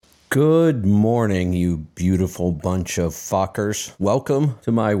Good morning, you beautiful bunch of fuckers. Welcome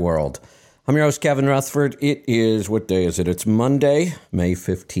to my world. I'm your host, Kevin Rutherford. It is, what day is it? It's Monday, May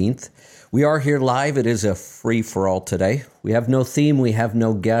 15th. We are here live. It is a free-for-all today. We have no theme. We have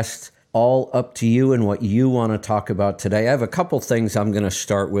no guest. All up to you and what you want to talk about today. I have a couple things I'm going to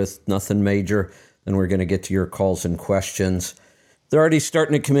start with, nothing major. Then we're going to get to your calls and questions. They're already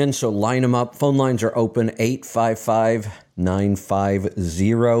starting to come in, so line them up. Phone lines are open,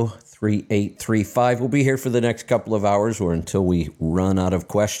 855-950-3835. We'll be here for the next couple of hours or until we run out of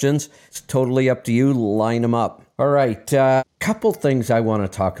questions. It's totally up to you. Line them up. All right, couple things I want to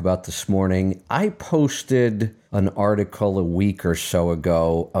talk about this morning. I posted an article a week or so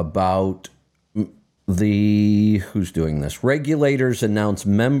ago about who's doing this? Regulators announce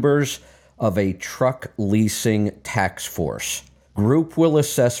members of a truck leasing task force. Group will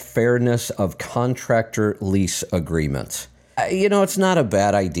assess fairness of contractor lease agreements. It's not a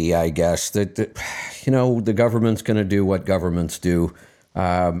bad idea, I guess, that the government's going to do what governments do.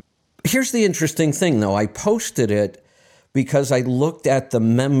 Here's the interesting thing, though. I posted it because I looked at the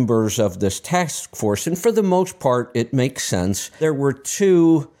members of this task force, and for the most part, it makes sense. There were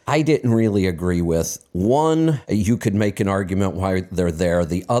two I didn't really agree with. One, you could make an argument why they're there.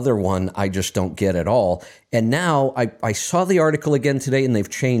 The other one, I just don't get at all. And now I saw the article again today, and they've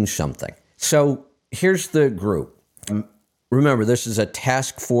changed something. So here's the group. Remember, this is a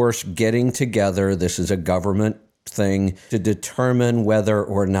task force getting together. This is a government thing to determine whether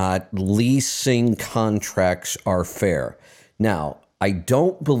or not leasing contracts are fair. Now, I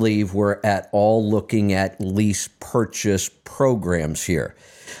don't believe we're at all looking at lease purchase programs here.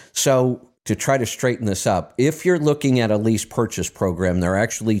 So to try to straighten this up, if you're looking at a lease purchase program, there are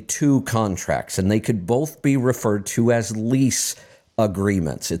actually two contracts, and they could both be referred to as lease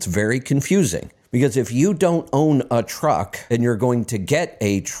agreements. It's very confusing because if you don't own a truck and you're going to get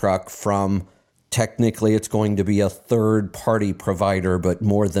a truck from, technically it's going to be a third-party provider, but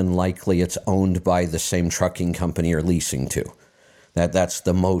more than likely it's owned by the same trucking company you're leasing to. That's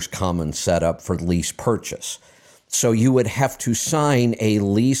the most common setup for lease purchase. So you would have to sign a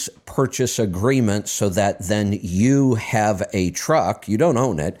lease purchase agreement so that then you have a truck. You don't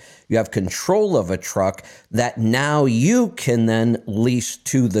own it. You have control of a truck that now you can then lease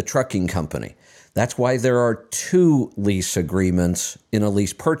to the trucking company. That's why there are two lease agreements in a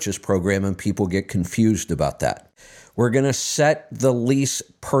lease purchase program, and people get confused about that. We're going to set the lease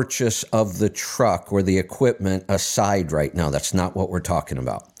purchase of the truck or the equipment aside right now. That's not what we're talking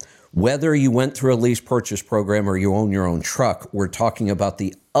about. Whether you went through a lease purchase program or you own your own truck, we're talking about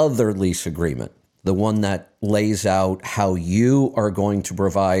the other lease agreement, the one that lays out how you are going to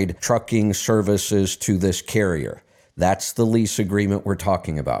provide trucking services to this carrier. That's the lease agreement we're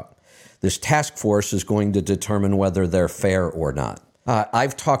talking about. This task force is going to determine whether they're fair or not.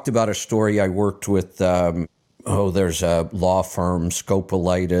 I've talked about a story I worked with. There's a law firm,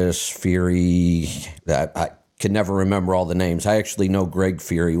 Scopolitis, Feary, that I can never remember all the names. I actually know Greg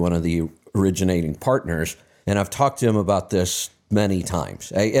Feary, one of the originating partners, and I've talked to him about this many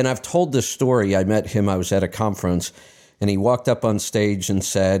times. And I've told this story. I met him, I was at a conference, and he walked up on stage and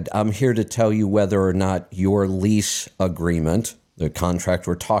said, "I'm here to tell you whether or not your lease agreement, the contract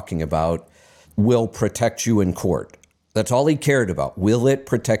we're talking about, will protect you in court." That's all he cared about. Will it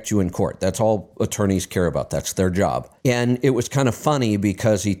protect you in court? That's all attorneys care about. That's their job. And it was kind of funny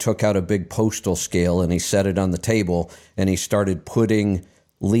because he took out a big postal scale and he set it on the table and he started putting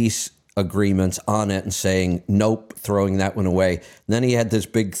lease agreements on it and saying, nope, throwing that one away. And then he had this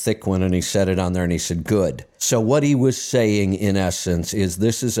big thick one and he set it on there and he said, good. So what he was saying in essence is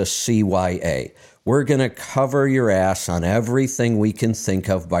this is a CYA. We're going to cover your ass on everything we can think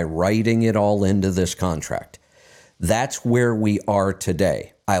of by writing it all into this contract. That's where we are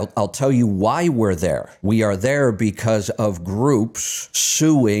today. I'll tell you why we're there. We are there because of groups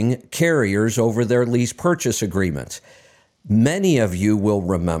suing carriers over their lease purchase agreements. Many of you will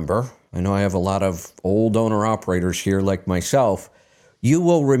remember, I know I have a lot of old owner-operators here like myself, you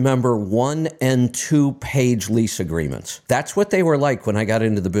will remember 1- and 2-page lease agreements. That's what they were like when I got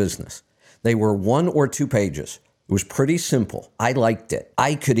into the business. They were 1 or 2 pages. It was pretty simple. I liked it.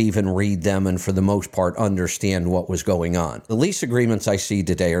 I could even read them and for the most part understand what was going on. The lease agreements I see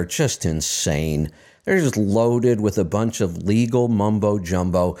today are just insane. They're just loaded with a bunch of legal mumbo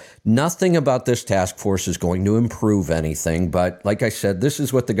jumbo. Nothing about this task force is going to improve anything, but like I said, this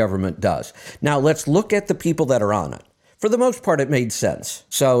is what the government does. Now let's look at the people that are on it. For the most part, it made sense.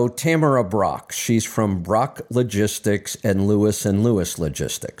 So Tamara Brock, she's from Brock Logistics and Lewis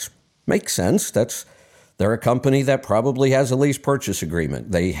Logistics. Makes sense. They're a company that probably has a lease purchase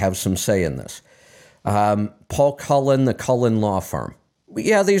agreement. They have some say in this. Paul Cullen, the Cullen Law Firm.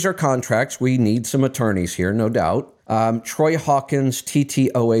 Yeah, these are contracts. We need some attorneys here, no doubt. Troy Hawkins,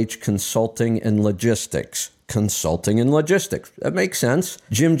 TTOH Consulting and Logistics. Consulting and Logistics. That makes sense.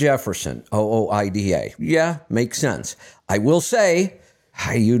 Jim Jefferson, OOIDA. Yeah, makes sense. I will say,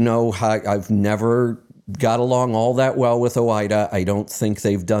 you know, I've never got along all that well with OOIDA. I don't think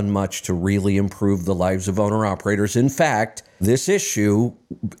they've done much to really improve the lives of owner-operators. In fact, this issue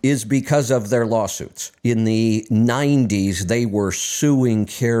is because of their lawsuits. In the 90s, they were suing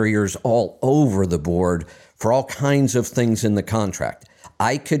carriers all over the board for all kinds of things in the contract.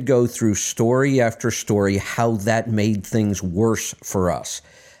 I could go through story after story how that made things worse for us,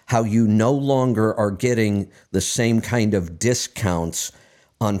 how you no longer are getting the same kind of discounts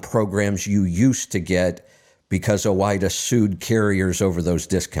on programs you used to get because OOIDA sued carriers over those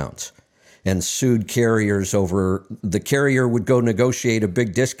discounts and sued carriers over the carrier would go negotiate a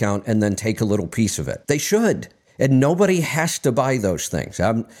big discount and then take a little piece of it. They should. And nobody has to buy those things.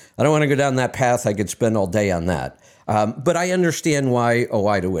 I don't want to go down that path. I could spend all day on that. But I understand why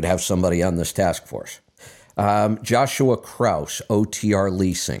OOIDA would have somebody on this task force. Joshua Kraus, OTR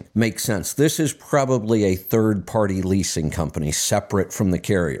Leasing. Makes sense. This is probably a third-party leasing company separate from the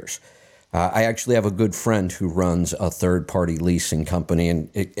carriers. I actually have a good friend who runs a third-party leasing company, and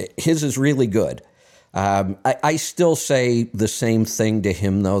his is really good. I still say the same thing to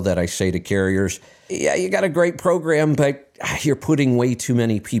him, though, that I say to carriers. Yeah, you got a great program, but you're putting way too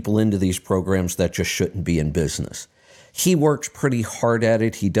many people into these programs that just shouldn't be in business. He works pretty hard at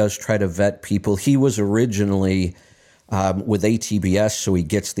it. He does try to vet people. He was originally with ATBS, so he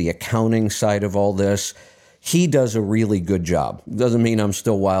gets the accounting side of all this. He does a really good job. Doesn't mean I'm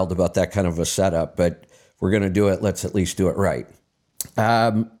still wild about that kind of a setup, but if we're going to do it, let's at least do it right.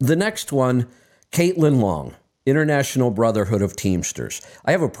 The next one, Caitlin Long, International Brotherhood of Teamsters.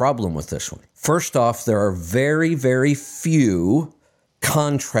 I have a problem with this one. First off, there are very, very few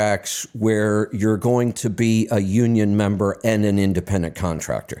contracts where you're going to be a union member and an independent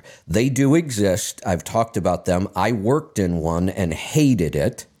contractor. They do exist. I've talked about them. I worked in one and hated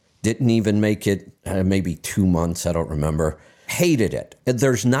it. Didn't even make it maybe 2 months. I don't remember. Hated it.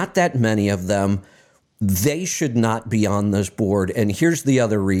 There's not that many of them. They should not be on this board. And here's the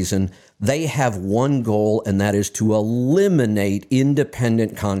other reason. They have one goal, and that is to eliminate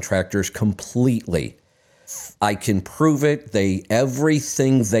independent contractors completely. I can prove it.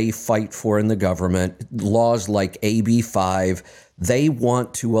 Everything they fight for in the government, laws like AB 5, they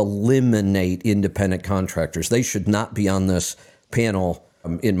want to eliminate independent contractors. They should not be on this panel,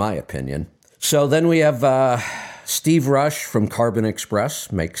 in my opinion. So then we have Steve Rush from Carbon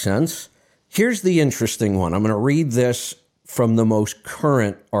Express. Makes sense. Here's the interesting one. I'm going to read this from the most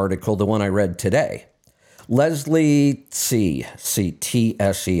current article, the one I read today. Leslie T-S-E,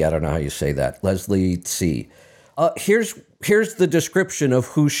 I don't know how you say that. Leslie C. Here's the description of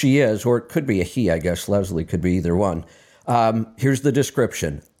who she is, or it could be a he, I guess. Leslie could be either one. Here's the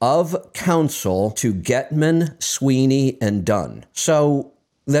description. Of counsel to Getman, Sweeney, and Dunn. So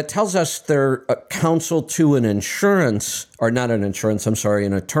that tells us they're a counsel to an insurance, or not an insurance, I'm sorry,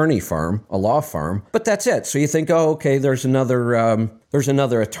 an attorney firm, a law firm. But that's it. So you think, oh, okay, there's another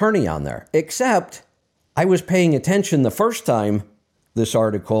attorney on there. Except I was paying attention the first time this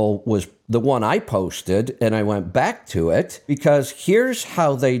article was the one I posted, and I went back to it because here's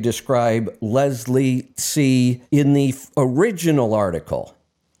how they describe Leslie C. in the original article.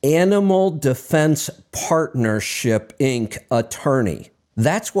 Animal Defense Partnership, Inc. attorney.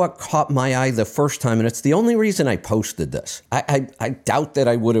 That's what caught my eye the first time, and it's the only reason I posted this. I doubt that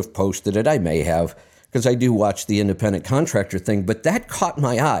I would have posted it. I may have, because I do watch the independent contractor thing, but that caught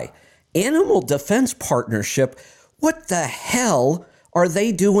my eye. Animal Defense Partnership, what the hell are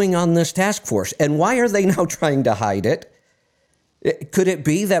they doing on this task force? And why are they now trying to hide it? Could it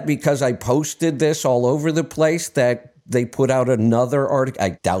be that because I posted this all over the place that they put out another article?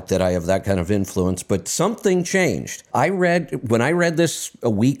 I doubt that I have that kind of influence, but something changed. When I read this a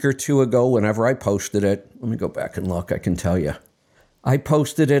week or two ago, whenever I posted it, let me go back and look, I can tell you. I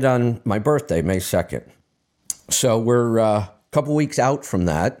posted it on my birthday, May 2nd. So we're a couple weeks out from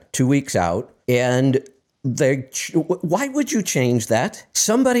that, 2 weeks out, and why would you change that?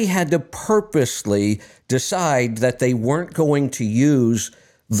 Somebody had to purposely decide that they weren't going to use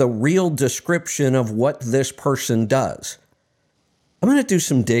the real description of what this person does. I'm going to do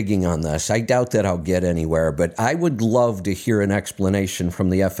some digging on this. I doubt that I'll get anywhere, but I would love to hear an explanation from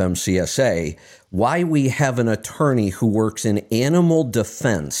the FMCSA why we have an attorney who works in animal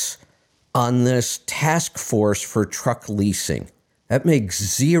defense on this task force for truck leasing. That makes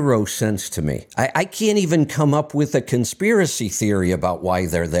zero sense to me. I can't even come up with a conspiracy theory about why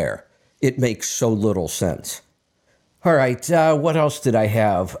they're there. It makes so little sense. All right. What else did I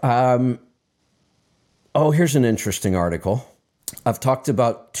have? Here's an interesting article. I've talked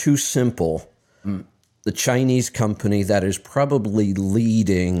about TuSimple, the Chinese company that is probably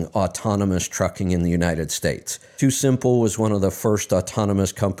leading autonomous trucking in the United States. TuSimple was one of the first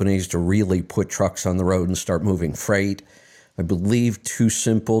autonomous companies to really put trucks on the road and start moving freight. I believe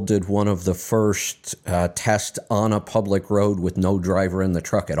TuSimple did one of the first tests on a public road with no driver in the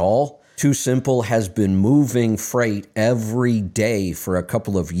truck at all. TuSimple has been moving freight every day for a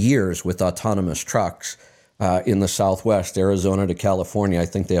couple of years with autonomous trucks in the Southwest, Arizona to California. I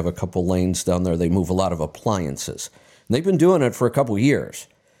think they have a couple lanes down there. They move a lot of appliances. And they've been doing it for a couple of years.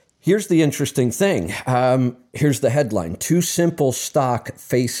 Here's the interesting thing. Here's the headline. TuSimple stock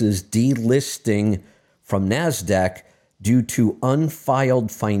faces delisting from NASDAQ due to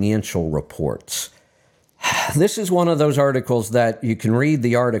unfiled financial reports. This is one of those articles that you can read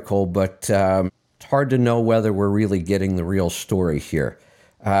the article, but it's hard to know whether we're really getting the real story here.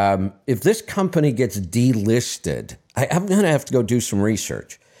 If this company gets delisted, I'm going to have to go do some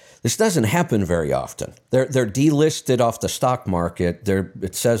research. This doesn't happen very often. They're delisted off the stock market.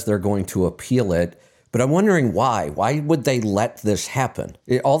 It says they're going to appeal it, but I'm wondering why. Why would they let this happen?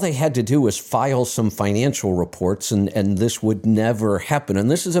 All they had to do was file some financial reports, and this would never happen. And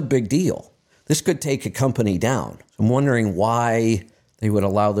this is a big deal. This could take a company down. I'm wondering why they would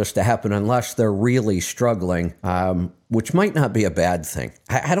allow this to happen unless they're really struggling, which might not be a bad thing.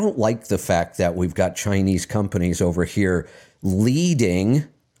 I don't like the fact that we've got Chinese companies over here leading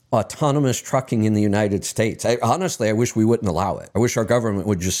autonomous trucking in the United States. Honestly, I wish we wouldn't allow it. I wish our government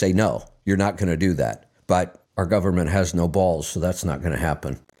would just say, no, you're not going to do that. But our government has no balls, so that's not going to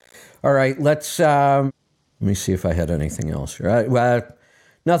happen. All right, let me see if I had anything else. All right, well,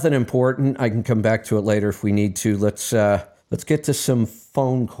 nothing important. I can come back to it later if we need to. Let's get to some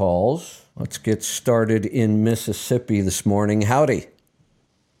phone calls. Let's get started in Mississippi this morning. Howdy.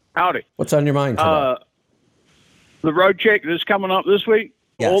 Howdy. What's on your mind today? The road check that's coming up this week.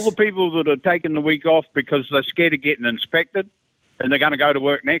 Yes. All the people that are taking the week off because they're scared of getting inspected and they're going to go to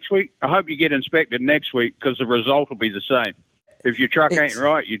work next week, I hope you get inspected next week because the result will be the same. If your truck ain't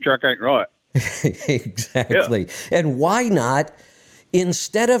right, your truck ain't right. Exactly. Yeah. And why not?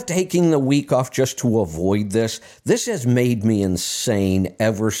 Instead of taking the week off just to avoid this has made me insane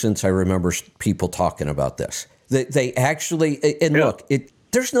ever since I remember people talking about this. They actually, and yeah. Look,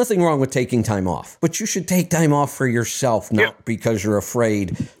 there's nothing wrong with taking time off, but you should take time off for yourself, not because you're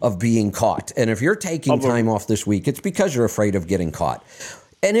afraid of being caught. And if you're taking time off this week, it's because you're afraid of getting caught.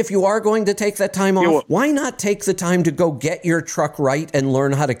 And if you are going to take that time off, why not take the time to go get your truck right and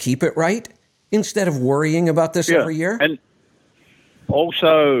learn how to keep it right instead of worrying about this every year? And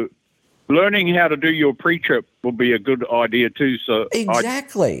also, learning how to do your pre-trip will be a good idea too. So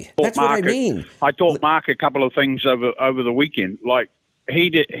exactly, that's what I mean. I taught Mark a couple of things over the weekend. Like he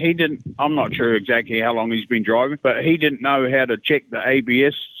didn't. I'm not sure exactly how long he's been driving, but he didn't know how to check the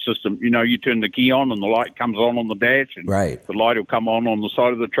ABS system. You know, you turn the key on and the light comes on the dash, and the light will come on the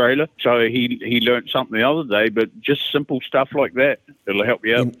side of the trailer. So he learned something the other day, but just simple stuff like that, it'll help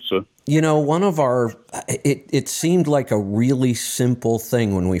you out. So. You know, one of it seemed like a really simple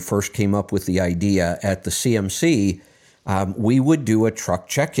thing when we first came up with the idea at the CMC. We would do a truck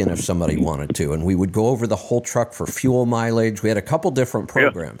check-in if somebody wanted to, and we would go over the whole truck for fuel mileage. We had a couple different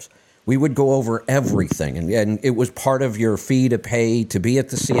programs. Yeah. We would go over everything, and it was part of your fee to pay to be at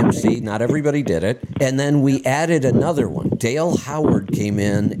the CMC. Not everybody did it. And then we added another one. Dale Howard came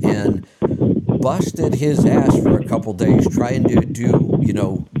in and busted his ass for a couple days trying to do,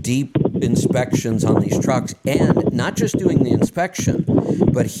 deep inspections on these trucks, and not just doing the inspection,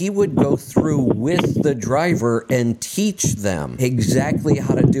 but he would go through with the driver and teach them exactly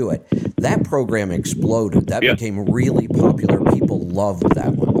how to do it. That program exploded. That became really popular. People loved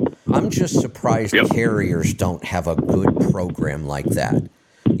that one. I'm just surprised carriers don't have a good program like that.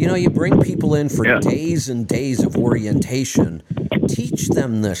 You bring people in for days and days of orientation, teach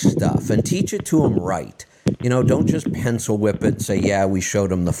them this stuff and teach it to them right. Don't just pencil whip it and say, yeah, we showed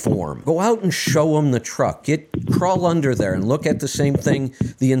them the form. Go out and show them the truck. Crawl under there and look at the same thing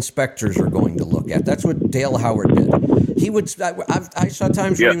the inspectors are going to look at. That's what Dale Howard did. I saw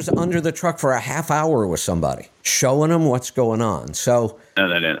times where he was under the truck for a half hour with somebody, showing them what's going on. So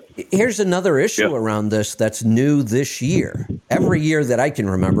here's another issue around this that's new this year. Every year that I can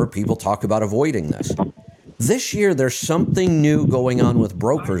remember, people talk about avoiding this. This year, there's something new going on with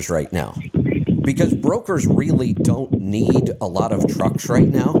brokers right now. Because brokers really don't need a lot of trucks right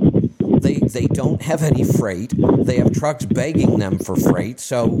now. They don't have any freight. They have trucks begging them for freight,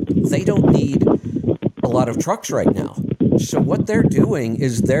 so they don't need a lot of trucks right now. So what they're doing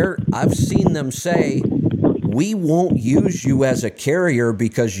is I've seen them say, we won't use you as a carrier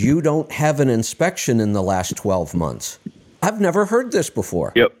because you don't have an inspection in the last 12 months. I've never heard this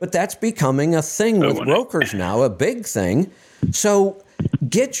before, but that's becoming a thing with brokers now, a big thing. So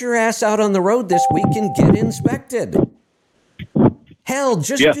get your ass out on the road this week and get inspected. Hell,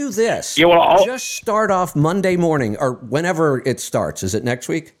 just do this. Yeah, well, just start off Monday morning or whenever it starts. Is it next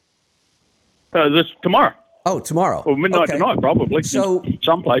week? Tomorrow. Oh, tomorrow. Well, midnight tonight, probably. So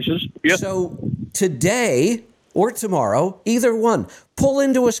some places. Yeah. So today or tomorrow, either one, pull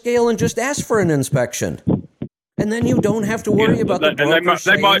into a scale and just ask for an inspection. And then you don't have to worry about the broker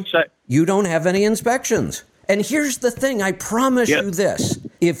saying you don't have any inspections. And here's the thing, I promise you this.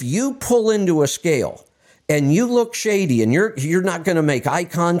 If you pull into a scale and you look shady and you're not going to make eye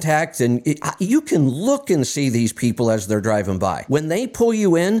contact, and you can look and see these people as they're driving by. When they pull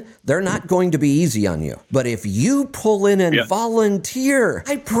you in, they're not going to be easy on you. But if you pull in and volunteer,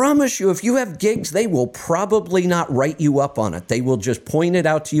 I promise you, if you have gigs, they will probably not write you up on it. They will just point it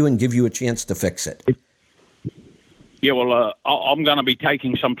out to you and give you a chance to fix it. Yeah, well, I'm going to be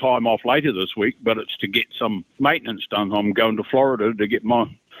taking some time off later this week, but it's to get some maintenance done. I'm going to Florida to get my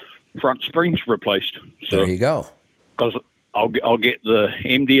front springs replaced. So, there you go. Because I'll get the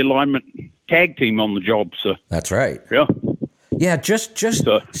MD alignment tag team on the job. So that's right. Yeah. Yeah, just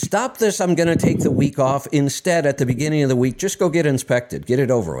stop this. I'm going to take the week off. Instead, at the beginning of the week, just go get inspected. Get it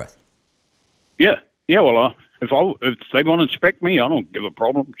over with. Yeah. Yeah, well, if they want to inspect me, I don't give a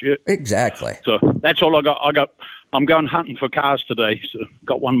problem. Shit. Exactly. So that's all I got. I'm going hunting for cars today, so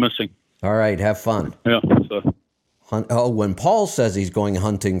got one missing. All right, have fun. Yeah. So. When Paul says he's going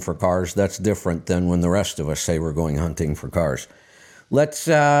hunting for cars, that's different than when the rest of us say we're going hunting for cars. Let's,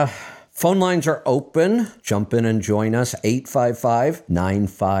 phone lines are open. Jump in and join us,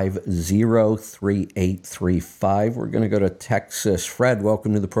 855-950-3835. We're going to go to Texas. Fred,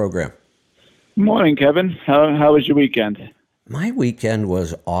 welcome to the program. Morning, Kevin. How was your weekend? My weekend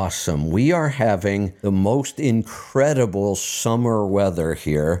was awesome. We are having the most incredible summer weather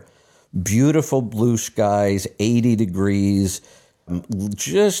here. Beautiful blue skies, 80 degrees,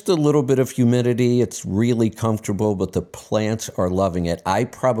 just a little bit of humidity. It's really comfortable, but the plants are loving it. I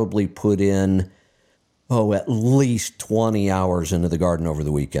probably put in, at least 20 hours into the garden over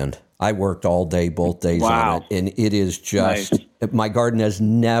the weekend. I worked all day, both days on it, and it is just, my garden has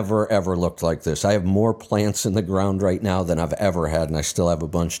never, ever looked like this. I have more plants in the ground right now than I've ever had, and I still have a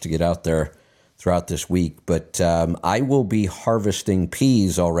bunch to get out there throughout this week. But I will be harvesting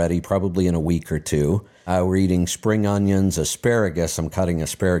peas already, probably in a week or two. We're eating spring onions, asparagus. I'm cutting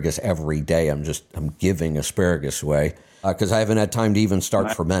asparagus every day. I'm giving asparagus away because I haven't had time to even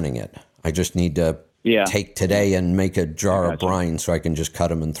start fermenting it. I just need to take today and make a jar of brine so I can just cut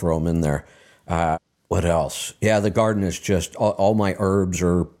them and throw them in there. What else? Yeah, the garden is just, all my herbs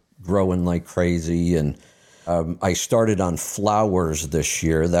are growing like crazy. And I started on flowers this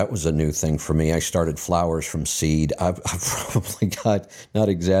year. That was a new thing for me. I started flowers from seed. I've probably got, not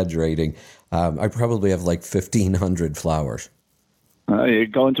exaggerating, I probably have like 1,500 flowers. You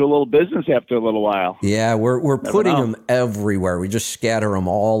go into a little business after a little while. Yeah, we're putting them everywhere. We just scatter them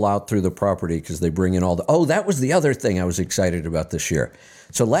all out through the property because they bring in all the... Oh, that was the other thing I was excited about this year.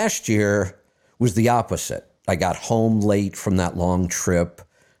 So last year was the opposite. I got home late from that long trip.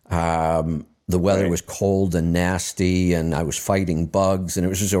 The weather was cold and nasty, and I was fighting bugs, and it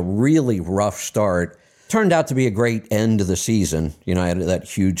was just a really rough start. Turned out to be a great end of the season. You know, I had that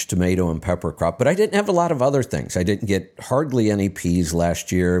huge tomato and pepper crop, but I didn't have a lot of other things. I didn't get hardly any peas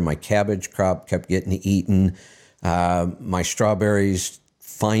last year. My cabbage crop kept getting eaten. My strawberries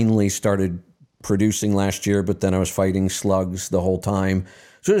finally started producing last year, but then I was fighting slugs the whole time.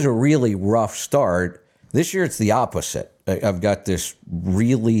 So it was a really rough start. This year, it's the opposite. I've got this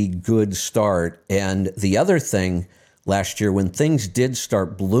really good start. And the other thing last year, when things did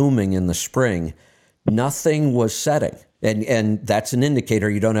start blooming in the spring, nothing was setting. And that's an indicator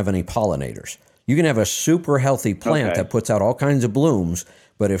you don't have any pollinators. You can have a super healthy plant that puts out all kinds of blooms,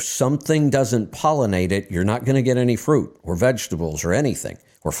 but if something doesn't pollinate it, you're not going to get any fruit or vegetables or anything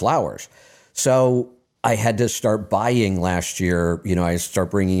or flowers. So I had to start buying last year. You know, I start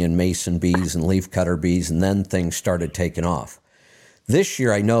bringing in mason bees and leafcutter bees, and then things started taking off. This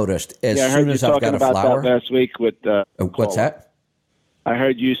year, I noticed as soon as I've got a flower. I heard you talking about that last week with what's that? I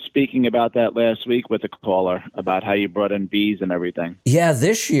heard you speaking about that last week with a caller about how you brought in bees and everything. Yeah,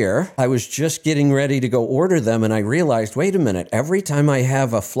 this year I was just getting ready to go order them, and I realized, wait a minute, every time I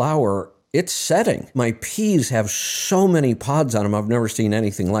have a flower, it's setting. My peas have so many pods on them. I've never seen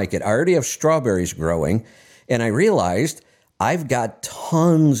anything like it. I already have strawberries growing, and I realized I've got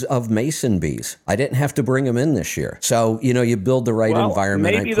tons of mason bees. I didn't have to bring them in this year. So, you build the right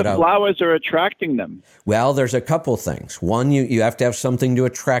environment. Maybe the flowers are attracting them. Well, there's a couple things. One, you have to have something to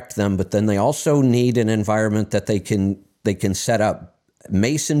attract them, but then they also need an environment that they can set up.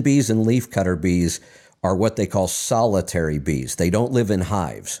 Mason bees and leafcutter bees are what they call solitary bees. They don't live in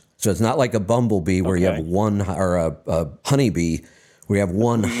hives. So it's not like a bumblebee where you have one, or a honeybee where you have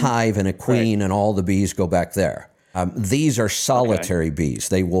one hive and a queen and all the bees go back there. These are solitary bees.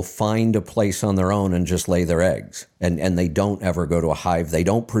 They will find a place on their own and just lay their eggs. And they don't ever go to a hive. They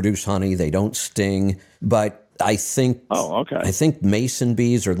don't produce honey. They don't sting. But I think I think mason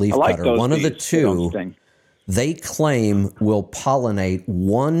bees or leafcutter, one of the two, they claim will pollinate.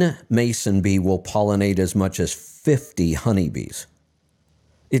 One mason bee will pollinate as much as 50 honeybees.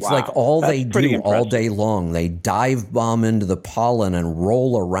 It's like all they do all day long. They dive bomb into the pollen and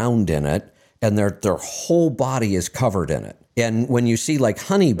roll around in it. And their whole body is covered in it. And when you see like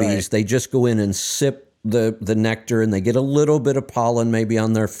honeybees, they just go in and sip the nectar and they get a little bit of pollen maybe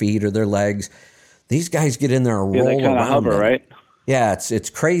on their feet or their legs. These guys get in there and roll around. Hover, right? Yeah, it's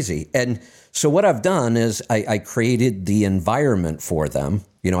crazy. And so what I've done is I created the environment for them.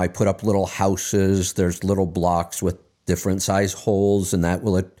 I put up little houses. There's little blocks with different size holes, and that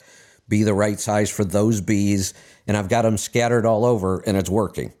will be the right size for those bees. And I've got them scattered all over, and it's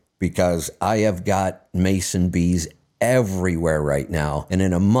working. Because I have got mason bees everywhere right now. And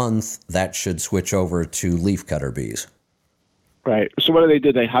in a month, that should switch over to leafcutter bees. Right. So what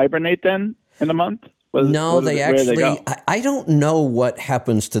do? They hibernate then in a month? I don't know what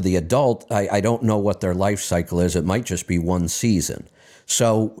happens to the adult. I don't know what their life cycle is. It might just be one season.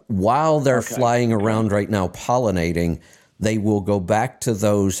 So while they're flying around right now pollinating, they will go back to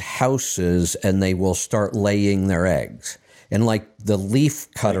those houses and they will start laying their eggs. And like the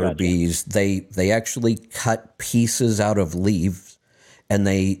leaf cutter bees, they actually cut pieces out of leaves and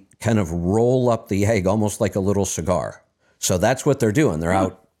they kind of roll up the egg almost like a little cigar. So that's what they're doing. They're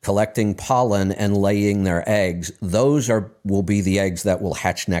out collecting pollen and laying their eggs. Those will be the eggs that will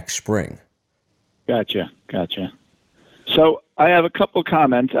hatch next spring. Gotcha. So I have a couple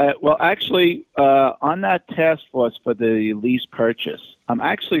comments. On that task force for the lease purchase, I'm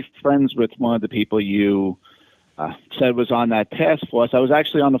actually friends with one of the people you said was on that task force. I was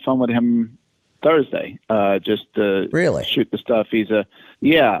actually on the phone with him Thursday, just to shoot the stuff. He's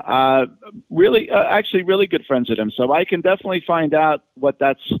really good friends with him. So I can definitely find out what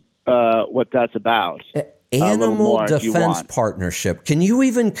that's about. Animal Defense Partnership. Can you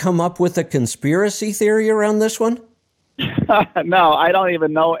even come up with a conspiracy theory around this one? No, I don't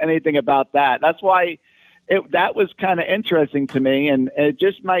even know anything about that. That's why that was kind of interesting to me, and it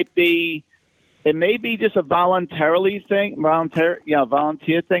just might be. It may be just a volunteer thing,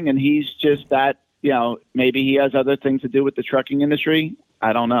 and he's just that, maybe he has other things to do with the trucking industry.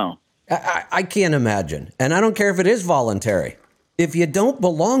 I don't know. I can't imagine. And I don't care if it is voluntary. If you don't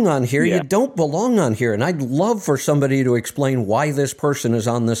belong on here, you don't belong on here. And I'd love for somebody to explain why this person is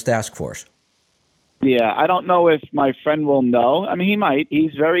on this task force. Yeah, I don't know if my friend will know. I mean, he might.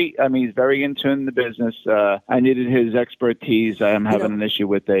 He's very in tune the business. I needed his expertise. I'm having an issue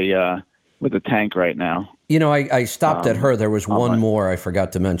with a tank right now. I stopped at her. There was one more I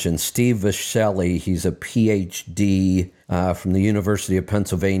forgot to mention. Steve Viscelli. He's a PhD from the University of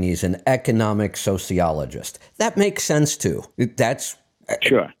Pennsylvania. He's an economic sociologist. That makes sense too.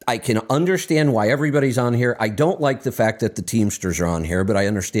 Sure. I can understand why everybody's on here. I don't like the fact that the Teamsters are on here, but I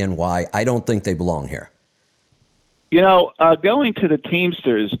understand why. I don't think they belong here. Going to the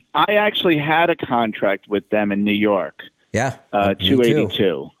Teamsters, I actually had a contract with them in New York. Yeah.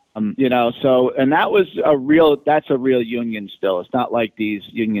 282. And that's a real union still. It's not like these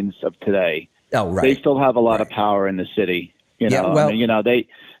unions of today. Oh, right. They still have a lot of power in the city.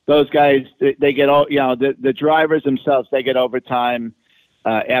 Those guys, they get all, the drivers themselves, they get overtime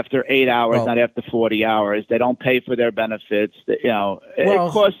after 8 hours, not after 40 hours. They don't pay for their benefits. It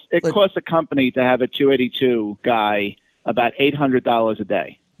costs a company to have a 282 guy about $800 a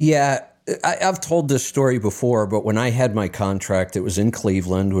day. Yeah. I've told this story before, but when I had my contract, it was in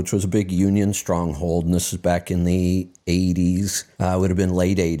Cleveland, which was a big union stronghold, and this is back in the 80s, would have been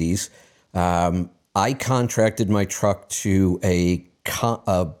late 80s. I contracted my truck to a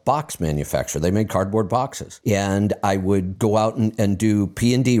box manufacturer. They made cardboard boxes. And I would go out and do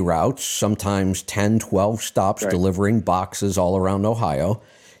P&D routes, sometimes 10, 12 stops delivering boxes all around Ohio.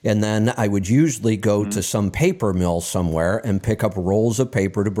 And then I would usually go to some paper mill somewhere and pick up rolls of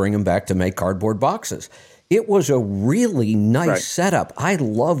paper to bring them back to make cardboard boxes. It was a really nice setup. I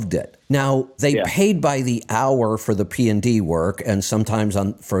loved it. Now, they paid by the hour for the P&D work, and sometimes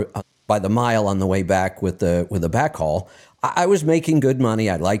by the mile on the way back with the backhaul. I was making good money.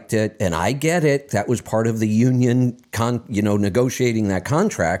 I liked it, and I get it. That was part of the union, negotiating that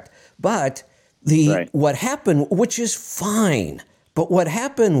contract. But what happened, which is fine, but what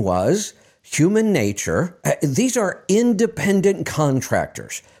happened was human nature. These are independent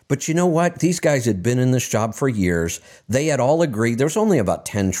contractors. But you know what? These guys had been in this job for years. They had all agreed. There was only about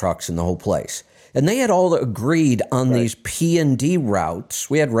 10 trucks in the whole place. And they had all agreed on these P&D routes.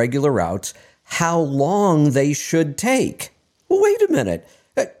 We had regular routes, how long they should take. Well, wait a minute.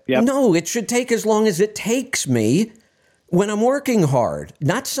 No, it should take as long as it takes me when I'm working hard,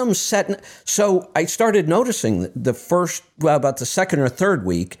 not some set. So I started noticing about the second or third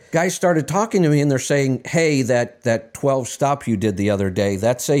week, guys started talking to me and they're saying, hey, that 12 stop you did the other day,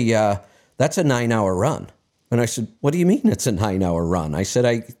 that's a 9-hour run. And I said, what do you mean it's a 9-hour run? I said,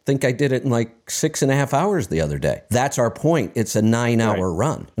 I think I did it in like 6.5 hours the other day. That's our point. It's a 9-hour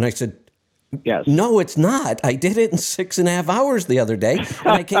run. And I said, yes. No, it's not. I did it in 6.5 hours the other day. And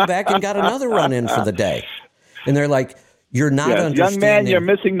I came back and got another run in for the day. And they're like, you're not understanding. Young man, you're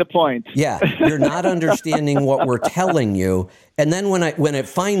missing the point. Yeah, you're not understanding what we're telling you. And then when it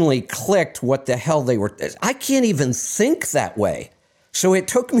finally clicked what the hell they were, I can't even think that way. So it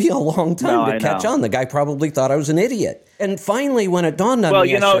took me a long time to catch on. The guy probably thought I was an idiot. And finally, when it dawned on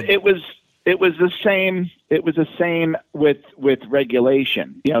me, it was the same. It was the same with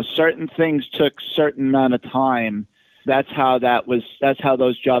regulation. Certain things took certain amount of time. That's how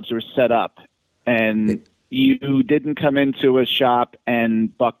those jobs were set up. And you didn't come into a shop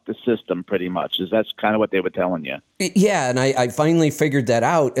and buck the system, pretty much. That's kind of what they were telling you. Yeah, and I finally figured that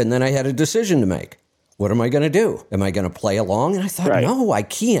out, and then I had a decision to make. What am I going to do? Am I going to play along? And I thought, no, I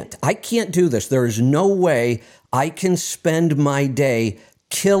can't. I can't do this. There is no way I can spend my day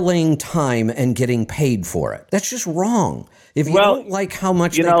killing time and getting paid for it. That's just wrong. If you don't like how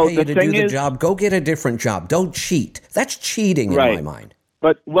much they pay you to do the job, go get a different job. Don't cheat. That's cheating in my mind.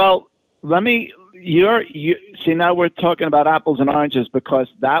 But, see, now we're talking about apples and oranges, because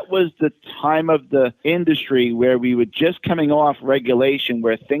that was the time of the industry where we were just coming off regulation,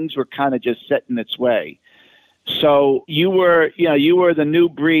 where things were kind of just set in its way. So you were the new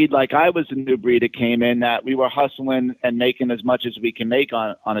breed, like I was the new breed that came in, that we were hustling and making as much as we can make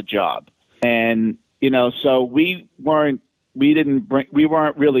on a job. And, so we weren't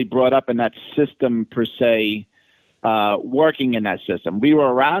really brought up in that system per se, working in that system. We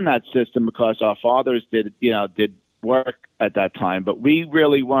were around that system because our fathers did work at that time, but we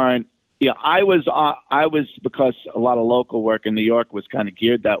really weren't. I was because a lot of local work in New York was kind of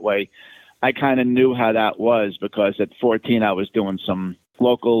geared that way. I kind of knew how that was, because at 14 I was doing some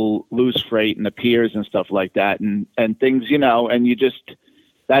local loose freight and the piers and stuff like that, and things, and you just,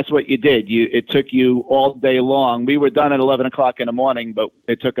 that's what you did. It took you all day long. We were done at 11 o'clock in the morning, but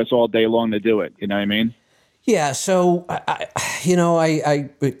it took us all day long to do it. You know what I mean? Yeah, so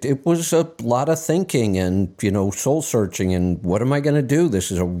it was a lot of thinking and soul searching and what am I going to do?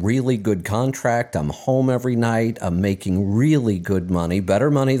 This is a really good contract. I'm home every night. I'm making really good money, better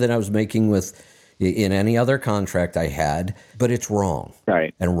money than I was making in any other contract I had, but it's wrong.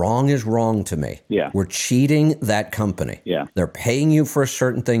 Right. And wrong is wrong to me. Yeah. We're cheating that company. Yeah. They're paying you for a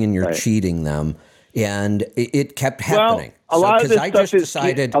certain thing and you're cheating them. And it kept happening. A lot of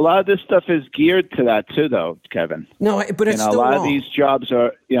this stuff is geared to that too, though, Kevin. No, but it's still wrong. A lot of these jobs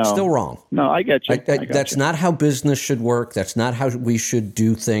are, still wrong. No, I get you. That's not how business should work. That's not how we should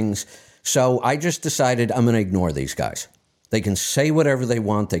do things. So I just decided I'm going to ignore these guys. They can say whatever they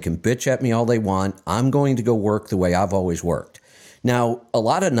want. They can bitch at me all they want. I'm going to go work the way I've always worked. Now, a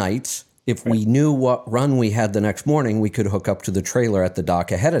lot of nights, if we knew what run we had the next morning, we could hook up to the trailer at the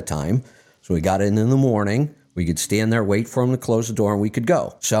dock ahead of time. So we got in the morning, we could stand there, wait for him to close the door, and we could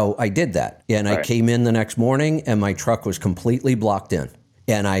go. So I did that. And I came in the next morning, and my truck was completely blocked in.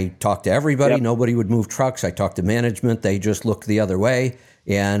 And I talked to everybody. Yep. Nobody would move trucks. I talked to management. They just looked the other way.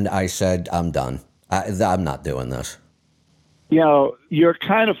 And I said, I'm done. I'm not doing this. You're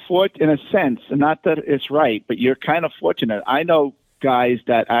kind of fortunate in a sense, and not that it's right, but you're kind of fortunate. I know guys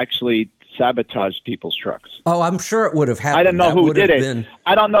that actually sabotage people's trucks. Oh, I'm sure it would have happened. I don't know who did it.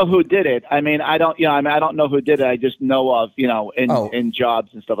 I don't know who did it. I don't know who did it. I just know of, in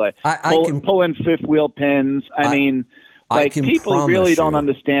jobs and stuff like that. Pulling fifth wheel pins. People really don't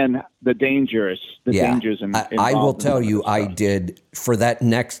understand the dangers. Dangers. I will tell you, I did for that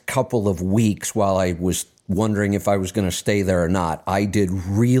next couple of weeks while I was wondering if I was going to stay there or not. I did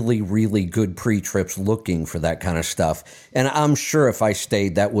really, really good pre-trips looking for that kind of stuff. And I'm sure if I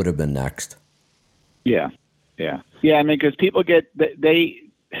stayed, that would have been next. Yeah. Yeah. Yeah. Because people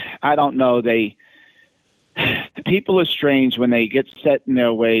I don't know. people are strange when they get set in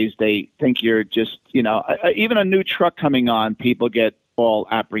their ways. They think you're just, even a new truck coming on, people get all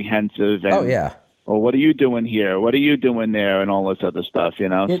apprehensive. And, Oh, yeah. Well, what are you doing here? What are you doing there? And all this other stuff,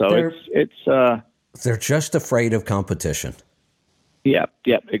 So they're just afraid of competition. Yep,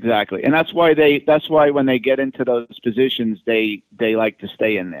 exactly. And that's why when they get into those positions, they like to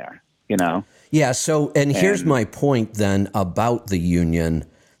stay in there, Yeah. So, and here's my point then about the union.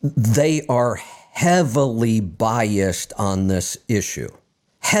 They are heavily biased on this issue.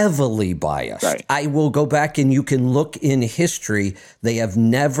 Heavily biased. Right. I will go back and you can look in history. They have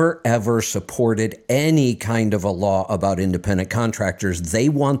never, ever supported any kind of a law about independent contractors. They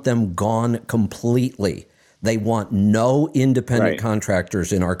want them gone completely. They want no independent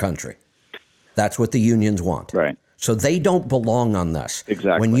contractors in our country. That's what the unions want. Right. So they don't belong on this.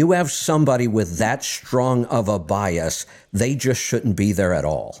 Exactly. When you have somebody with that strong of a bias, they just shouldn't be there at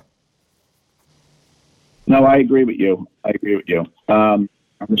all. No, I agree with you.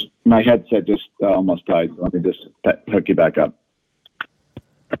 My headset just almost died. Let me just hook you back up.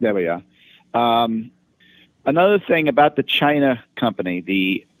 There we are. Another thing about the China company,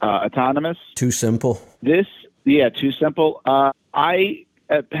 the Autonomous. Too simple. Too simple. I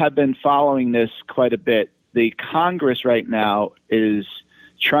have been following this quite a bit. The Congress right now is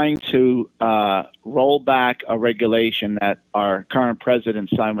trying to roll back a regulation that our current president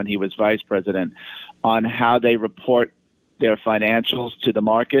signed when he was vice president on how they report their financials to the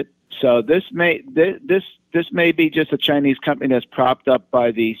market. So this may be just a Chinese company that's propped up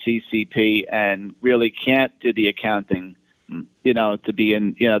by the CCP and really can't do the accounting, to be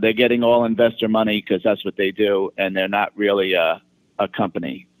in, they're getting all investor money because that's what they do, and they're not really a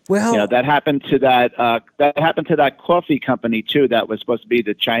company. Well, that happened to that coffee company too. That was supposed to be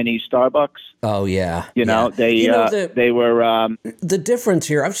the Chinese Starbucks. Oh yeah. They were. The difference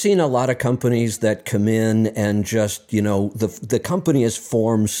here, I've seen a lot of companies that come in and just, the company is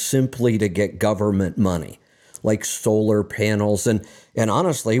formed simply to get government money, like solar panels, and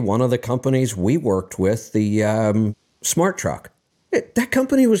honestly, one of the companies we worked with, the Smart Truck, that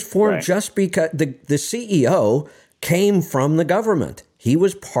company was formed just because the CEO came from the government. He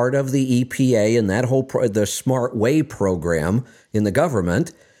was part of the EPA and that whole the Smart Way program in the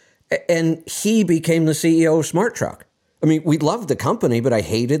government, and he became the CEO of Smart Truck. I mean, we loved the company, but I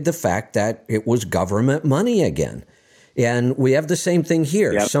hated the fact that it was government money again. And we have the same thing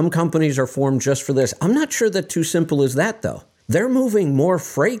here. Yep. Some companies are formed just for this. I'm not sure that Too Simple is that, though. They're moving more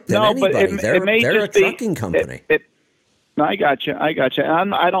freight than anybody. They're a trucking company. No, I got you.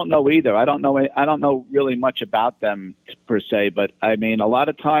 I don't know either. I don't know really much about them per se, but I mean, a lot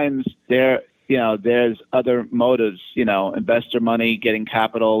of times there's other motives, investor money, getting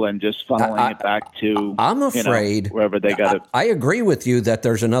capital, and just funneling it back to, I'm afraid, wherever they got it. I agree with you that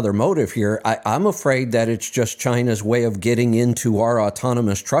there's another motive here. I'm afraid that it's just China's way of getting into our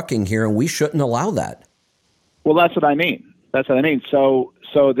autonomous trucking here, and we shouldn't allow that. Well, that's what I mean.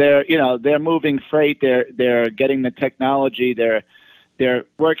 So they're moving freight. They're getting the technology. They're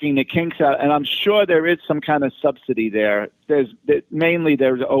working the kinks out, and I'm sure there is some kind of subsidy there. There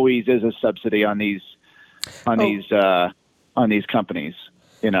always is a subsidy on these companies.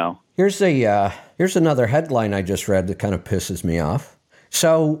 Here's another headline I just read that kind of pisses me off.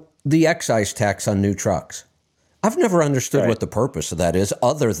 So the excise tax on new trucks. I've never understood what the purpose of that is,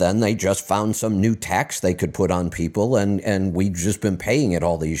 other than they just found some new tax they could put on people, and we've just been paying it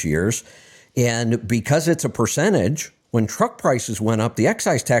all these years. And because it's a percentage, when truck prices went up, the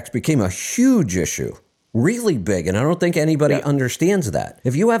excise tax became a huge issue, really big, and I don't think anybody understands that.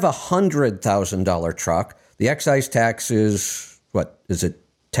 If you have a $100,000 truck, the excise tax is, what, is it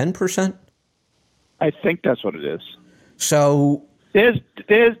 10%? I think that's what it is. So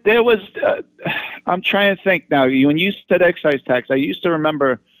there was, I'm trying to think now, when you said excise tax, I used to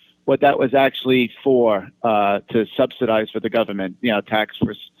remember what that was actually for, to subsidize for the government, tax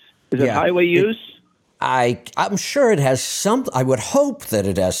for, is it highway use? I'm sure it has some, I would hope that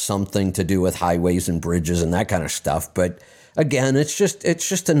it has something to do with highways and bridges and that kind of stuff. But again, it's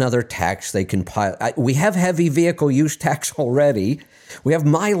just another tax they can pile. We have heavy vehicle use tax already. We have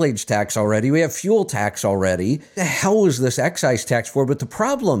mileage tax already. We have fuel tax already. The hell is this excise tax for? But the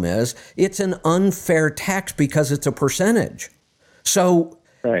problem is it's an unfair tax because it's a percentage. So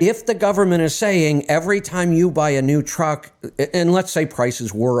if the government is saying every time you buy a new truck, and let's say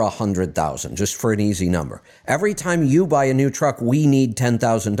prices were $100,000, just for an easy number, every time you buy a new truck, we need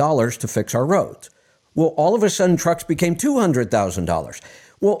 $10,000 to fix our roads. Well, all of a sudden, trucks became $200,000.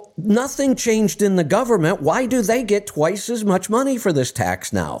 Well, nothing changed in the government. Why do they get twice as much money for this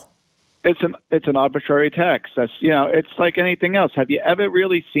tax now? It's an arbitrary tax. That's it's like anything else. Have you ever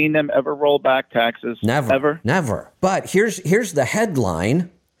really seen them ever roll back taxes? Never. Ever? Never. But here's the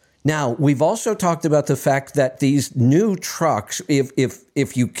headline. Now, we've also talked about the fact that these new trucks,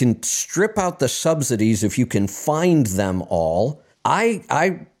 if you can strip out the subsidies, if you can find them all,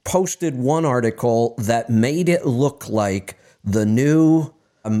 I posted one article that made it look like the new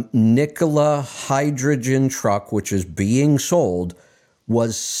Nikola hydrogen truck, which is being sold,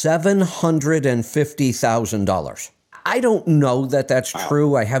 was $750,000. I don't know that that's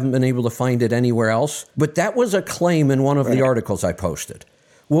true. I haven't been able to find it anywhere else, but that was a claim in one of the articles I posted.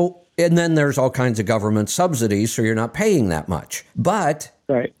 Well, and then there's all kinds of government subsidies, so you're not paying that much. But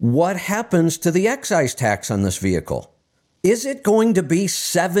what happens to the excise tax on this vehicle? Is it going to be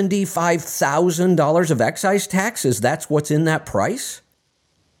 $75,000 of excise tax? That's what's in that price?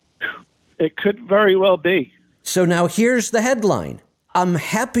 It could very well be. So now here's the headline. I'm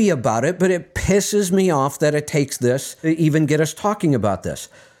happy about it, but it pisses me off that it takes this to even get us talking about this.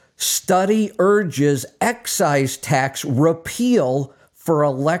 Study urges excise tax repeal for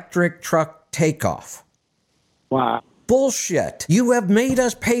electric truck takeoff. Wow. Bullshit. You have made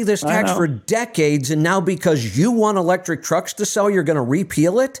us pay this tax for decades, and now because you want electric trucks to sell, you're going to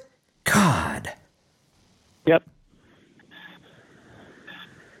repeal it? God. Yep.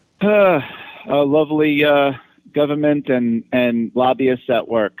 A lovely government and lobbyists at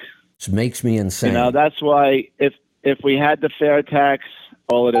work. This makes me insane. That's why if we had the fair tax,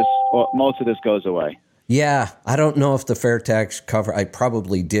 most of this goes away. Yeah, I don't know if the fair tax I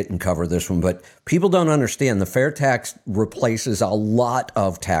probably didn't cover this one, but people don't understand the fair tax replaces a lot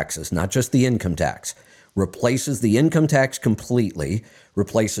of taxes, not just the income tax. Replaces the income tax completely,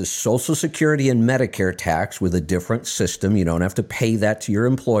 replaces Social Security and Medicare tax with a different system. You don't have to pay that to your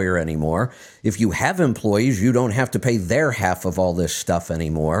employer anymore. If you have employees, you don't have to pay their half of all this stuff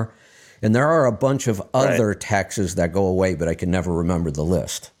anymore. And there are a bunch of other taxes that go away, but I can never remember the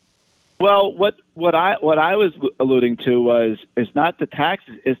list. Well, what I was alluding to is not the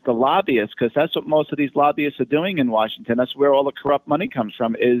taxes, it's the lobbyists, because that's what most of these lobbyists are doing in Washington. That's where all the corrupt money comes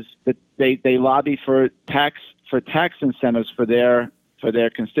from. Is that they lobby for tax incentives for their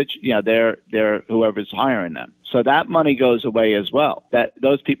constituent, their whoever's hiring them. So that money goes away as well. That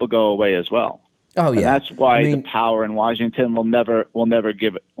those people go away as well. Oh yeah, and that's why the power in Washington will never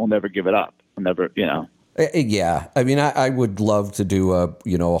give it up. Will never. Yeah, I would love to do a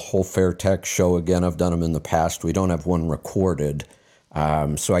whole fair tax show again. I've done them in the past. We don't have one recorded,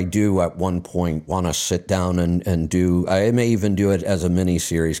 so I do at one point want to sit down and do. I may even do it as a mini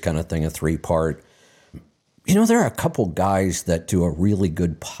series kind of thing, a 3-part. There are a couple guys that do a really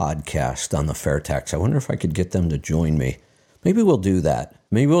good podcast on the fair tax. I wonder if I could get them to join me. Maybe we'll do that.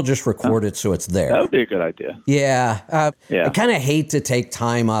 Maybe we'll just record it so it's there. That would be a good idea. Yeah. I kind of hate to take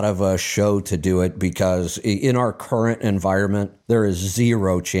time out of a show to do it because in our current environment, there is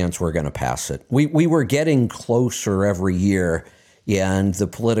zero chance we're going to pass it. We were getting closer every year, and the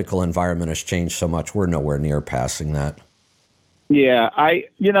political environment has changed so much. We're nowhere near passing that. Yeah,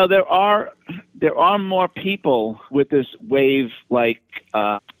 there are more people with this wave like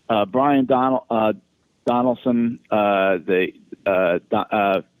Brian Donaldson, Donald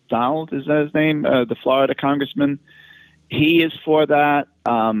is that his name? The Florida congressman. He is for that.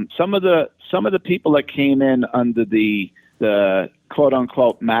 Some of the people that came in under the quote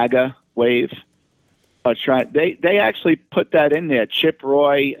unquote MAGA wave are trying. They actually put that in there. Chip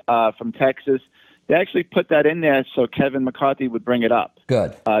Roy from Texas. They actually put that in there so Kevin McCarthy would bring it up.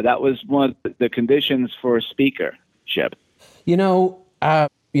 Good. That was one of the conditions for speakership.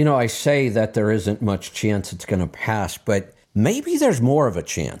 I say that there isn't much chance it's going to pass, but maybe there's more of a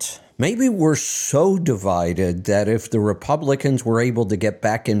chance. Maybe we're so divided that if the Republicans were able to get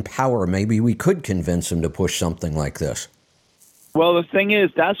back in power, maybe we could convince them to push something like this. Well, the thing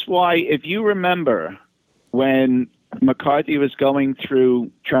is, that's why, if you remember, when McCarthy was going through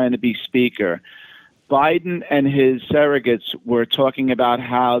trying to be speaker, Biden and his surrogates were talking about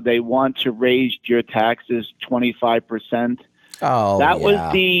how they want to raise your taxes 25%. Oh, that was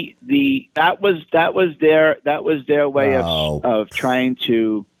their way of trying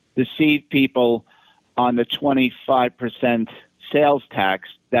to deceive people on the 25% sales tax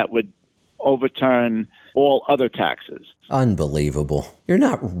that would overturn all other taxes. Unbelievable. You're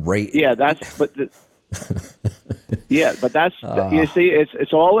not right. Yeah, but that's you see,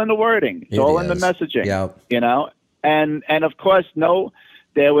 it's all in the wording. It's all in the messaging. Yeah. And of course,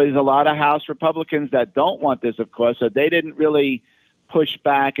 there was a lot of House Republicans that don't want this, of course, so they didn't really push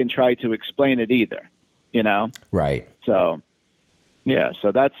back and try to explain it either. Right. So, yeah.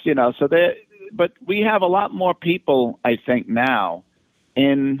 So that's but we have a lot more people, I think, now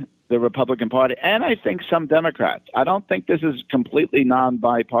in the Republican Party, and I think some Democrats. I don't think this is completely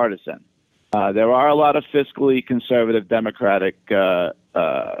non-bipartisan. There are a lot of fiscally conservative Democratic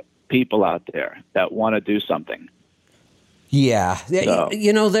people out there that want to do something. Yeah. So,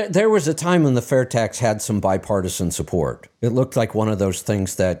 there was a time when the fair tax had some bipartisan support. It looked like one of those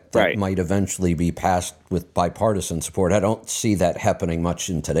things that Right. might eventually be passed with bipartisan support. I don't see that happening much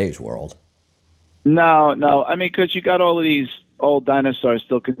in today's world. No. I mean, because you got all of these old dinosaurs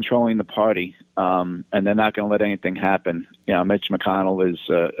still controlling the party, and they're not going to let anything happen. Mitch McConnell is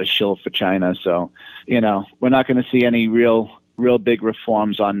a shill for China, so we're not going to see any real big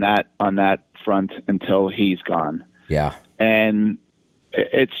reforms on that front until he's gone. Yeah. And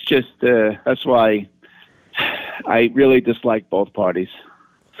it's just that's why I really dislike both parties.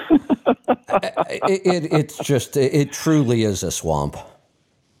 It truly is a swamp.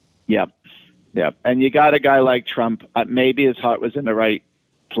 Yep. And you got a guy like Trump. Maybe his heart was in the right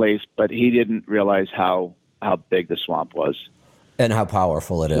place, but he didn't realize how big the swamp was And how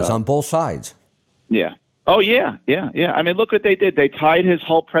powerful it is on both sides. Yeah. Oh, yeah. I mean, look what they did. They tied his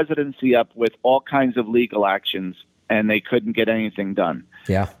whole presidency up with all kinds of legal actions, and they couldn't get anything done.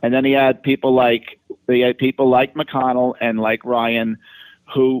 Yeah. And then he had people like McConnell and like Ryan,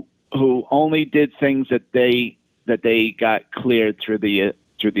 who only did things that they got cleared through the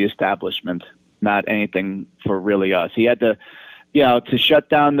establishment, not anything for really us. He had to shut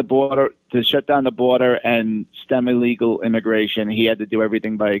down the border and stem illegal immigration. He had to do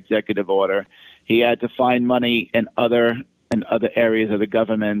everything by executive order. He had to find money in other areas of the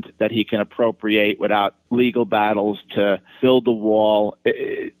government that he can appropriate without legal battles to build the wall.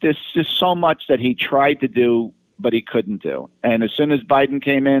 There's just so much that he tried to do, but he couldn't do. And as soon as Biden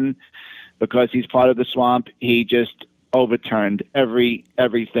came in, because he's part of the swamp, he just overturned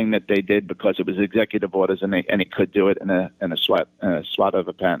everything that they did because it was executive orders, and he could do it in a swat of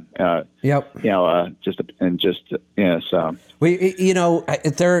a pen. Yep. So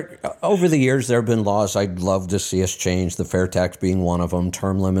there over the years there have been laws I'd love to see us change. The fair tax being one of them,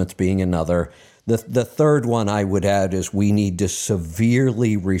 term limits being another. The third one I would add is we need to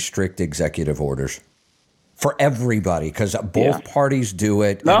severely restrict executive orders. For everybody, because both parties do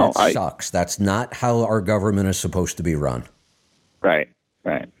it, and it sucks. That's not how our government is supposed to be run. Right.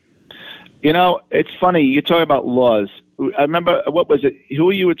 It's funny. You talk about laws. I remember, what was it? Who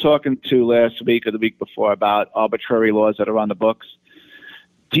you were talking to last week or the week before about arbitrary laws that are on the books?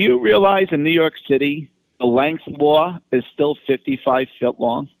 Do you realize in New York City, the length law is still 55 feet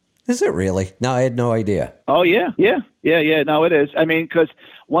long? Is it really? No, I had no idea. Oh, yeah. No, it is. I mean, because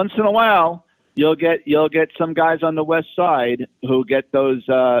once in a while, you'll get some guys on the west side who get those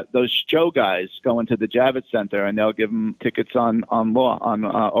show guys going to the Javits Center, and they'll give them tickets on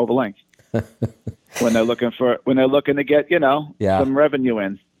over length when they're looking to get some revenue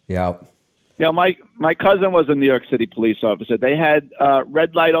in. Yeah. My cousin was a New York City police officer. They had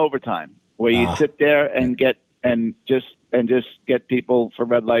red light overtime where you sit there and get people for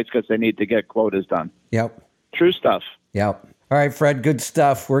red lights because they need to get quotas done. Yep. True stuff. Yep. All right, Fred, good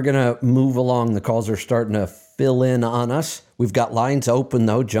stuff. We're going to move along. The calls are starting to fill in on us. We've got lines open,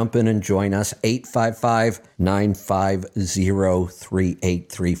 though. Jump in and join us.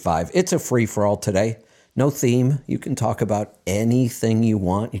 855-950-3835. It's a free-for-all today. No theme. You can talk about anything you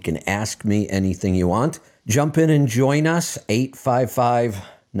want. You can ask me anything you want. Jump in and join us.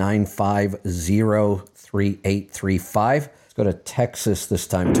 855-950-3835. Let's go to Texas this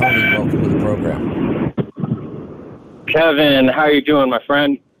time. Tony, welcome to the program. Kevin, how are you doing, my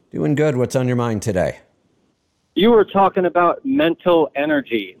friend? Doing good. What's on your mind today? You were talking about mental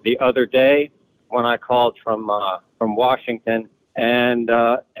energy the other day when I called from Washington, and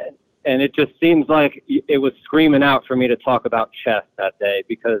it just seems like it was screaming out for me to talk about chess that day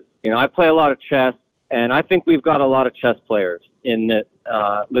because I play a lot of chess, and I think we've got a lot of chess players in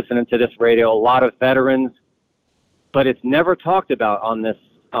listening to this radio. A lot of veterans, but it's never talked about on this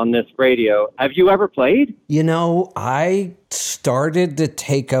radio. Have you ever played? I started to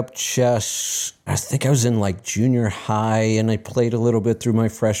take up chess, I think I was in junior high, and I played a little bit through my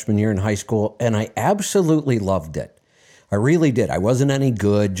freshman year in high school, and I absolutely loved it. I really did. I wasn't any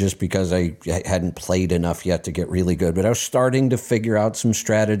good just because I hadn't played enough yet to get really good, but I was starting to figure out some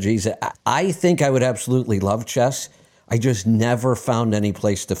strategies. I think I would absolutely love chess. I just never found any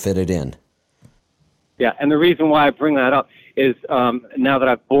place to fit it in. Yeah, and the reason why I bring that up is now that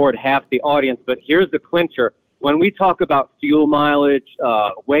I've bored half the audience, but here's the clincher. When we talk about fuel mileage,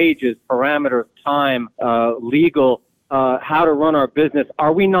 wages, parameters, time, legal, how to run our business,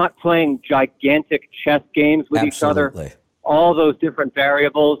 are we not playing gigantic chess games with each other? Absolutely. All those different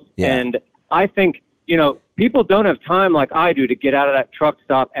variables. Yeah. And I think, people don't have time like I do to get out of that truck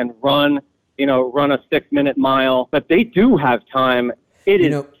stop and run a 6-minute mile, but they do have time. It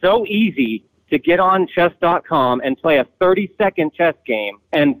is so easy to get on chess.com and play a 30-second chess game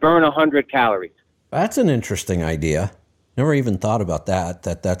and burn 100 calories. That's an interesting idea. Never even thought about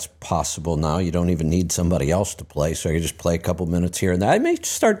that's possible now. You don't even need somebody else to play, so you just play a couple minutes here and there. I may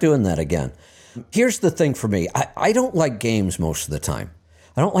start doing that again. Here's the thing for me. I don't like games most of the time.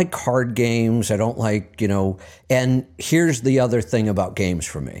 I don't like card games. I don't like, and here's the other thing about games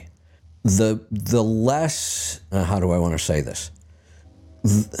for me. The less, how do I want to say this?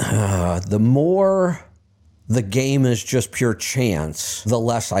 The more the game is just pure chance, the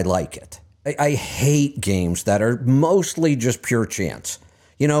less I like it. I hate games that are mostly just pure chance.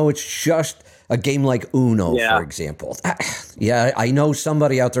 It's just a game like Uno, for example. Yeah, I know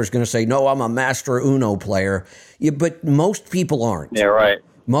somebody out there is going to say, no, I'm a master Uno player. Yeah, but most people aren't. Yeah, right.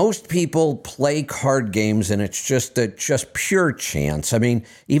 Most people play card games, and it's just pure chance. I mean,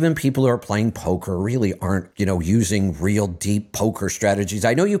 even people who are playing poker really aren't, using real deep poker strategies.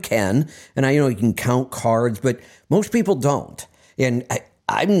 I know you can, and I know you can count cards, but most people don't. And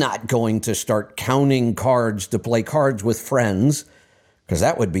I'm not going to start counting cards to play cards with friends, because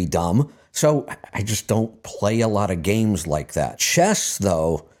that would be dumb. So I just don't play a lot of games like that. Chess,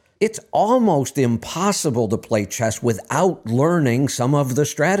 though, it's almost impossible to play chess without learning some of the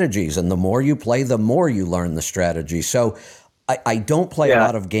strategies. And the more you play, the more you learn the strategy. So I don't play a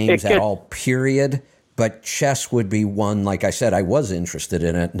lot of games at all, period. But chess would be one, like I said, I was interested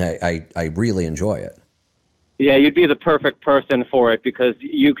in it, and I really enjoy it. Yeah, you'd be the perfect person for it because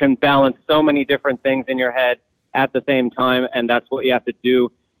you can balance so many different things in your head at the same time, and that's what you have to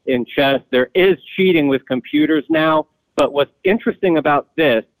do in chess. There is cheating with computers now. But what's interesting about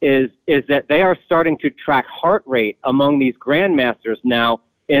this is that they are starting to track heart rate among these grandmasters now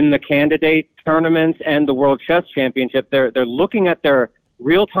in the candidate tournaments and the World Chess Championship. They're looking at their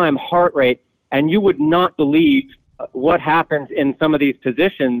real-time heart rate, and you would not believe what happens in some of these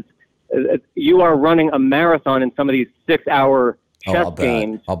positions. You are running a marathon in some of these 6-hour chess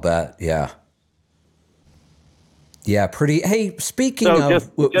games. I'll bet, yeah. Yeah, pretty. Hey, speaking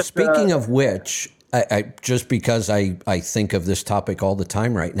of which, I just because I think of this topic all the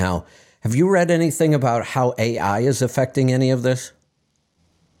time right now, have you read anything about how AI is affecting any of this?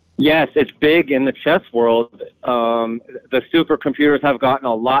 Yes, it's big in the chess world. The supercomputers have gotten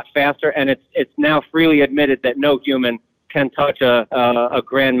a lot faster, and it's now freely admitted that no human can touch a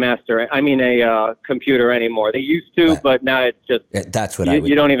grandmaster. I mean, a computer anymore. They used to, but now it's just that's what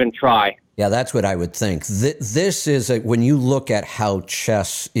you don't even try. Yeah, that's what I would think. This is when you look at how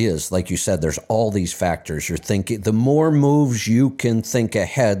chess is, like you said, there's all these factors. You're thinking the more moves you can think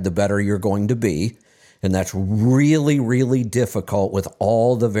ahead, the better you're going to be. And that's really, really difficult with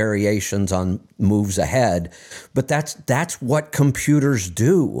all the variations on moves ahead. But that's what computers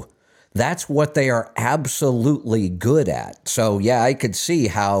do. That's what they are absolutely good at. So, yeah, I could see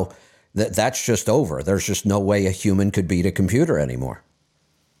how that's just over. There's just no way a human could beat a computer anymore.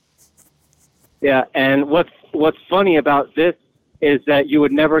 Yeah, and what's funny about this is that you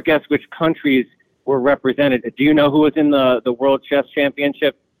would never guess which countries were represented. Do you know who was in the World Chess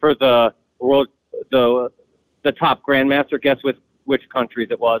Championship for the top grandmaster? Guess which countries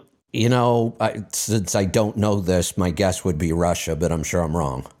it was. Since I don't know this, my guess would be Russia, but I'm sure I'm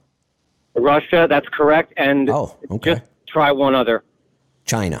wrong. Russia, that's correct. And just try one other.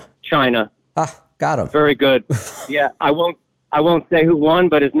 China. Ah, got him. Very good. Yeah, I won't say who won,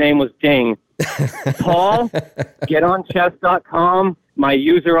 but his name was Ding. Paul, get on chess.com. My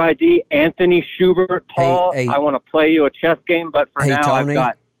user ID, Anthony Schubert. Paul, I want to play you a chess game, but for now, Tony,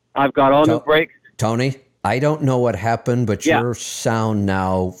 I've got all new breaks. Tony, I don't know what happened, but your sound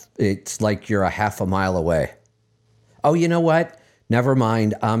now, it's like you're a half a mile away. Oh, you know what? Never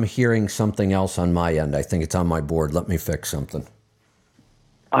mind. I'm hearing something else on my end. I think it's on my board. Let me fix something.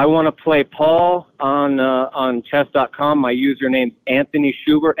 I want to play Paul on chess.com. My username's Anthony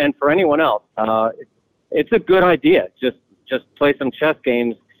Schubert. And for anyone else, it's a good idea. Just play some chess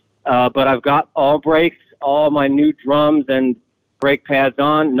games. But I've got all breaks, all my new drums and brake pads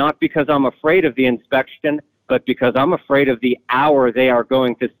on, not because I'm afraid of the inspection, but because I'm afraid of the hour they are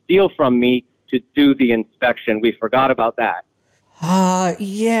going to steal from me to do the inspection. We forgot about that.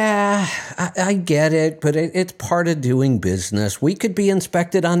 Yeah, I get it, but it's part of doing business. We could be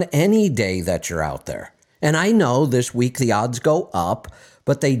inspected on any day that you're out there. And I know this week the odds go up,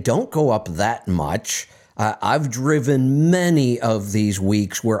 but they don't go up that much. I've driven many of these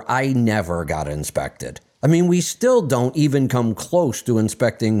weeks where I never got inspected. I mean, we still don't even come close to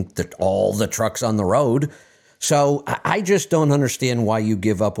inspecting all the trucks on the road. So I just don't understand why you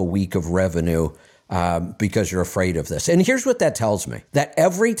give up a week of revenue because you're afraid of this. And here's what that tells me, that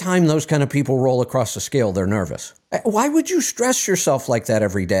every time those kind of people roll across the scale, they're nervous. Why would you stress yourself like that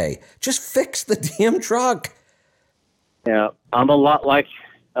every day? Just fix the damn truck. Yeah, I'm a lot like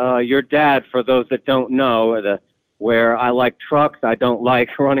your dad, for those that don't know, where I like trucks, I don't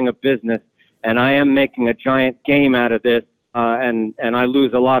like running a business, and I am making a giant game out of this, and I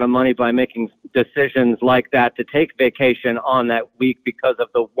lose a lot of money by making decisions like that to take vacation on that week because of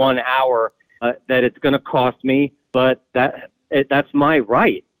the 1 hour that it's going to cost me, but that's my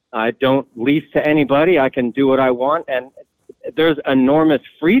right. I don't lease to anybody. I can do what I want, and there's enormous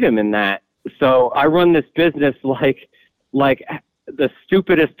freedom in that. So I run this business like the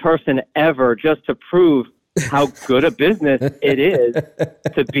stupidest person ever, just to prove how good a business it is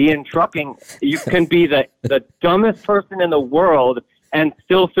to be in trucking. You can be the dumbest person in the world and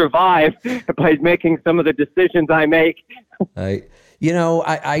still survive by making some of the decisions I make. I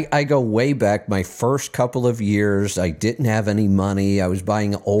go way back. My first couple of years, I didn't have any money. I was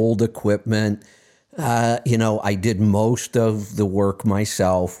buying old equipment. I did most of the work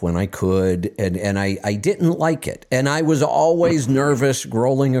myself when I could, and I didn't like it. And I was always nervous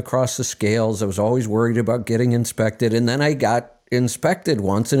rolling across the scales. I was always worried about getting inspected. And then I got inspected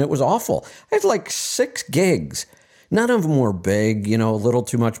once, and it was awful. I had like 6 gigs. None of them were big, a little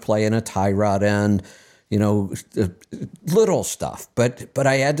too much play in a tie rod end, little stuff. But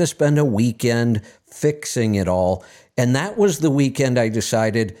I had to spend a weekend fixing it all. And that was the weekend I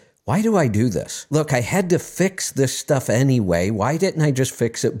decided, why do I do this? Look, I had to fix this stuff anyway. Why didn't I just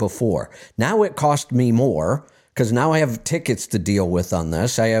fix it before? Now it cost me more because now I have tickets to deal with on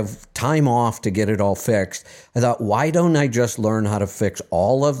this. I have time off to get it all fixed. I thought, why don't I just learn how to fix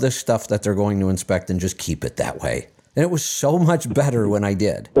all of this stuff that they're going to inspect and just keep it that way? And it was so much better when I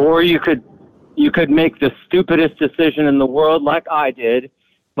did. Or you could make the stupidest decision in the world like I did,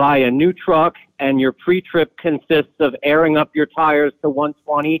 buy a new truck, and your pre-trip consists of airing up your tires to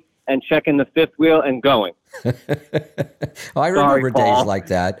 120 and checking the fifth wheel and going. I remember days like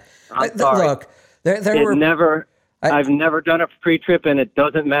that. Look, I've never done a pre-trip, and it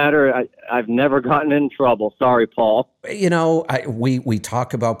doesn't matter. I've never gotten in trouble. Sorry, Paul. We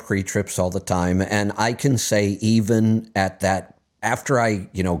talk about pre-trips all the time, and I can say even at that, after I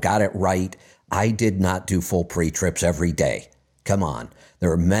got it right, I did not do full pre-trips every day. Come on. There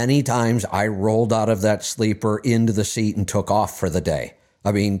were many times I rolled out of that sleeper into the seat and took off for the day.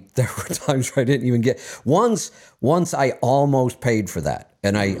 I mean, there were times where I didn't even get... Once I almost paid for that,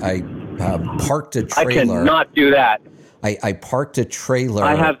 and I parked a trailer. I cannot do that. I parked a trailer.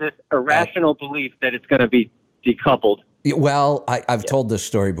 I have this irrational belief that it's going to be decoupled. Well, I've told this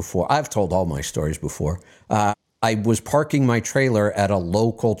story before. I've told all my stories before. I was parking my trailer at a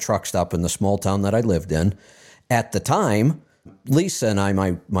local truck stop in the small town that I lived in. At the time, Lisa and I,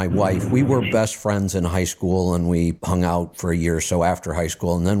 my wife, we were best friends in high school, and we hung out for a year or so after high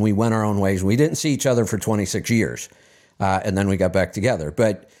school, and then we went our own ways. We didn't see each other for 26 years, and then we got back together.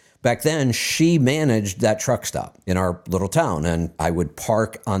 But back then, she managed that truck stop in our little town, and I would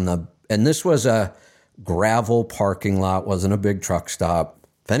park and this was a gravel parking lot, wasn't a big truck stop.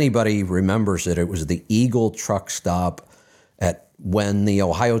 If anybody remembers it, it was the Eagle truck stop when the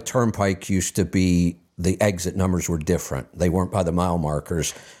Ohio Turnpike used to be, the exit numbers were different. They weren't by the mile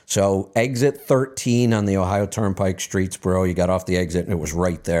markers. So exit 13 on the Ohio Turnpike, Streetsboro, you got off the exit and it was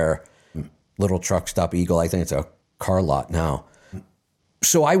right there. Little truck stop, Eagle. I think it's a car lot now.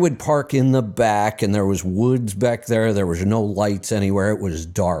 So I would park in the back, and there was woods back there. There was no lights anywhere. It was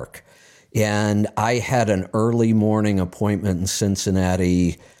dark. And I had an early morning appointment in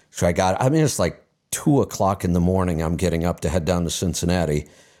Cincinnati. So it's like 2 o'clock in the morning. I'm getting up to head down to Cincinnati.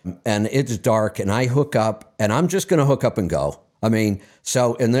 And it's dark, and I hook up, and I'm just going to hook up and go. And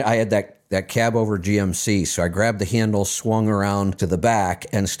then I had that cab over GMC. So I grabbed the handle, swung around to the back,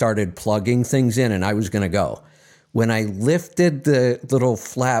 and started plugging things in, and I was going to go. When I lifted the little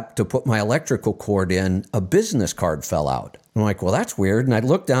flap to put my electrical cord in, a business card fell out. I'm like, well, that's weird. And I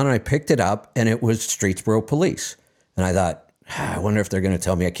looked down and I picked it up, and it was Streetsboro Police. And I thought, I wonder if they're going to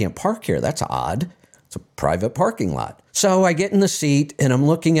tell me I can't park here. That's odd. It's a private parking lot. So I get in the seat, and I'm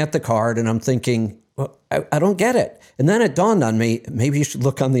looking at the card, and I'm thinking, well, I don't get it. And then it dawned on me, maybe you should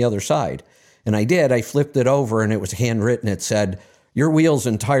look on the other side. And I did. I flipped it over, and it was handwritten. It said, your wheels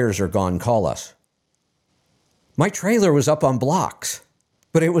and tires are gone. Call us. My trailer was up on blocks,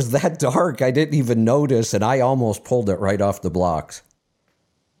 but it was that dark. I didn't even notice, and I almost pulled it right off the blocks.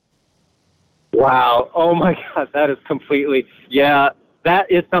 Wow. Oh, my God. That is completely... Yeah, that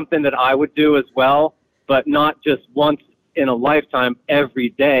is something that I would do as well, but not just once in a lifetime, every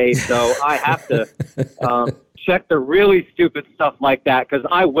day. So I have to check the really stupid stuff like that, because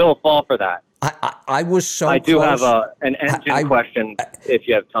I will fall for that. I was so I do close. have an engine question if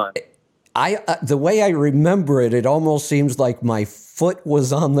you have time. The way I remember it, it almost seems like my foot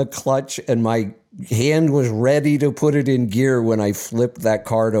was on the clutch and my hand was ready to put it in gear when I flipped that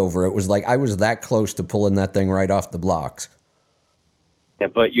card over. It was like I was that close to pulling that thing right off the blocks. Yeah,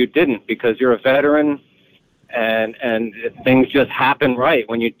 but you didn't because you're a veteran, and things just happen right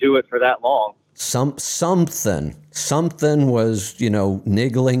when you do it for that long. Something was,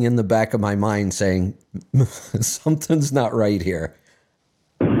 niggling in the back of my mind saying something's not right here.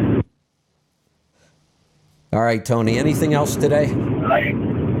 All right, Tony, anything else today?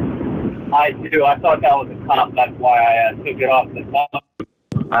 I do. I thought that was a cop. That's why I took it off the top.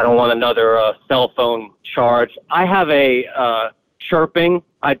 I don't want another cell phone charge. I have a chirping.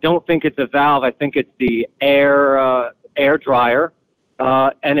 I don't think it's a valve. I think it's the air dryer,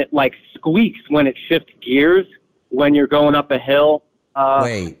 and it like squeaks when it shifts gears when you're going up a hill.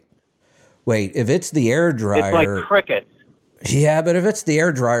 Wait. If it's the air dryer, it's like crickets. Yeah, but if it's the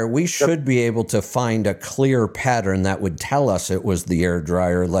air dryer, we should be able to find a clear pattern that would tell us it was the air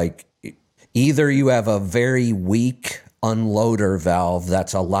dryer. Like either you have a very weak unloader valve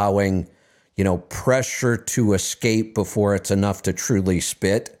that's allowing, pressure to escape before it's enough to truly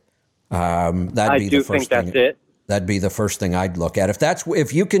spit. That'd be the first thing. That's it. That'd be the first thing I'd look at.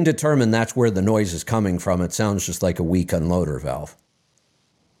 If you can determine that's where the noise is coming from, it sounds just like a weak unloader valve.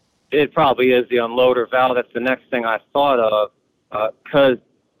 It probably is the unloader valve. That's the next thing I thought of, because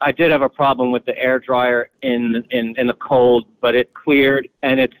I did have a problem with the air dryer in the cold, but it cleared,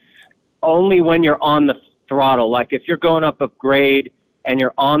 and it's only when you're on the throttle. Like if you're going up a grade and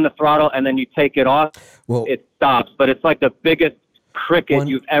you're on the throttle and then you take it off, it stops. But it's like the biggest cricket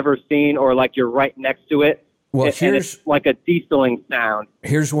you've ever seen, or like you're right next to it. Well, and it's like a dieseling sound.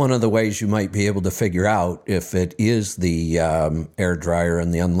 Here's one of the ways you might be able to figure out if it is the air dryer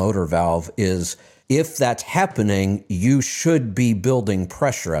and the unloader valve is if that's happening, you should be building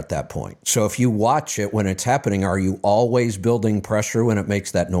pressure at that point. So if you watch it when it's happening, are you always building pressure when it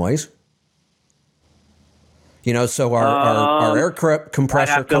makes that noise? So our air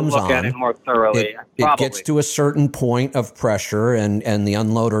compressor comes on. I'd have to look at it more thoroughly. It gets to a certain point of pressure, and the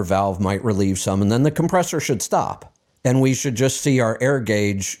unloader valve might relieve some, and then the compressor should stop. And we should just see our air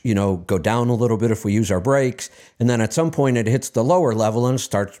gauge, go down a little bit if we use our brakes, and then at some point it hits the lower level and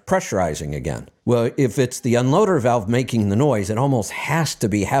starts pressurizing again. Well, if it's the unloader valve making the noise, it almost has to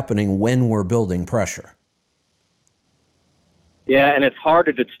be happening when we're building pressure. Yeah, and it's hard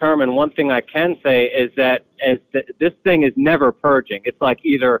to determine. One thing I can say is that this thing is never purging. It's like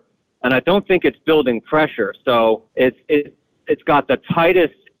either, and I don't think it's building pressure. So it's got the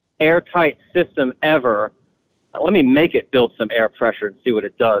tightest airtight system ever. Let me make it build some air pressure and see what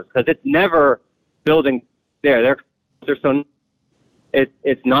it does, because it's never building there. So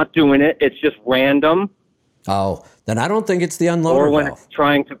it's not doing it. It's just random. Oh, then I don't think it's the unloader valve. Or when it's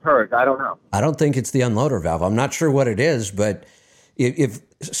trying to purge. I don't know. I don't think it's the unloader valve. I'm not sure what it is, but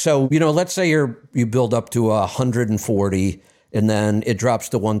let's say you build up to 140 and then it drops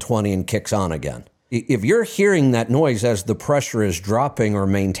to 120 and kicks on again. If you're hearing that noise as the pressure is dropping or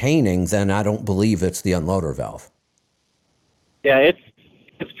maintaining, then I don't believe it's the unloader valve. Yeah, it's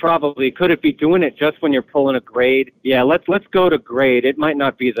probably. Could it be doing it just when you're pulling a grade? Yeah, let's go to grade. It might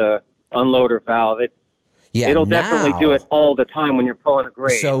not be the unloader valve. It'll definitely do it all the time when you're pulling a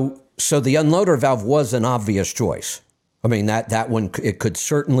grade. So the unloader valve was an obvious choice. I mean, that one, it could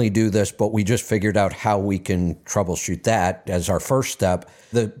certainly do this, but we just figured out how we can troubleshoot that as our first step.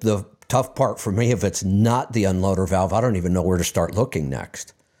 The tough part for me, if it's not the unloader valve, I don't even know where to start looking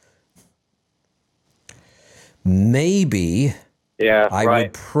next. Maybe I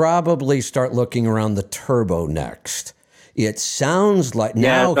would probably start looking around the turbo next. It sounds like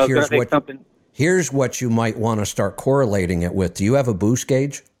here's what you might want to start correlating it with. Do you have a boost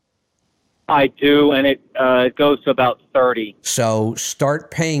gauge? I do, and it goes to about 30. So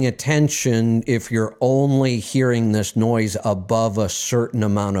start paying attention if you're only hearing this noise above a certain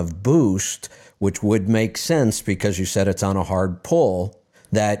amount of boost, which would make sense because you said it's on a hard pull,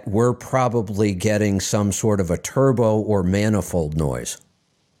 that we're probably getting some sort of a turbo or manifold noise.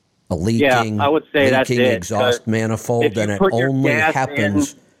 A leaking, I would say that's it, exhaust manifold, and it only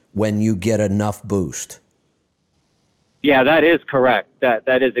happens when you get enough boost. Yeah, that is correct.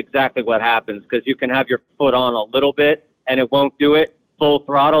 That is exactly what happens, because you can have your foot on a little bit and it won't do it. Full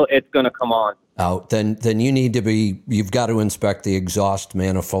throttle, it's going to come on. Oh, then you've got to inspect the exhaust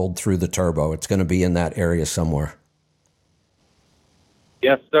manifold through the turbo. It's going to be in that area somewhere.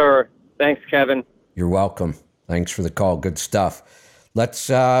 Yes, sir. Thanks, Kevin. You're welcome. Thanks for the call. Good stuff. Let's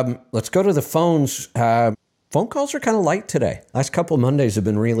go to the phones. Phone calls are kind of light today. Last couple of Mondays have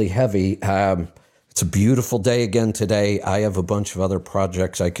been really heavy. It's a beautiful day again today. I have a bunch of other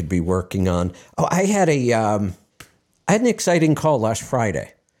projects I could be working on. Oh, I had an exciting call last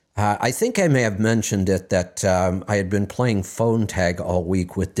Friday. I think I may have mentioned it that I had been playing phone tag all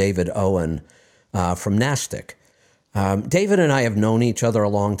week with David Owen from NASTIC. David and I have known each other a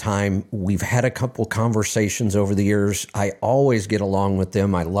long time. We've had a couple conversations over the years. I always get along with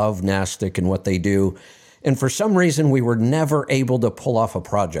them. I love NASTIC and what they do. And for some reason, we were never able to pull off a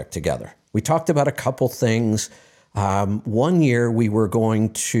project together. We talked about a couple things. One year, we were going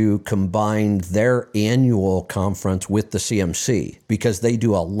to combine their annual conference with the CMC because they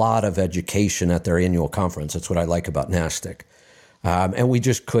do a lot of education at their annual conference. That's what I like about NASTIC. And we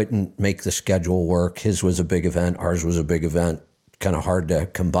just couldn't make the schedule work. His was a big event. Ours was a big event. Kind of hard to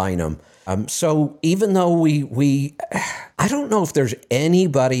combine them. So even though I don't know if there's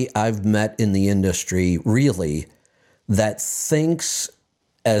anybody I've met in the industry really that thinks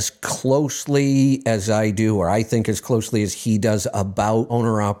as closely as I do, or I think as closely as he does about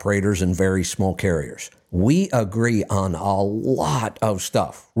owner-operators and very small carriers. We agree on a lot of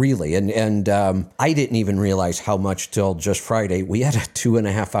stuff, really. And I didn't even realize how much till just Friday. We had a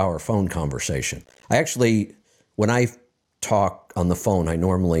 2.5-hour phone conversation. I actually, when I talk on the phone, I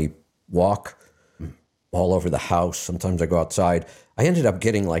normally walk all over the house. Sometimes I go outside. I ended up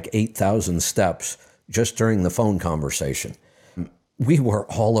getting like 8,000 steps just during the phone conversation. We were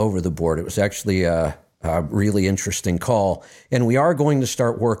all over the board. It was actually a really interesting call. And we are going to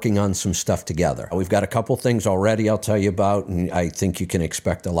start working on some stuff together. We've got a couple things already I'll tell you about, and I think you can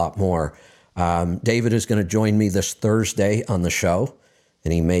expect a lot more. David is going to join me this Thursday on the show,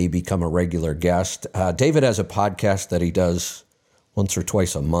 and he may become a regular guest. David has a podcast that he does once or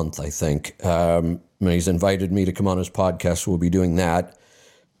twice a month, I think. He's invited me to come on his podcast, so we'll be doing that.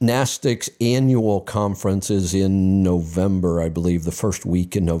 NASTIC's annual conference is in November, I believe, the first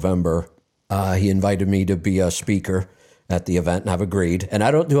week in November. He invited me to be a speaker at the event, and I've agreed. And I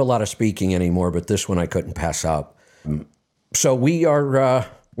don't do a lot of speaking anymore, but this one I couldn't pass up. So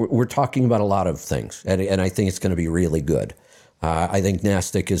we're talking about a lot of things, and I think it's going to be really good. I think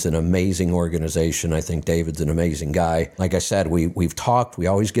NASTIC is an amazing organization. I think David's an amazing guy. Like I said, we've talked. We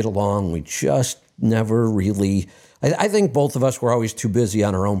always get along. We just never really... I think both of us were always too busy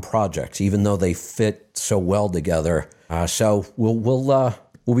on our own projects, even though they fit so well together. So we'll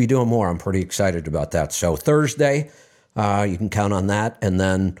be doing more. I'm pretty excited about that. So Thursday, you can count on that. And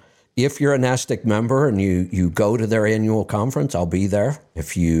then if you're a NASTIC member and you go to their annual conference, I'll be there.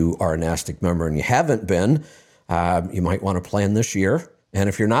 If you are a NASTIC member and you haven't been, you might want to plan this year. And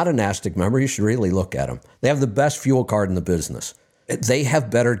if you're not a NASTIC member, you should really look at them. They have the best fuel card in the business. They have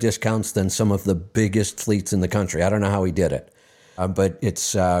better discounts than some of the biggest fleets in the country. I don't know how he did it, but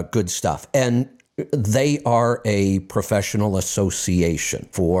it's good stuff. And they are a professional association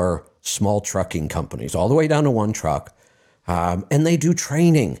for small trucking companies, all the way down to one truck. And they do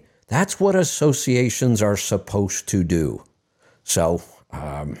training. That's what associations are supposed to do. So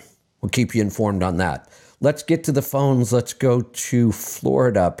we'll keep you informed on that. Let's get to the phones. Let's go to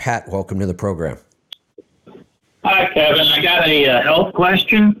Florida. Pat, welcome to the program. Hi, Kevin. I got a health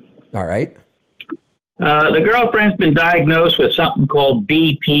question. All right. The girlfriend's been diagnosed with something called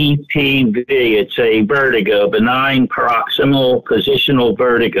BPPV. It's a vertigo, benign proximal positional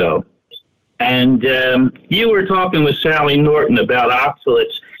vertigo. And you were talking with Sally Norton about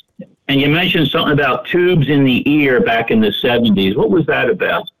oxalates, and you mentioned something about tubes in the ear back in the 70s. What was that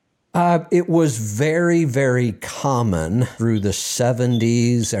about? It was very, very common through the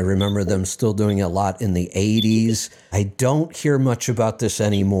 70s. I remember them still doing a lot in the 80s. I don't hear much about this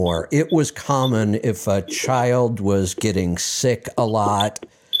anymore. It was common if a child was getting sick a lot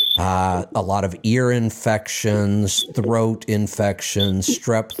of ear infections, throat infections,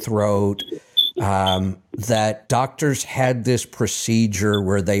 strep throat, that doctors had this procedure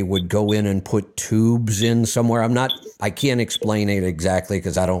where they would go in and put tubes in somewhere. I can't explain it exactly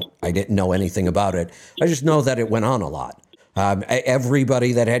because I didn't know anything about it. I just know that it went on a lot.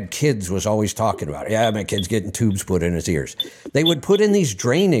 Everybody that had kids was always talking about it. Yeah, my kid's getting tubes put in his ears. They would put in these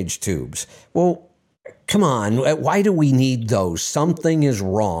drainage tubes. Well, come on, why do we need those? Something is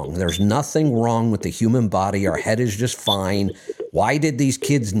wrong. There's nothing wrong with the human body. Our head is just fine. Why did these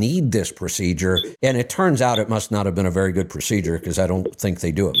kids need this procedure? And it turns out it must not have been a very good procedure because I don't think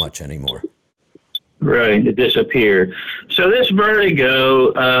they do it much anymore. Right, it disappeared. So this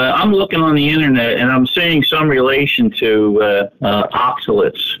vertigo, I'm looking on the internet and I'm seeing some relation to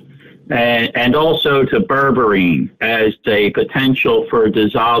oxalates and also to berberine as a potential for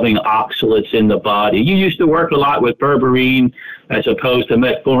dissolving oxalates in the body. You used to work a lot with berberine as opposed to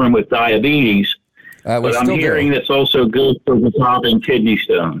metformin with diabetes, but I'm hearing it's also good for dissolving kidney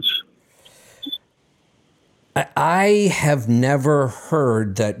stones. I have never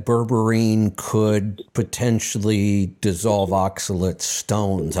heard that berberine could potentially dissolve oxalate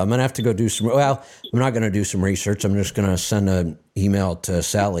stones. I'm going to have to go do some, well, I'm not going to do some research. I'm just going to send an email to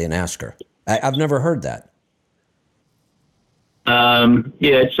Sally and ask her. I've never heard that.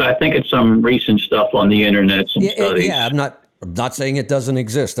 Yeah, I think it's some recent stuff on the internet, some studies. Yeah, I'm not saying it doesn't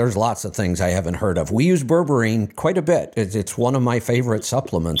exist. There's lots of things I haven't heard of. We use berberine quite a bit. It's one of my favorite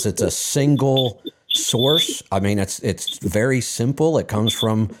supplements. It's a single source. I mean, it's very simple. It comes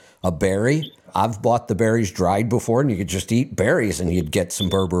from a berry. I've bought the berries dried before, and you could just eat berries and you'd get some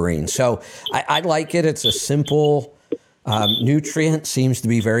berberine. So I like it. It's a simple nutrient, seems to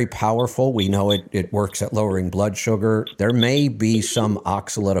be very powerful. We know it works at lowering blood sugar. There may be some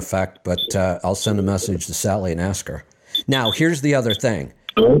oxalate effect, but I'll send a message to Sally and ask her. Now, here's the other thing.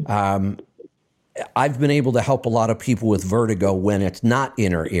 I've been able to help a lot of people with vertigo when it's not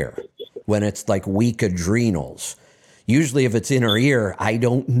inner ear, when it's like weak adrenals. Usually if it's inner ear, I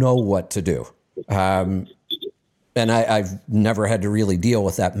don't know what to do. And I've never had to really deal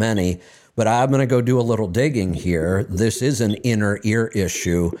with that many, but I'm going to go do a little digging here. This is an inner ear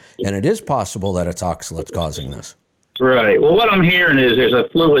issue, and it is possible that it's oxalates causing this. Right. Well, what I'm hearing is there's a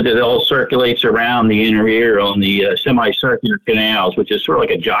fluid that all circulates around the inner ear on the semicircular canals, which is sort of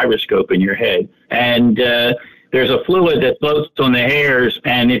like a gyroscope in your head. And there's a fluid that floats on the hairs,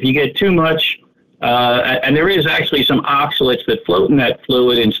 and if you get too much, and there is actually some oxalates that float in that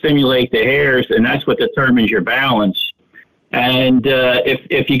fluid and stimulate the hairs, and that's what determines your balance. And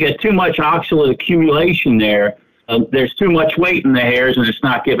if you get too much oxalate accumulation there, there's too much weight in the hairs, and it's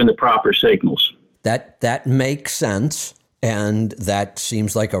not giving the proper signals. That makes sense, and that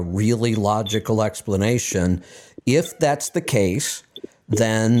seems like a really logical explanation. If that's the case,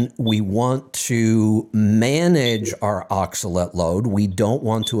 then we want to manage our oxalate load. We don't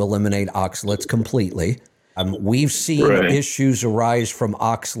want to eliminate oxalates completely. We've seen issues arise from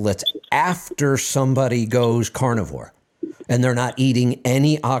oxalates after somebody goes carnivore, and they're not eating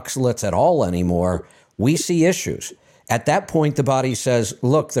any oxalates at all anymore. We see issues. At that point, the body says,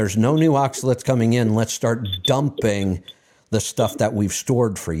 look, there's no new oxalates coming in. Let's start dumping the stuff that we've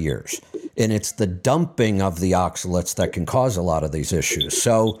stored for years. And it's the dumping of the oxalates that can cause a lot of these issues.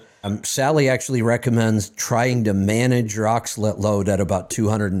 So Sally actually recommends trying to manage your oxalate load at about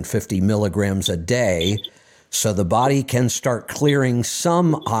 250 milligrams a day, so the body can start clearing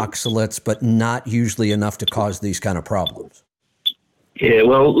some oxalates, but not usually enough to cause these kind of problems. Yeah,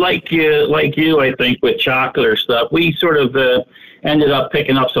 well, like you, I think with chocolate or stuff, we sort of ended up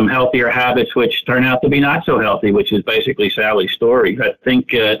picking up some healthier habits, which turn out to be not so healthy, which is basically Sally's story. I think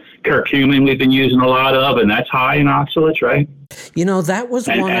curcumin we've been using a lot of, and that's high in oxalates, right? You know, that was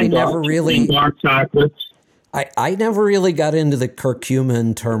one I never really... dark chocolates. I never really got into the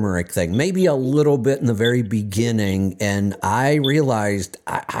curcumin turmeric thing, maybe a little bit in the very beginning, and I realized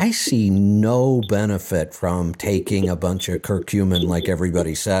I see no benefit from taking a bunch of curcumin like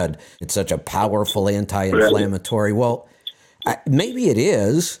everybody said. It's such a powerful anti-inflammatory. Well, maybe it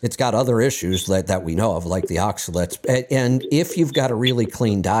is. It's got other issues that we know of, like the oxalates. And if you've got a really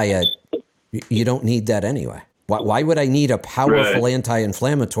clean diet, you don't need that anyway. Why would I need a powerful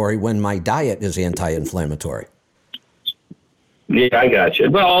anti-inflammatory when my diet is anti-inflammatory? Yeah, I got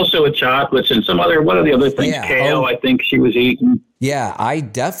you. Well, also with chocolates and what are the other things? Yeah. Kale, I think she was eating. Yeah, I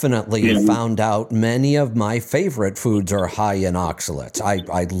definitely found out many of my favorite foods are high in oxalates.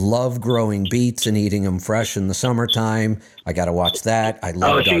 I love growing beets and eating them fresh in the summertime. I got to watch that. I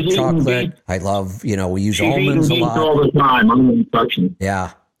love dark chocolate. I love, we use almonds a lot. All the time.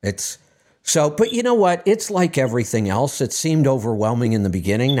 Yeah, it's... So, but you know what? It's like everything else. It seemed overwhelming in the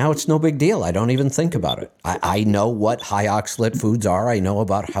beginning. Now it's no big deal. I don't even think about it. I know what high oxalate foods are. I know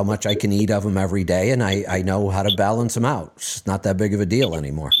about how much I can eat of them every day, and I know how to balance them out. It's not that big of a deal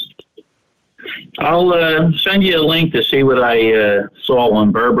anymore. I'll send you a link to see what I saw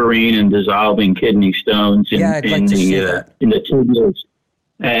on berberine and dissolving kidney stones in the tubules.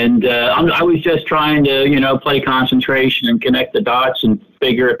 And I was just trying to, play concentration and connect the dots and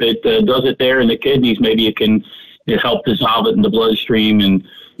figure if it does it there in the kidneys, maybe it can help dissolve it in the bloodstream and,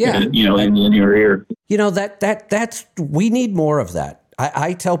 in your ear. That's we need more of that.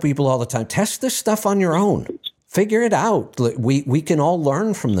 I tell people all the time, test this stuff on your own. Figure it out. We can all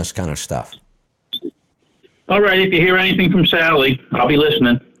learn from this kind of stuff. All right. If you hear anything from Sally, I'll be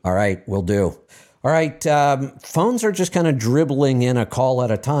listening. All right. Will do. All right, phones are just kind of dribbling in a call at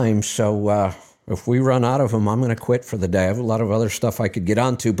a time, so if we run out of them, I'm going to quit for the day. I have a lot of other stuff I could get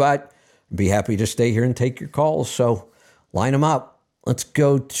onto, but I'd be happy to stay here and take your calls, so line them up. Let's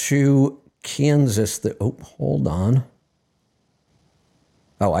go to Kansas. Hold on.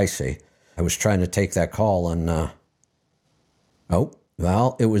 Oh, I see. I was trying to take that call and,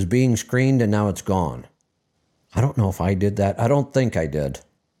 it was being screened and now it's gone. I don't know if I did that. I don't think I did.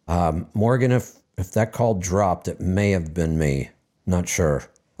 Morgan, if that call dropped, it may have been me. Not sure.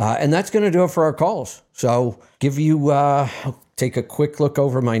 And that's going to do it for our calls. So take a quick look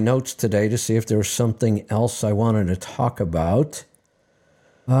over my notes today to see if there was something else I wanted to talk about.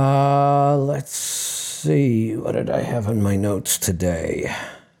 Let's see. What did I have in my notes today?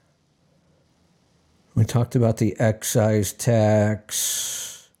 We talked about the excise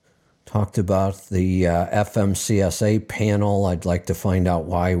tax, talked about the FMCSA panel. I'd like to find out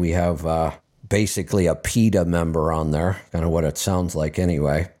why we have basically a PETA member on there, kind of what it sounds like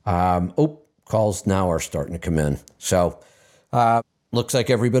anyway. Calls now are starting to come in. So looks like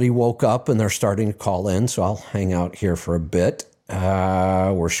everybody woke up and they're starting to call in, so I'll hang out here for a bit.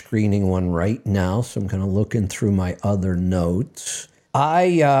 We're screening one right now, so I'm kind of looking through my other notes.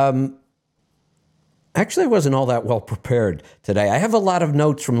 Actually, I wasn't all that well prepared today. I have a lot of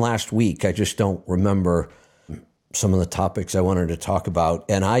notes from last week. I just don't remember some of the topics I wanted to talk about.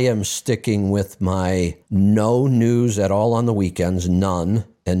 And I am sticking with my no news at all on the weekends, none,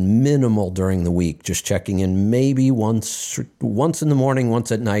 and minimal during the week. Just checking in maybe once in the morning,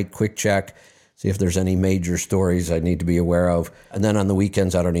 once at night, quick check, see if there's any major stories I need to be aware of. And then on the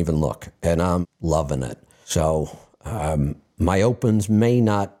weekends, I don't even look. And I'm loving it. So my opens may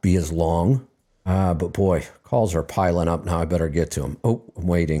not be as long. But boy, calls are piling up now. I better get to them. Oh, I'm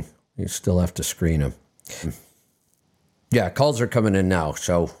waiting. You still have to screen them. Yeah, calls are coming in now,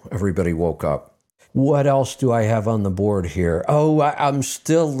 so everybody woke up. What else do I have on the board here? I'm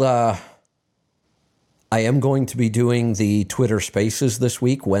still... I am going to be doing the Twitter Spaces this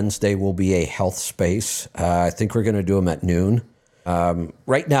week. Wednesday will be a health space. I think we're going to do them at noon.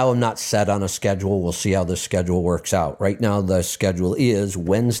 Right now, I'm not set on a schedule. We'll see how the schedule works out. Right now, the schedule is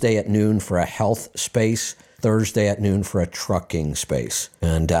Wednesday at noon for a health space, Thursday at noon for a trucking space.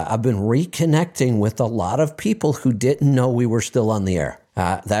 And I've been reconnecting with a lot of people who didn't know we were still on the air.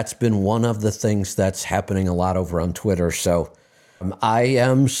 That's been one of the things that's happening a lot over on Twitter. So I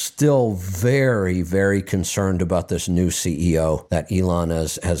am still very, very concerned about this new CEO that Elon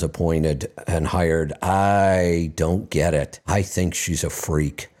has appointed and hired. I don't get it. I think she's a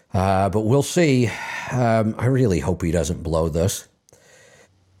freak. But we'll see. I really hope he doesn't blow this.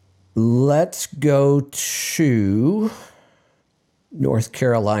 Let's go to North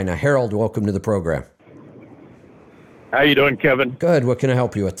Carolina. Harold, welcome to the program. How you doing, Kevin? Good. What can I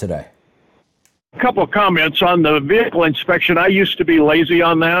help you with today? A couple of comments on the vehicle inspection. I used to be lazy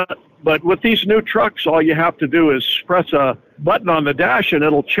on that, but with these new trucks, all you have to do is press a button on the dash and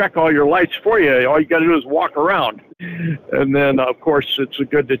it'll check all your lights for you. All you got to do is walk around. And then, of course, it's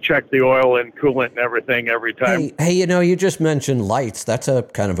good to check the oil and coolant and everything every time. Hey, you just mentioned lights. That's a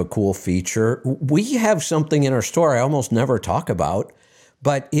kind of a cool feature. We have something in our store I almost never talk about,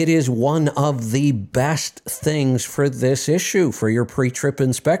 but it is one of the best things for this issue, for your pre-trip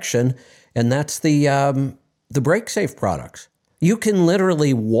inspection. And that's the Brake Safe products. You can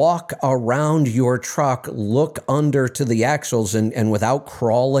literally walk around your truck, look under to the axles, and without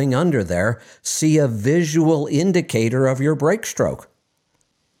crawling under there, see a visual indicator of your brake stroke.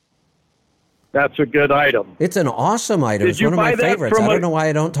 That's a good item. It's an awesome item. It's one of my favorites. I don't know why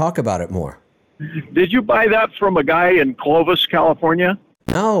I don't talk about it more. Did you buy that from a guy in Clovis, California?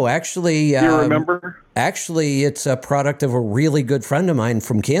 No, actually. Do you remember? Actually, it's a product of a really good friend of mine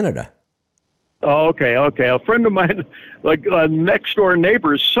from Canada. Oh, okay. A friend of mine, like a next door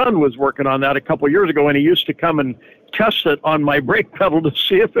neighbor's son, was working on that a couple of years ago, and he used to come and test it on my brake pedal to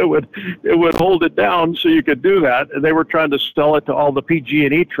see if it would hold it down, so you could do that. And they were trying to sell it to all the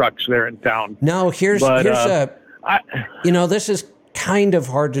PG&E trucks there in town. No, this is kind of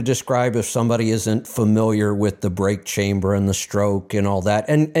hard to describe if somebody isn't familiar with the brake chamber and the stroke and all that.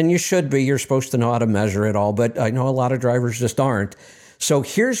 And you should be. You're supposed to know how to measure it all, but I know a lot of drivers just aren't. So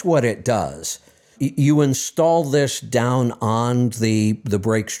here's what it does. You install this down on the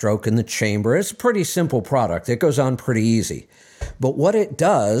brake stroke and the chamber. It's a pretty simple product. It goes on pretty easy. But what it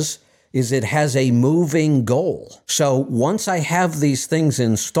does is it has a moving goal. So once I have these things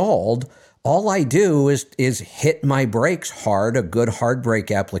installed, all I do is hit my brakes hard, a good hard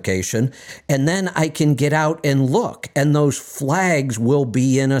brake application, and then I can get out and look, and those flags will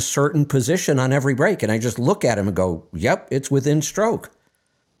be in a certain position on every brake, and I just look at them and go, yep, it's within stroke.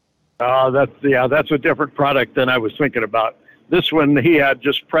 That's a different product than I was thinking about. This one, he had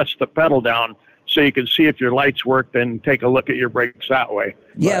just pressed the pedal down so you can see if your lights worked and take a look at your brakes that way.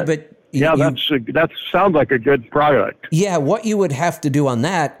 That sounds like a good product. Yeah, what you would have to do on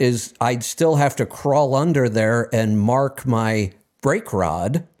that is I'd still have to crawl under there and mark my brake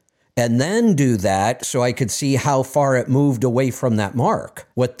rod and then do that so I could see how far it moved away from that mark.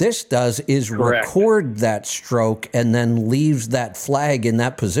 What this does is Correct. record that stroke and then leaves that flag in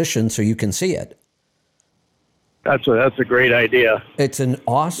that position so you can see it. That's a great idea. It's an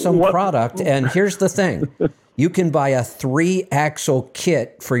awesome product. And here's the thing. You can buy a 3-axle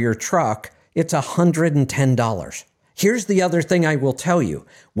kit for your truck. It's $110. Here's the other thing I will tell you.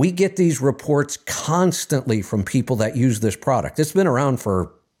 We get these reports constantly from people that use this product. It's been around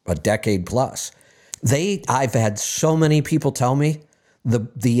for a decade plus. I've had so many people tell me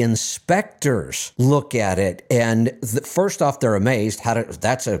the inspectors look at it and first off, they're amazed.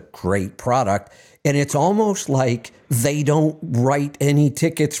 That's a great product. And it's almost like they don't write any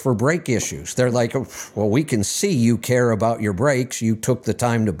tickets for brake issues. They're like, well, we can see you care about your brakes. You took the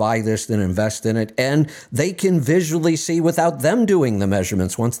time to buy this and invest in it. And they can visually see without them doing the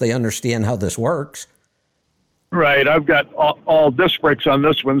measurements once they understand how this works. Right. I've got all disc brakes on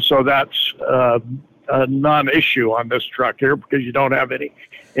this one, so that's a non-issue on this truck here because you don't have any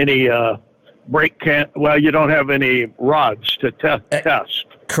brake you don't have any rods to test.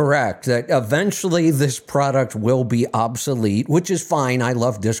 Correct. Eventually, this product will be obsolete, which is fine. I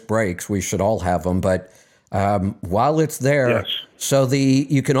love disc brakes. We should all have them. But while it's there, yes. So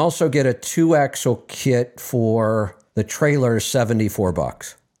you can also get a 2-axle kit for the trailer,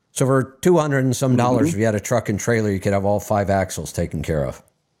 $74. So for $200 and some dollars, if you had a truck and trailer, you could have all 5 axles taken care of.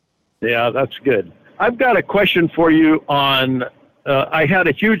 Yeah, that's good. I've got a question for you on. I had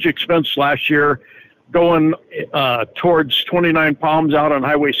a huge expense last year going towards 29 Palms out on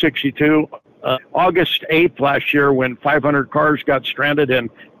Highway 62. August 8th last year when 500 cars got stranded in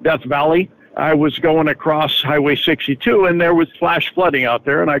Death Valley, I was going across Highway 62 and there was flash flooding out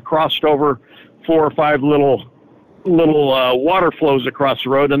there, and I crossed over 4 or 5 little water flows across the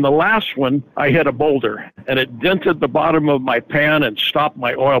road, and the last one I hit a boulder and it dented the bottom of my pan and stopped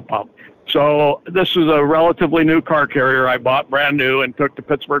my oil pump. So this is a relatively new car carrier I bought brand new and took to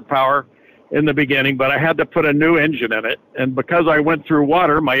Pittsburgh Power in the beginning, but I had to put a new engine in it. And because I went through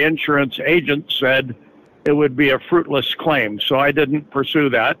water, my insurance agent said it would be a fruitless claim. So I didn't pursue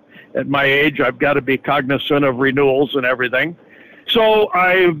that. At my age, I've got to be cognizant of renewals and everything. So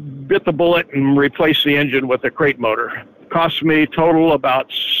I bit the bullet and replaced the engine with a crate motor. It cost me total about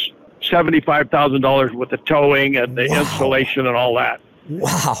 $75,000 with the towing and the installation and all that.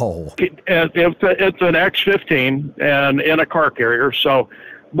 Wow. It's an X15 and in a car carrier. So,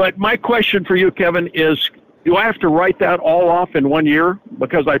 but my question for you, Kevin, is do I have to write that all off in 1 year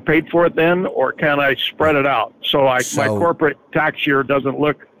because I paid for it then, or can I spread it out so my corporate tax year doesn't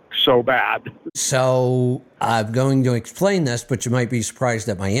look so bad? So I'm going to explain this, but you might be surprised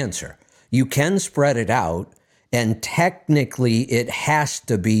at my answer. You can spread it out, and technically it has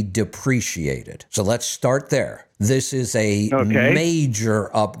to be depreciated. So let's start there. This is a major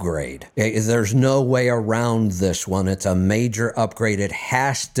upgrade. There's no way around this one. It's a major upgrade. It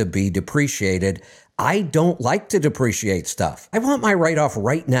has to be depreciated. I don't like to depreciate stuff. I want my write-off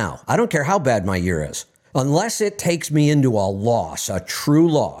right now. I don't care how bad my year is, unless it takes me into a loss, a true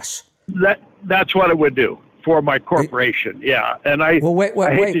loss. That's what it would do for my corporation. Yeah, and I hate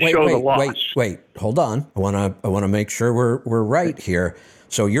to show the loss. Wait, hold on. I want to make sure we're right here.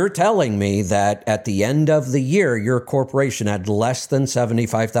 So you're telling me that at the end of the year, your corporation had less than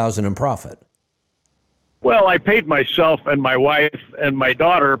 $75,000 in profit? Well, I paid myself and my wife and my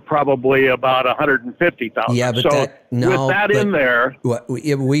daughter probably about $150,000. Yeah, but so in there,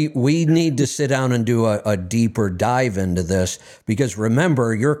 we need to sit down and do a deeper dive into this, because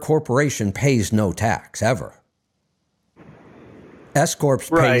remember, your corporation pays no tax ever. S Corp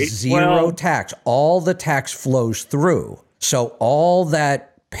pays zero tax. All the tax flows through. So all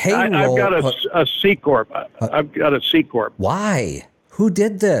that payroll. I've got a C Corp. I've got a C Corp. Why? Who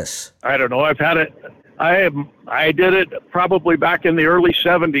did this? I don't know. I've had it. I did it probably back in the early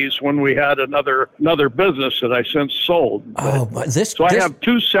 70s when we had another business that I since sold. I have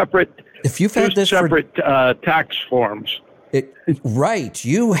two separate. If you've had this separate tax forms. Right.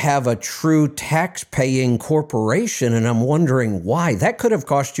 You have a true tax-paying corporation, and I'm wondering why. That could have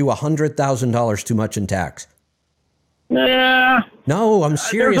cost you $100,000 too much in tax. Yeah. No, I'm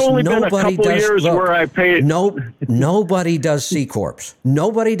serious. There's only been a couple years where I paid. Nobody does C Corps.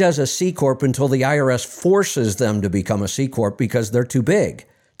 Nobody does a C Corp until the IRS forces them to become a C Corp because they're too big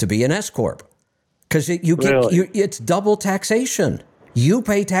to be an S Corp. Because it's double taxation. You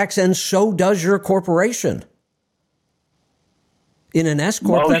pay tax, and so does your corporation. In an S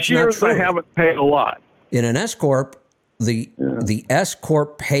Corp, that's not true. I haven't paid a lot. In an S Corp, the S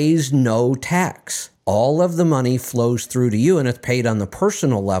corp pays no tax. All of the money flows through to you, and it's paid on the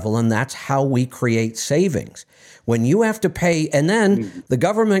personal level, and that's how we create savings. When you have to pay, and then the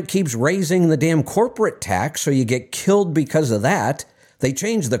government keeps raising the damn corporate tax, so you get killed because of that. They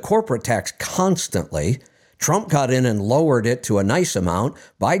change the corporate tax constantly. Trump got in and lowered it to a nice amount.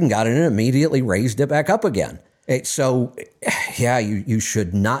 Biden got in and immediately raised it back up again. So, yeah, you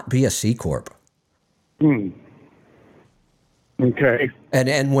should not be a C corp. Okay.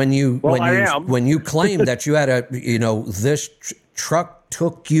 And when you claim that you had this truck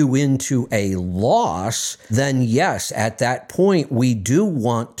took you into a loss, then yes, at that point we do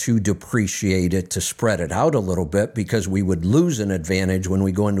want to depreciate it to spread it out a little bit, because we would lose an advantage when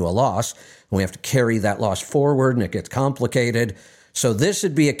we go into a loss and we have to carry that loss forward and it gets complicated. So this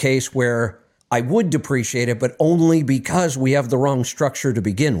would be a case where I would depreciate it, but only because we have the wrong structure to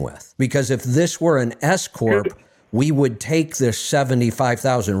begin with. Because if this were an S corp, we would take this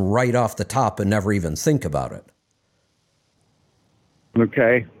 $75,000 right off the top and never even think about it.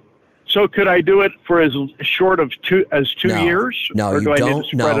 Okay. So could I do it for as short of two years? No, or do I need to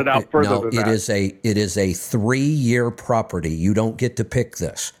spread it out further than that? It is a 3-year property. You don't get to pick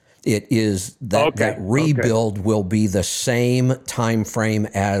this. It is that rebuild will be the same time frame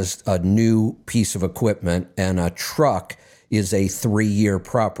as a new piece of equipment, and a truck is a 3-year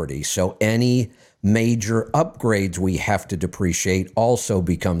property. So any major upgrades we have to depreciate also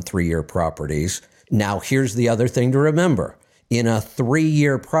become 3-year properties. Now, here's the other thing to remember. In a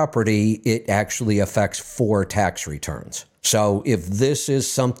 3-year property, it actually affects 4 tax returns. So if this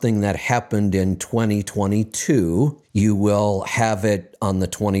is something that happened in 2022, you will have it on the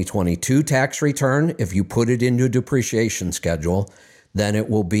 2022 tax return. If you put it into a depreciation schedule, then it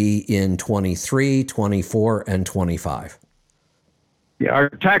will be in 23, 24, and 25. Yeah, our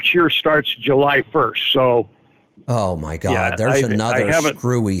tax year starts July 1st, so... Oh, my God. There's another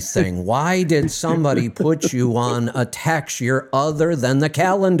screwy thing. Why did somebody put you on a tax year other than the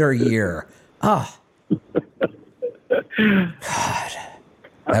calendar year? God.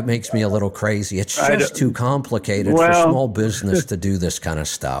 That makes me a little crazy. It's just too complicated for small business to do this kind of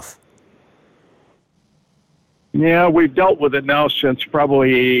stuff. Yeah, we've dealt with it now since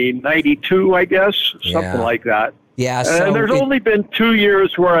probably 92, I guess, something like that. Yeah, and there's only been 2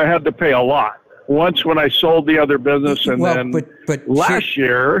 years where I had to pay a lot. Once when I sold the other business, and then last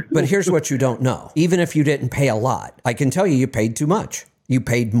year. But here's what you don't know. Even if you didn't pay a lot, I can tell you paid too much. You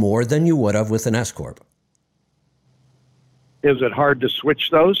paid more than you would have with an S corp. Is it hard to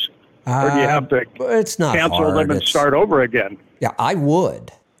switch those? Or do you have to cancel them and start over again? Yeah, I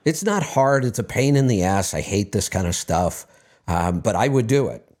would. It's not hard. It's a pain in the ass. I hate this kind of stuff. But I would do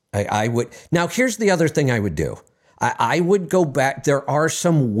it. I would. Now, here's the other thing I would do. I would go back. There are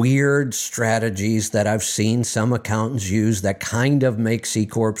some weird strategies that I've seen some accountants use that kind of make C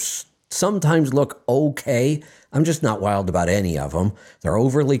corps sometimes look okay. I'm just not wild about any of them. They're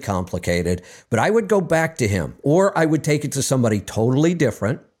overly complicated. But I would go back to him, or I would take it to somebody totally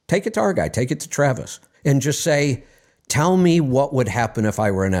different. Take it to our guy. Take it to Travis, and just say, tell me what would happen if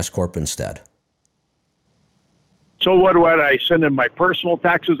I were an S corp instead. So what would I send in, my personal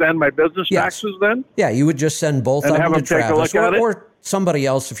taxes and my business taxes then? Yeah, you would just send both of them to Travis or somebody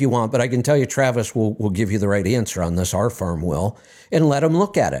else if you want. But I can tell you Travis will give you the right answer on this. Our firm will. And let him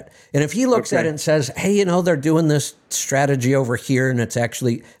look at it. And if he looks at it and says, hey, they're doing this strategy over here and it's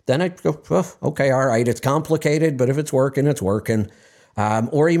actually, then I'd go, oh, okay, all right, it's complicated, but if it's working, it's working.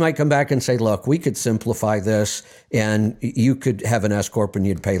 Or he might come back and say, look, we could simplify this and you could have an S corp and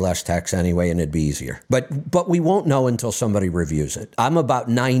you'd pay less tax anyway and it'd be easier. But we won't know until somebody reviews it. I'm about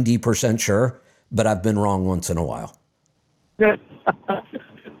 90% sure, but I've been wrong once in a while. You're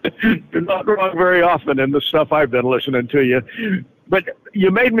not wrong very often in the stuff I've been listening to you. But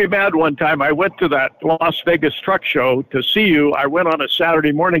you made me mad one time. I went to that Las Vegas truck show to see you. I went on a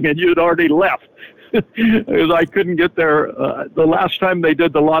Saturday morning and you'd already left. Because I couldn't get there. The last time they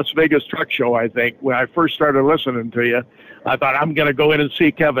did the Las Vegas truck show, I think, when I first started listening to you, I thought, I'm going to go in and see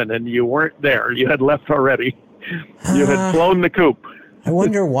Kevin, and you weren't there. You had left already. You had flown the coop. I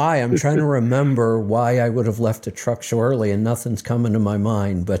wonder why. I'm trying to remember why I would have left a truck show early, and nothing's coming to my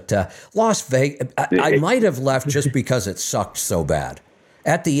mind. But Las Vegas, I might have left just because it sucked so bad.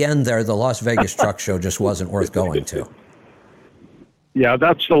 At the end there, the Las Vegas truck show just wasn't worth going to. Yeah,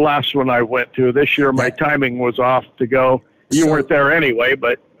 that's the last one I went to. This year, my timing was off to go. You weren't there anyway,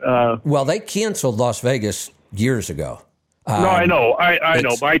 but... well, they canceled Las Vegas years ago. No, I know. I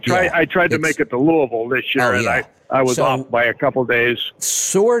know. But I tried to make it to Louisville this year, and I was off by a couple days.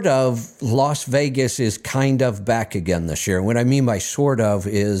 Sort of, Las Vegas is kind of back again this year. And what I mean by sort of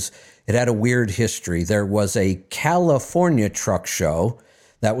is It had a weird history. There was a California truck show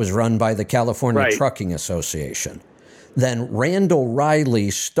that was run by the California Trucking Association. Then Randall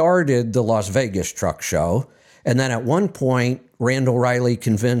Riley started the Las Vegas Truck Show. And then at one point, Randall Riley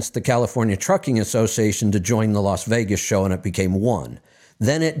convinced the California Trucking Association to join the Las Vegas show, and it became one.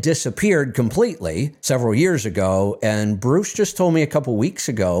 Then it disappeared completely several years ago. And Bruce just told me a couple weeks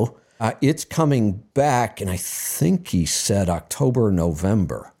ago, it's coming back. And I think he said October,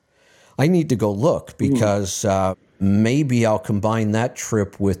 November. I need to go look because maybe I'll combine that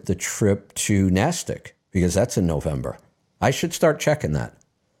trip with the trip to NASTC, because that's in November. I should start checking that.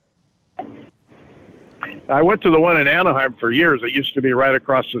 I went to the one in Anaheim for years. It used to be right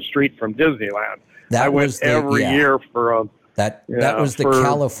across the street from Disneyland. I went every year for that was the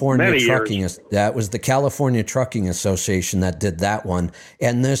California Trucking. That was the California Trucking Association that did that one.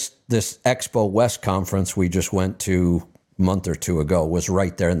 And this Expo West conference we just went to a month or two ago was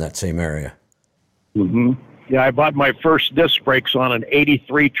right there in that same area. Mm-hmm. Yeah, I bought my first disc brakes on an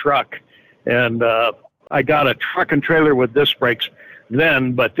 '83 truck, and I got a truck and trailer with disc brakes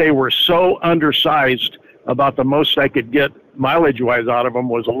then, but they were so undersized. About the most I could get mileage-wise out of them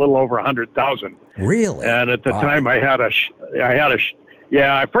was a little over 100,000. Really? And at the time, this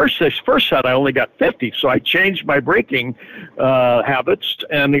first set I only got 50, so I changed my braking habits,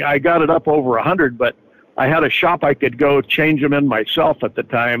 and I got it up over 100. But I had a shop I could go change them in myself at the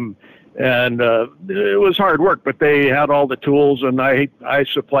time, and it was hard work. But they had all the tools, and I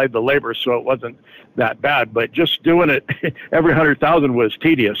supplied the labor, so it wasn't that bad. But just doing it every 100,000 was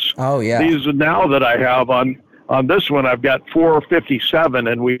tedious. Oh yeah. These now that I have on this one, I've got 457,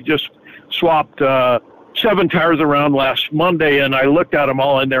 and we just swapped 7 tires around last Monday, and I looked at them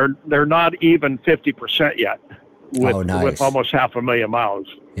all, and they're not even 50% yet with almost 500,000 miles.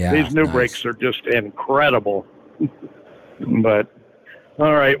 Yeah, these new brakes are just incredible. But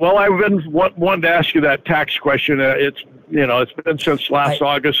all right, well, I've been wanting to ask you that tax question. It's been since last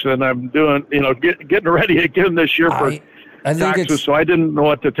August, and I'm doing, getting ready again this year for taxes, so I didn't know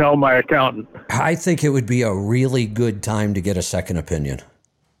what to tell my accountant. I think it would be a really good time to get a second opinion.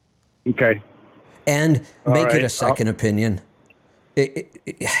 Okay. And make it a second opinion. If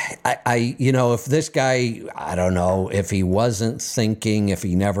this guy, I don't know, if he wasn't thinking, if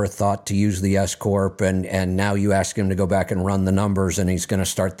he never thought to use the S Corp, and now you ask him to go back and run the numbers, and he's going to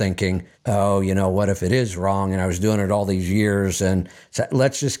start thinking, oh, what if it is wrong? And I was doing it all these years. And so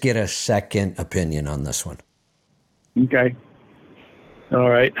let's just get a second opinion on this one. Okay. All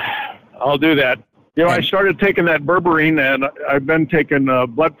right. I'll do that. I started taking that berberine, and I've been taking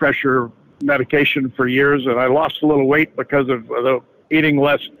blood pressure medication for years, and I lost a little weight because of eating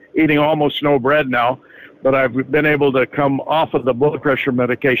almost no bread now. But I've been able to come off of the blood pressure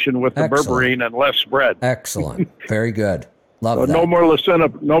medication with the berberine and less bread. Excellent. Very good. Love that. No more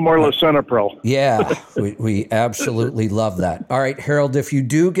lisinopril. Yeah, we absolutely love that. All right, Harold, if you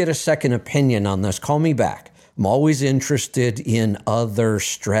do get a second opinion on this, call me back. I'm always interested in other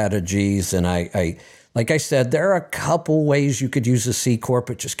strategies, and I like I said, there are a couple ways you could use a C Corp.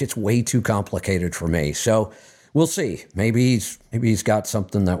 It just gets way too complicated for me. So we'll see. Maybe he's got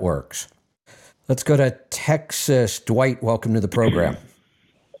something that works. Let's go to Texas. Dwight, welcome to the program.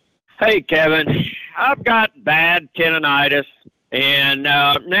 Hey, Kevin. I've got bad tendonitis, and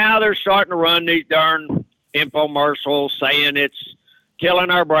now they're starting to run these darn infomercials saying it's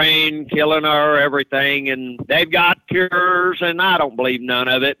killing our brain, killing our everything, and they've got cures, and I don't believe none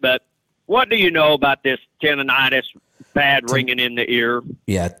of it. But what do you know about this tendonitis, bad ringing in the ear?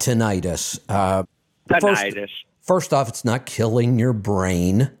 Yeah, tinnitus. Tinnitus. First off, it's not killing your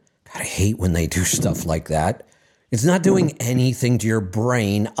brain. God, I hate when they do stuff like that. It's not doing anything to your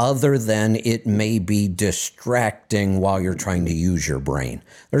brain other than it may be distracting while you're trying to use your brain.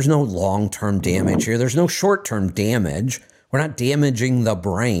 There's no long-term damage here. There's no short-term damage. We're not damaging the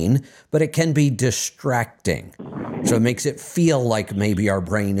brain, but it can be distracting. So it makes it feel like maybe our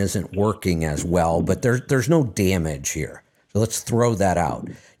brain isn't working as well, but there's no damage here. So let's throw that out.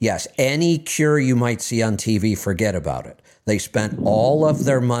 Yes, any cure you might see on TV, forget about it. They spent all of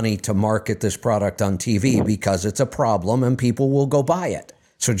their money to market this product on TV because it's a problem and people will go buy it.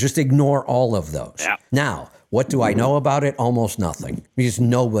 So just ignore all of those. Yeah. Now, what do I know about it? Almost nothing, because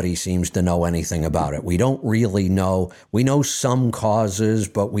nobody seems to know anything about it. We don't really know. We know some causes,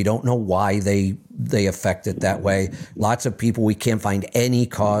 but we don't know why they affect it that way. Lots of people, we can't find any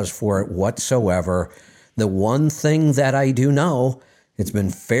cause for it whatsoever. The one thing that I do know, it's been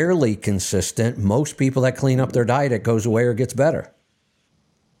fairly consistent. Most people that clean up their diet, it goes away or gets better.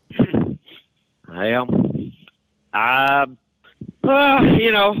 Well, I've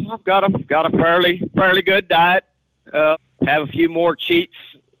got a fairly good diet. Have a few more cheats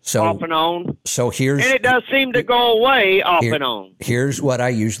off and on. So here's, and it does seem to go away off and on. Here's what I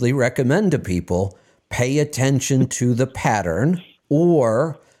usually recommend to people. Pay attention to the pattern,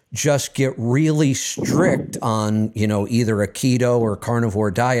 or just get really strict on, either a keto or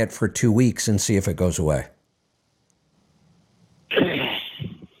carnivore diet for 2 weeks and see if it goes away.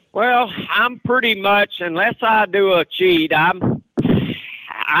 Well, I'm pretty much, unless I do a cheat, I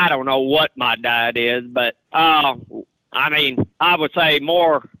don't know what my diet is, but I would say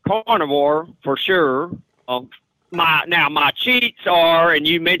more carnivore for sure. My cheats are, and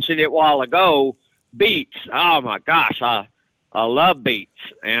you mentioned it a while ago, beets. Oh my gosh, I love beets,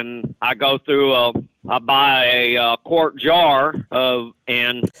 and I go through I buy a quart jar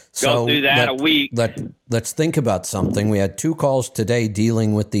and go through that a week. Let's think about something. We had 2 calls today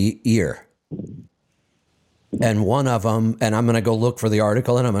dealing with the ear. And one of them, and I'm going to go look for the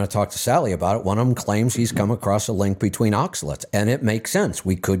article and I'm going to talk to Sally about it. One of them claims he's come across a link between oxalates, and it makes sense.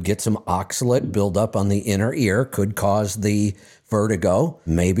 We could get some oxalate buildup on the inner ear, could cause the vertigo.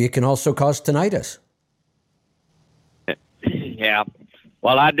 Maybe it can also cause tinnitus. Yeah.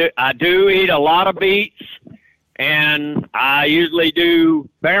 Well, I do eat a lot of beets, and I usually do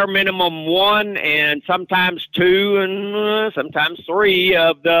bare minimum 1 and sometimes 2 and sometimes 3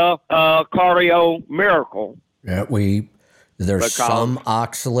 of the Cardio Miracle. Yeah, there's some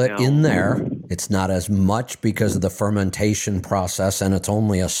oxalate in there. It's not as much because of the fermentation process, and it's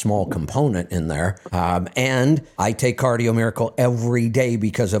only a small component in there. And I take Cardio Miracle every day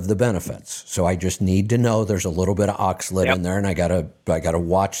because of the benefits. So I just need to know there's a little bit of oxalate in there, and I gotta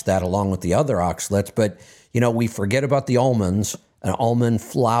watch that along with the other oxalates. But we forget about the almonds and almond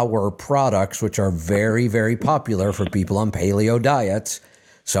flour products, which are very, very popular for people on paleo diets.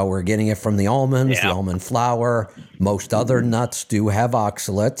 So we're getting it from the almonds, the almond flour. Most other nuts do have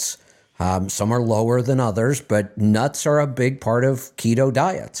oxalates. Some are lower than others, but nuts are a big part of keto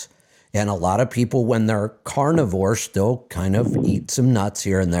diets. And a lot of people, when they're carnivore, still kind of eat some nuts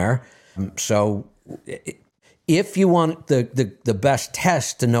here and there. So if you want the best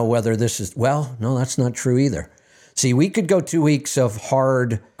test to know whether this is, well, no, that's not true either. See, we could go 2 weeks of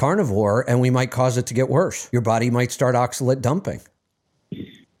hard carnivore and we might cause it to get worse. Your body might start oxalate dumping.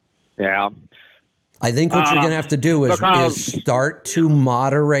 Yeah. I think what you're going to have to do is start to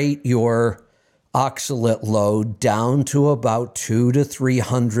moderate your oxalate load down to about 200 to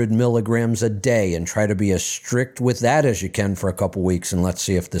 300 milligrams a day and try to be as strict with that as you can for a couple weeks, and let's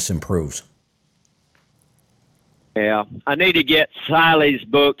see if this improves. Yeah. I need to get Sally's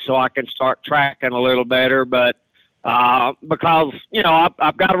book so I can start tracking a little better, but because,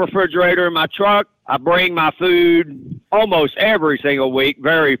 I've got a refrigerator in my truck. I bring my food almost every single week,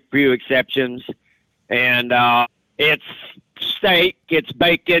 very few exceptions. And it's steak, it's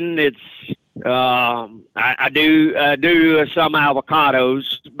bacon, it's I do some avocados,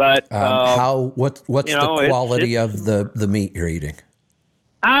 but what's the quality of the meat you're eating?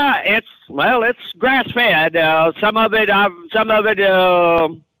 It's grass fed. Some of it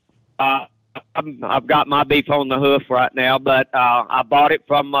I've got my beef on the hoof right now, but I bought it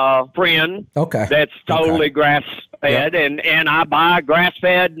from a friend. Okay. That's totally grass fed, and I buy grass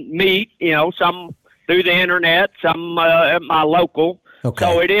fed meat. Some through the internet, some at my local. Okay.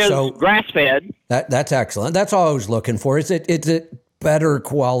 So it is grass fed. That's excellent. That's all I was looking for. Is it better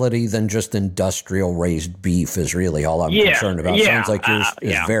quality than just industrial raised beef? Is really all I'm concerned about. Sounds like yours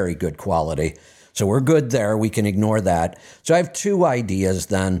is very good quality. So we're good there. We can ignore that. So I have 2 ideas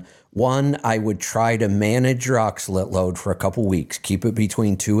then. One, I would try to manage your oxalate load for a couple weeks. Keep it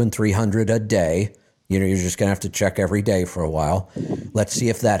between 200 and 300 a day. You're just going to have to check every day for a while. Let's see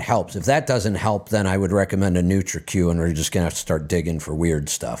if that helps. If that doesn't help, then I would recommend a NutriQ, and we're just going to have to start digging for weird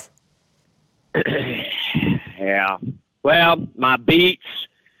stuff. Yeah. Well, my beets,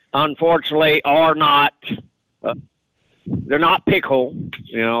 unfortunately, are not. They're not pickle.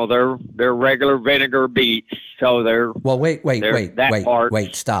 They're regular vinegar beets. So they're. Well, wait.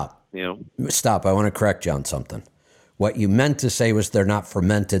 Stop. Stop. I want to correct you on something. What you meant to say was they're not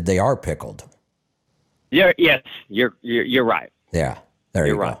fermented. They are pickled. Yes, you're right. Yeah,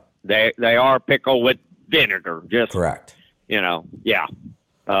 you're right. Go. They are pickled with vinegar. Just correct. Yeah.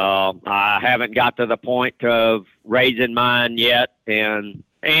 I haven't got to the point of raising mine yet and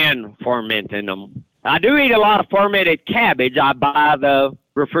fermenting them. I do eat a lot of fermented cabbage. I buy the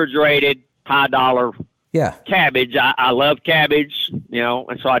refrigerated $5 cabbage. I love cabbage,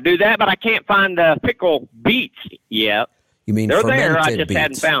 and so I do that, but I can't find the pickled beets yet. You mean they're fermented there? I just beets.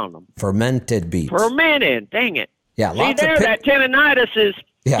 hadn't found them. Fermented beets. Fermented. Dang it. Yeah. That tendinitis is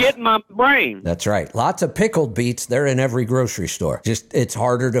getting my brain. That's right. Lots of pickled beets. They're in every grocery store. Just it's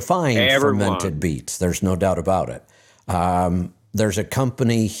harder to find fermented beets. There's no doubt about it. There's a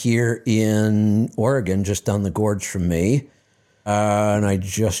company here in Oregon, just down the gorge from me, and I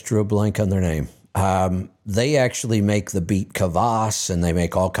just drew a blank on their name. They actually make the beet kvass, and they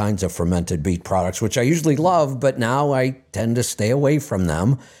make all kinds of fermented beet products, which I usually love, but now I tend to stay away from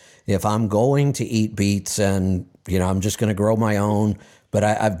them. If I'm going to eat beets and, I'm just going to grow my own, but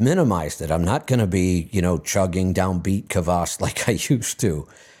I've minimized it. I'm not going to be, chugging down beet kvass like I used to.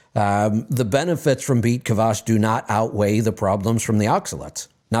 The benefits from beet kvass do not outweigh the problems from the oxalates.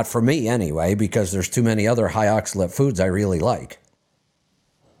 Not for me anyway, because there's too many other high oxalate foods I really like.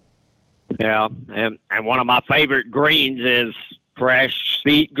 Yeah, and one of my favorite greens is fresh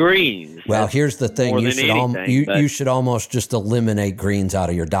beet greens. Well, here's the thing. You should almost just eliminate greens out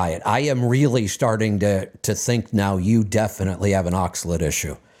of your diet. I am really starting to think now you definitely have an oxalate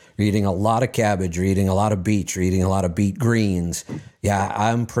issue. You're eating a lot of cabbage, you're eating a lot of beets, you're eating a lot of beet greens. Yeah,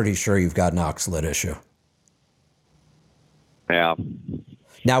 I'm pretty sure you've got an oxalate issue. Yeah.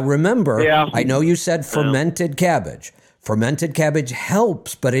 Now, remember, I know you said fermented cabbage. Fermented cabbage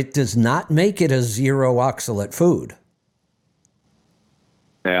helps, but it does not make it a zero oxalate food.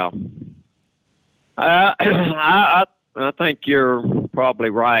 Yeah. I think you're probably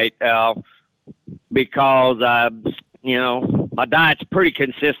right, because, my diet's pretty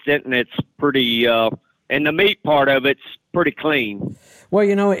consistent, and it's pretty, and the meat part of it's pretty clean.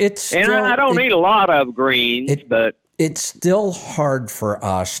 Well, it's still, and I don't eat a lot of greens, but it's still hard for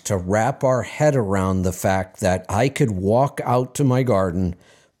us to wrap our head around the fact that I could walk out to my garden,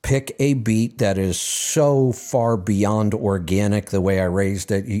 pick a beet that is so far beyond organic the way I raised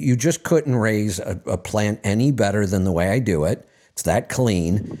it. You just couldn't raise a plant any better than the way I do it. It's that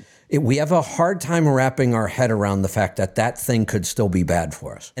clean. We have a hard time wrapping our head around the fact that that thing could still be bad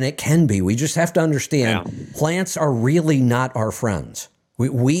for us. And it can be. We just have to understand plants are really not our friends.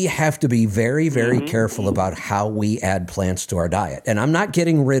 We have to be very, very careful about how we add plants to our diet. And I'm not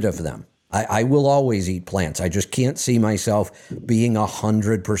getting rid of them. I will always eat plants. I just can't see myself being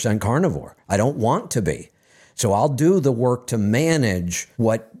 100% carnivore. I don't want to be. So I'll do the work to manage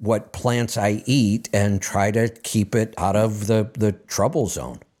what plants I eat and try to keep it out of the trouble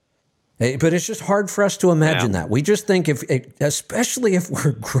zone. But it's just hard for us to imagine that. We just think, especially if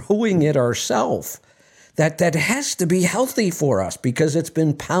we're growing it ourselves, that has to be healthy for us because it's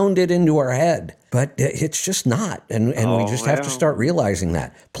been pounded into our head. But it's just not. And we just have to start realizing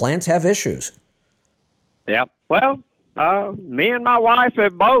that. Plants have issues. Yeah. Well, me and my wife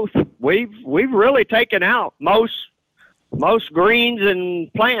have both. We've really taken out most greens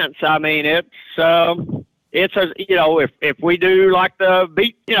and plants. I mean, it's if we do like the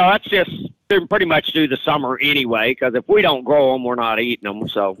beet, that's just pretty much do the summer anyway, because if we don't grow them, we're not eating them.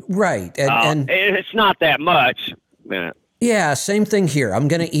 So right, and it's not that much. Yeah, same thing here. I'm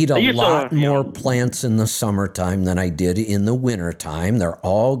going to eat a lot more plants in the summertime than I did in the wintertime. They're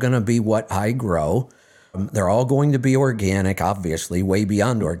all going to be what I grow. They're all going to be organic, obviously, way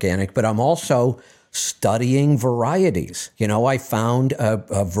beyond organic, but I'm also studying varieties. I found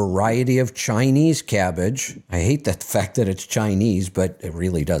a variety of Chinese cabbage. I hate the fact that it's Chinese, but it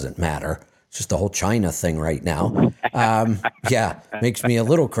really doesn't matter. It's just the whole China thing right now. Makes me a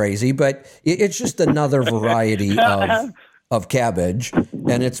little crazy, but it's just another variety of cabbage,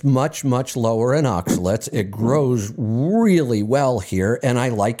 and it's much, much lower in oxalates. It grows really well here, and I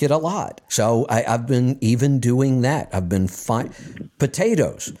like it a lot. So I've been even doing that. I've been fine.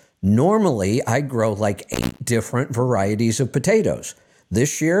 Potatoes. Normally, I grow like 8 different varieties of potatoes.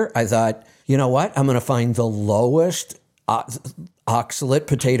 This year, I thought, you know what? I'm going to find the lowest oxalate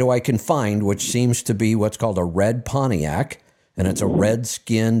potato I can find, which seems to be what's called a red Pontiac. And it's a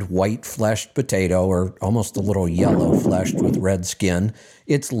red-skinned, white-fleshed potato, or almost a little yellow-fleshed with red skin.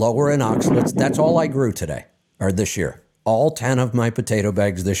 It's lower in oxalates. That's all I grew today, or this year. All 10 of my potato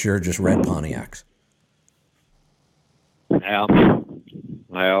bags this year are just red Pontiacs. Yeah.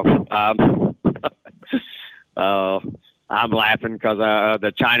 Well, I'm laughing because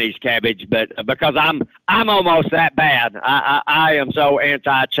the Chinese cabbage, but because I'm almost that bad. I am so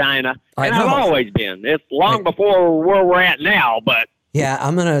anti-China, and I've always been. It's long before where we're at now, but yeah,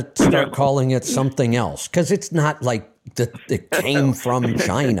 I'm gonna start calling it something else because it's not like it came from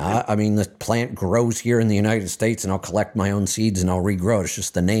China. I mean, the plant grows here in the United States, and I'll collect my own seeds and I'll regrow it. It's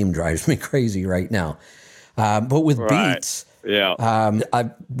just the name drives me crazy right now. But with beets. Yeah.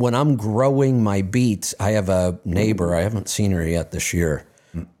 When I'm growing my beets, I have a neighbor. I haven't seen her yet this year.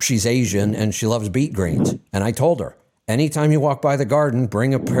 She's Asian and she loves beet greens. And I told her, anytime you walk by the garden,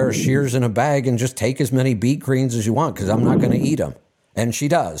 bring a pair of shears and a bag and just take as many beet greens as you want because I'm not going to eat them. And she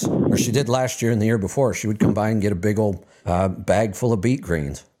does. Or she did last year and the year before. She would come by and get a big old bag full of beet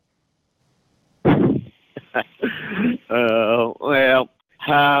greens.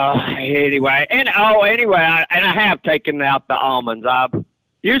 Anyway, I have taken out the almonds. I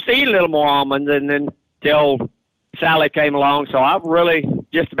used to eat a little more almonds, and then till Sally came along, so I've really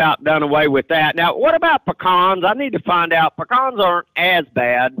just about done away with that. Now, what about pecans? I need to find out. Pecans aren't as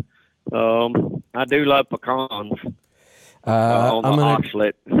bad. I do love pecans on the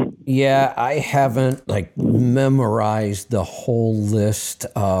oxalate. Yeah, I haven't memorized the whole list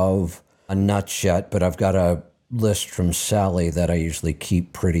of nuts yet, but I've got a list from Sally that I usually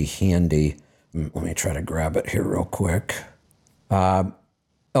keep pretty handy. Let me try to grab it here real quick.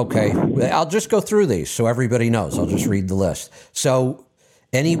 Okay, I'll just go through these so everybody knows. I'll just read the list. So,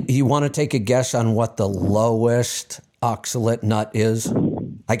 you want to take a guess on what the lowest oxalate nut is?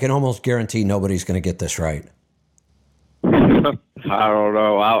 I can almost guarantee nobody's going to get this right. I don't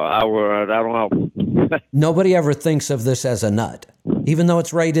know. I don't know. Nobody ever thinks of this as a nut. Even though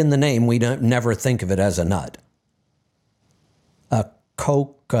it's right in the name, we don't never think of it as a nut. A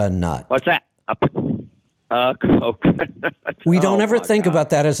coconut. What's that? A coconut. We don't ever think about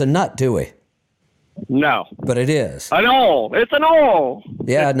that as a nut, do we? No. But it is. An oil. It's an oil.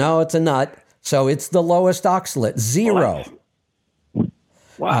 Yeah, no, it's a nut. So it's the lowest oxalate, 0.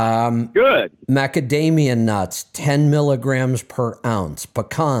 Wow. Good. Macadamia nuts, 10 milligrams per ounce.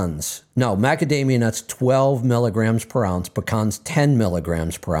 Pecans, no, macadamia nuts, 12 milligrams per ounce. Pecans, 10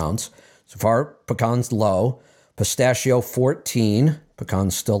 milligrams per ounce. So far, pecans low. Pistachio, 14.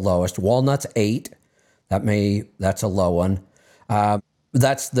 Pecans still lowest. Walnuts, 8. That's a low one.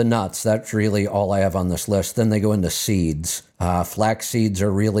 That's the nuts. That's really all I have on this list. Then they go into seeds. Flax seeds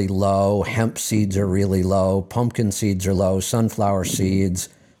are really low. Hemp seeds are really low. Pumpkin seeds are low. Sunflower seeds.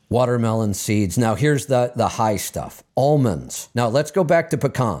 Watermelon seeds. Now, here's the high stuff. Almonds. Now, let's go back to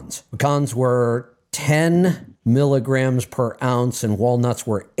pecans. Pecans were 10 milligrams per ounce, and walnuts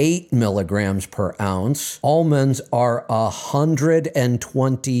were 8 milligrams per ounce. Almonds are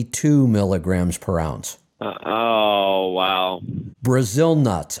 122 milligrams per ounce. Oh, wow. Brazil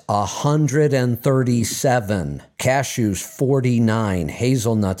nuts, 137. Cashews, 49.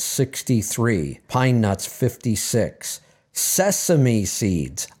 Hazelnuts, 63. Pine nuts, 56. Sesame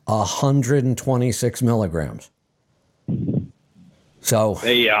seeds, 126 milligrams. So,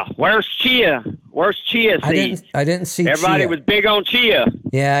 where's chia? Where's chia seeds? I didn't see Everybody chia. was big on chia.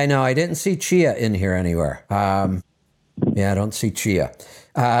 Yeah, I know. I didn't see chia in here anywhere. I don't see chia.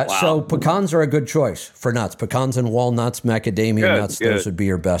 So pecans are a good choice for nuts. Pecans and walnuts, macadamia nuts, those would be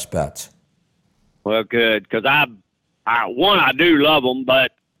your best bets. Well, good, because I do love them,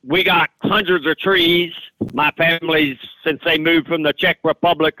 but we got hundreds of trees. My family's, since they moved from the Czech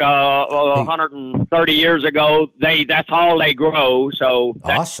Republic 130 years ago, that's all they grow. So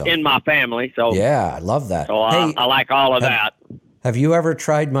that's awesome. In my family. So yeah, I love that. So I like all of that. Have you ever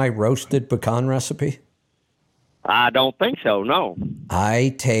tried my roasted pecan recipe? I don't think so, no.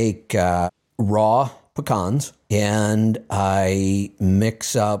 I take raw pecans and I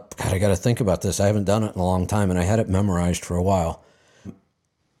mix up, God, I got to think about this. I haven't done it in a long time and I had it memorized for a while.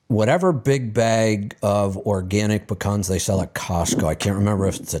 Whatever big bag of organic pecans they sell at Costco, I can't remember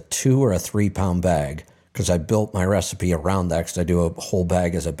if it's a 2 or a 3 pound bag because I built my recipe around that because I do a whole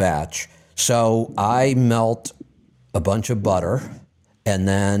bag as a batch. So I melt a bunch of butter and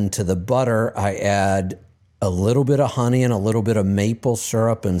then to the butter I add a little bit of honey and a little bit of maple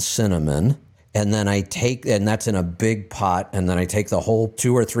syrup and cinnamon. And then and that's in a big pot. And then I take the whole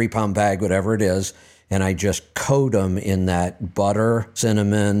 2 or 3 pound bag, whatever it is, and I just coat them in that butter,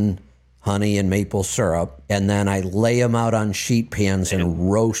 cinnamon, honey, and maple syrup. And then I lay them out on sheet pans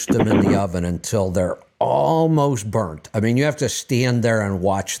and roast them in the oven until they're almost burnt. I mean, you have to stand there and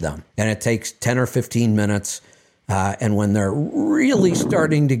watch them. And it takes 10 or 15 minutes. And when they're really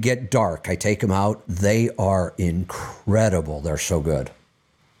starting to get dark, I take them out. They are incredible. They're so good.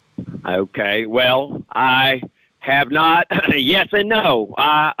 Okay. Well, I have not. Yes and no.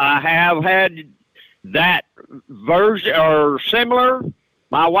 I have had that version or similar.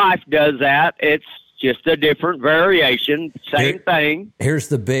 My wife does that. It's just a different variation. Same thing. Here's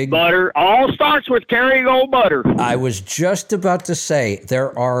the big butter. All starts with Kerrygold butter. I was just about to say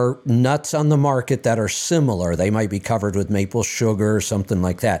there are nuts on the market that are similar. They might be covered with maple sugar or something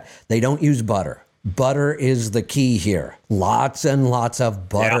like that. They don't use butter. Butter is the key here. Lots and lots of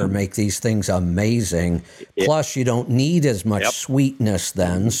butter make these things amazing. Plus, you don't need as much sweetness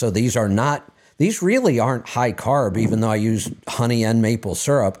then. So these really aren't high carb, even though I use honey and maple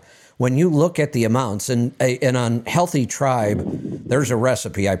syrup. When you look at the amounts, and on Healthy Tribe, there's a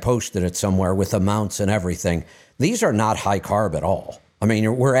recipe, I posted it somewhere with amounts and everything. These are not high carb at all. I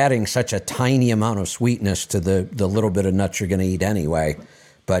mean, we're adding such a tiny amount of sweetness to the little bit of nuts you're going to eat anyway,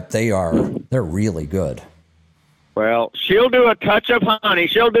 but they're really good. Well, she'll do a touch of honey.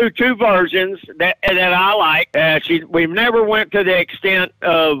 She'll do 2 versions that I like. We've never went to the extent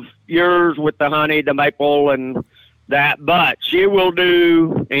of yours with the honey, the maple, and that, but she will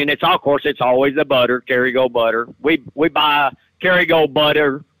do, and it's of course it's always the butter, Kerrygold butter. We buy Kerrygold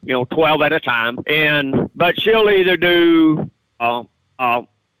butter, 12 at a time, but she'll either do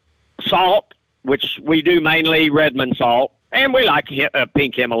salt, which we do mainly Redmond salt, and we like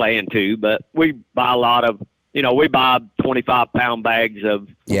pink Himalayan too, but we buy a lot of. We buy 25-pound bags of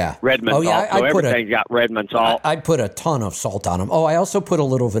Redmond salt, so everything's got Redmond salt. I'd put a ton of salt on them. Oh, I also put a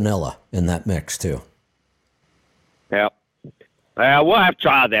little vanilla in that mix, too. Yeah. We'll have to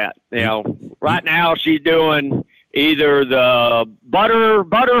try that. Right now she's doing either the butter,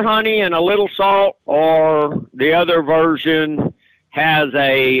 honey, and a little salt, or the other version has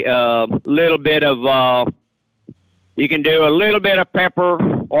a little bit of, you can do a little bit of pepper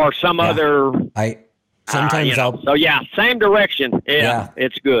or some other... Sometimes So same direction. Yeah,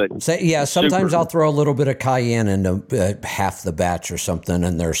 it's good. Sometimes I'll throw a little bit of cayenne into half the batch or something,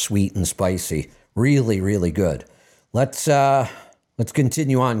 and they're sweet and spicy. Really, really good. Let's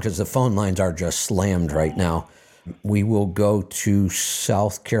continue on because the phone lines are just slammed right now. We will go to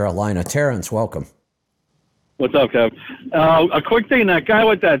South Carolina. Terrence, welcome. What's up, Kev? A quick thing, that guy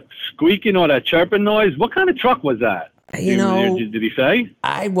with that squeaking or that chirping noise, what kind of truck was that? Did he say?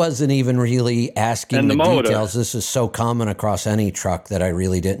 I wasn't even really asking the details. This is so common across any truck that I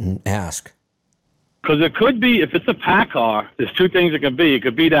really didn't ask. Because it could be, if it's a pack car, there's 2 things it could be. It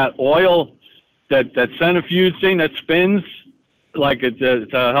could be that oil, that centrifuge thing that spins, like it to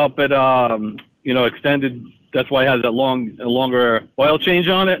help it, extended. That's why it has that longer oil change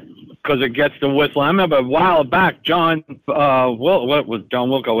on it, because it gets the whistle. I remember a while back, John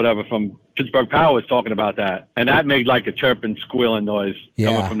Wilco, whatever, from Pittsburgh Power was talking about that, and that made like a chirping, squealing noise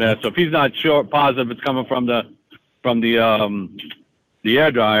coming from there. So if he's not positive it's coming from the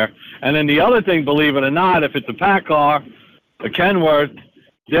air dryer. And then the other thing, believe it or not, if it's a pack car, a Kenworth,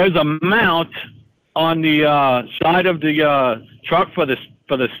 there's a mount on the side of the truck for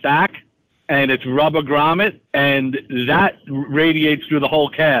the stack, and it's rubber grommet, and that radiates through the whole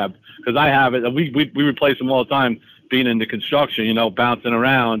cab. Because I have it, we replace them all the time, being in the construction, bouncing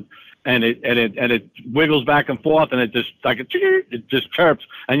around. And it wiggles back and forth, and it just chirps.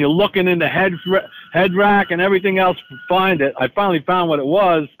 And you're looking in the head rack and everything else to find it. I finally found what it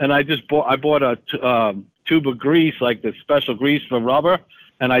was, and I bought a tube of grease, like the special grease for rubber,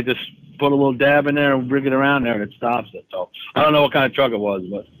 and I just put a little dab in there and rig it around there, and it stops it. So I don't know what kind of truck it was,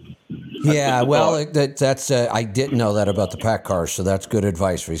 but that's I didn't know that about the pack cars, so that's good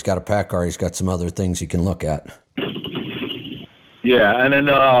advice. If he's got a pack car, he's got some other things he can look at. Yeah, and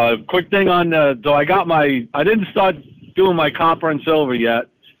then quick thing on so I didn't start doing my copper and silver yet.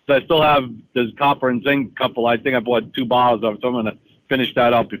 So I still have this copper and zinc couple. I think I bought 2 bottles of it, so I'm going to finish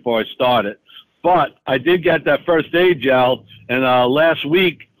that up before I start it. But I did get that first aid gel, and last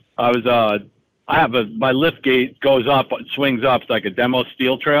week I was my lift gate goes up, it swings up. It's like a demo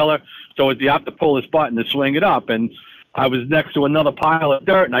steel trailer, so you have to pull this button to swing it up. And I was next to another pile of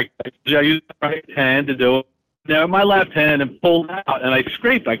dirt, and I used my right hand to do it. Now my left hand and pulled out, and I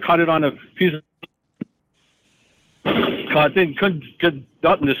scraped. I cut it on a piece of. Couldn't get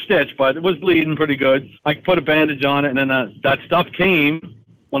nothing to stitch, but it was bleeding pretty good. I put a bandage on it, and then that stuff came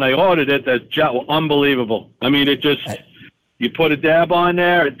when I ordered it. That gel, unbelievable. I mean, it just you put a dab on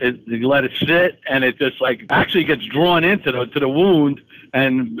there, you let it sit, and it just actually gets drawn into the wound.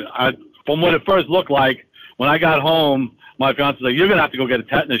 And from what it first looked like, when I got home, my fiance was like, "You're going to have to go get a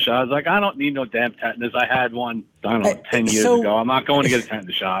tetanus shot." I was like, "I don't need no damn tetanus. I had one, 10 years ago. I'm not going to get a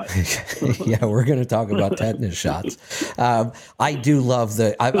tetanus shot." Yeah, we're going to talk about tetanus shots. I do love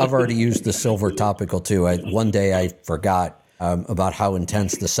I've already used the silver topical too. One day I forgot about how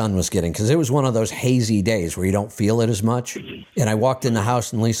intense the sun was getting because it was one of those hazy days where you don't feel it as much. And I walked in the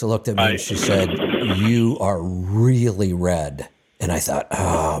house and Lisa looked at me and she said, "You are really red." And I thought,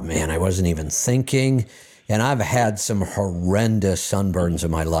 oh man, I wasn't even thinking. And I've had some horrendous sunburns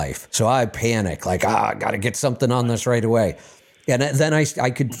in my life. So I panic, I got to get something on this right away. And then I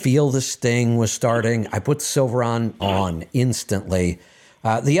could feel the sting was starting. I put silver on instantly.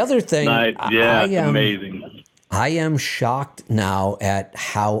 The other thing, amazing. I am shocked now at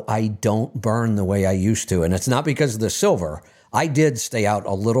how I don't burn the way I used to. And it's not because of the silver. I did stay out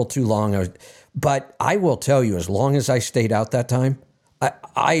a little too long. But I will tell you, as long as I stayed out that time,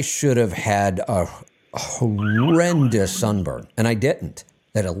 I should have had a horrendous sunburn, and I didn't.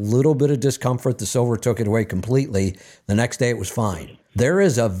 I had a little bit of discomfort. The silver took it away completely. The next day it was fine. There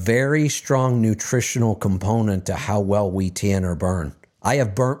is a very strong nutritional component to how well we tan or burn. I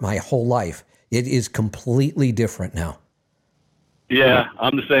have burnt my whole life. It is completely different now. Yeah,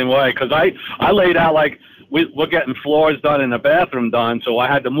 I'm the same way because I laid out like we're getting floors done and the bathroom done, so I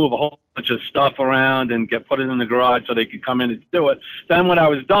had to move a whole bunch of stuff around and put it in the garage so they could come in and do it. Then when I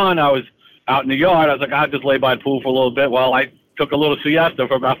was done, I was out in the yard. I was like, I'll just lay by the pool for a little bit while I took a little siesta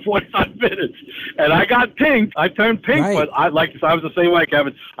for about 45 minutes. And I got pink. I turned pink, Right. but I was the same way,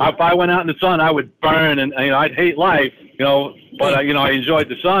 Kevin. If I went out in the sun, I would burn, and I'd hate life, but I enjoyed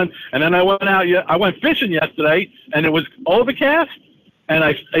the sun. And then I went fishing yesterday, and it was overcast. And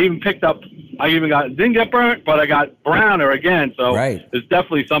I even didn't get burnt, but I got browner again. So Right. There's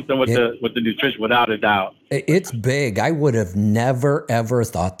definitely something with the nutrition, without a doubt. It's big. I would have never, ever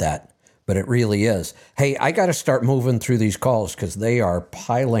thought that, but it really is. Hey, I got to start moving through these calls because they are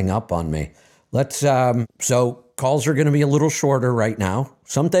piling up on me. So calls are going to be a little shorter right now.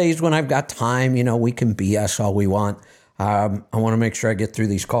 Some days when I've got time, we can BS all we want. I want to make sure I get through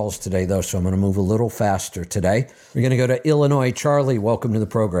these calls today, though, so I'm going to move a little faster today. We're going to go to Illinois. Charlie, welcome to the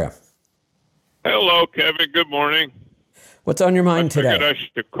program. Hello, Kevin. Good morning. What's on your mind today? I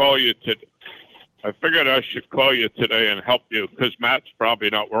figured I should call you today and help you because Matt's probably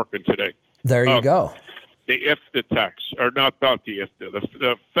not working today. There you go. The IFTA tax, or not the IFTA,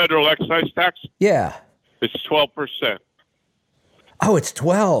 the federal excise tax. Yeah. It's 12%. Oh, it's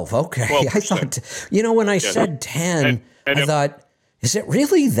 12. Okay. 12%. I thought, when I said 10, I thought, is it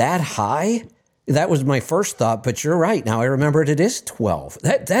really that high? That was my first thought, but you're right. Now I remembered it is 12.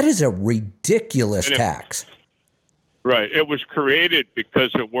 That is a ridiculous tax. Right. It was created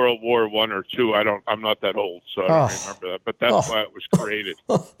because of World War I or II. I'm not that old, so I don't remember that. But that's why it was created.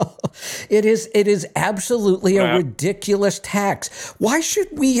 It is absolutely a ridiculous tax. Why should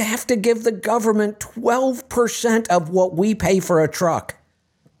we have to give the government 12% of what we pay for a truck?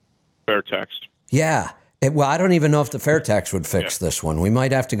 Fair tax. Yeah. Well, I don't even know if the fair tax would fix this one. We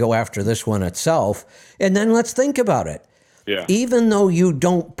might have to go after this one itself. And then let's think about it. Yeah. Even though you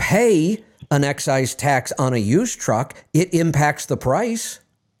don't pay an excise tax on a used truck, it impacts the price.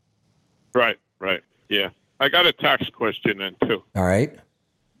 Right. Yeah. I got a tax question then too. All right.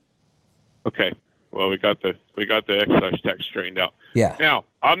 Okay. Well, we got the excise tax straightened out. Yeah. Now,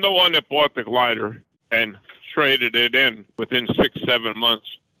 I'm the one that bought the glider and traded it in within 6-7 months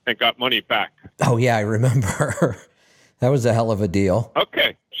and got money back. Oh yeah, I remember. That was a hell of a deal.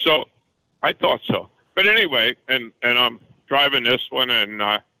 Okay. So I thought so. But anyway, and I'm driving this one and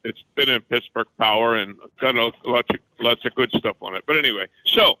it's been in Pittsburgh Power and got lots of good stuff on it. But anyway,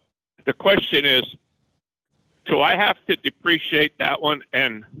 so the question is, do I have to depreciate that one?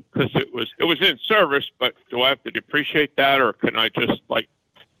 And because it was in service, but do I have to depreciate that, or can I just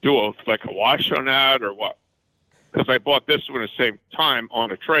do a wash on that, or what? Because I bought this one at the same time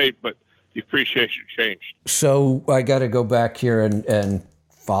on a trade, but depreciation changed. So I got to go back here and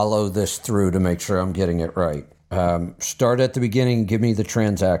follow this through to make sure I'm getting it right. Start at the beginning and give me the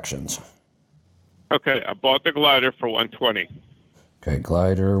transactions. Okay, I bought the glider for $120. Okay,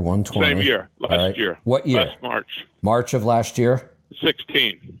 glider, $120. Same year, last year. What year? Last March. March of last year?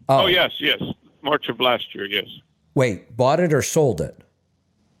 16. Oh, yes. March of last year, yes. Wait, bought it or sold it?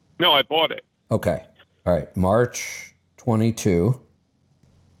 No, I bought it. Okay. All right, March 22.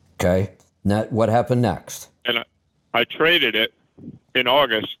 Okay. What happened next? And I traded it in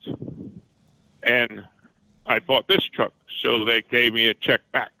August, and I bought this truck, so they gave me a check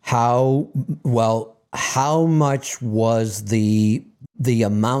back. How much was the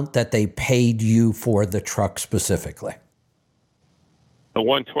amount that they paid you for the truck specifically? The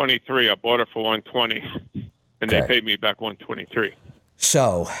 123, I bought it for 120, and they paid me back 123.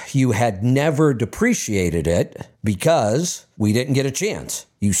 So you had never depreciated it because we didn't get a chance.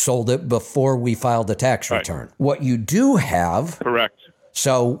 You sold it before we filed a tax return. What you do have... Correct.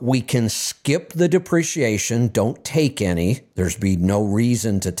 So we can skip the depreciation, don't take any. There's be no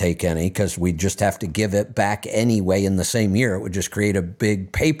reason to take any because we just have to give it back anyway in the same year. It would just create a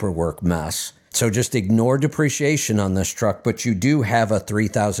big paperwork mess. So just ignore depreciation on this truck, but you do have a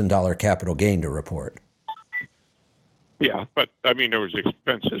 $3,000 capital gain to report. Yeah, but I mean, there was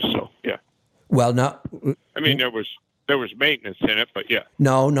expenses, so yeah. Well, no. I mean, there was maintenance in it, but yeah.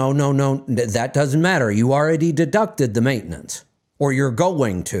 No. That doesn't matter. You already deducted the maintenance. Or you're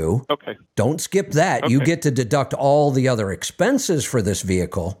going to. Okay. Don't skip that. Okay. You get to deduct all the other expenses for this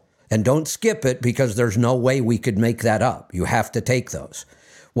vehicle, and don't skip it because there's no way we could make that up. You have to take those.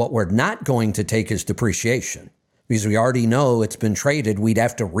 What we're not going to take is depreciation because we already know it's been traded. We'd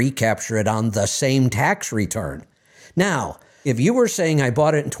have to recapture it on the same tax return. Now, if you were saying I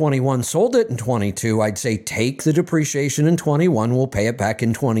bought it in 21, sold it in 22, I'd say take the depreciation in 21, we'll pay it back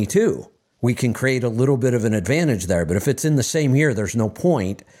in 22. We can create a little bit of an advantage there, but if it's in the same year, there's no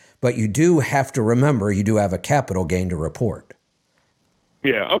point. But you do have to remember you do have a capital gain to report.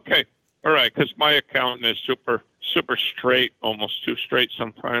 Yeah, okay. All right, because my accountant is super straight, almost too straight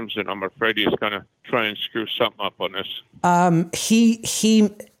sometimes, and I'm afraid he's going to try and screw something up on this.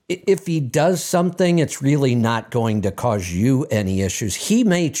 If he does something, it's really not going to cause you any issues. He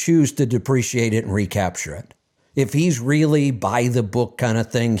may choose to depreciate it and recapture it. If he's really by the book kind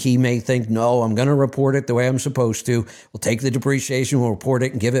of thing, he may think, no, I'm going to report it the way I'm supposed to. We'll take the depreciation, we'll report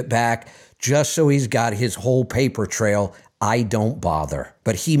it and give it back, just so he's got his whole paper trail. I don't bother,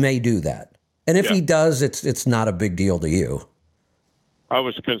 but he may do that. And if he does, it's not a big deal to you. I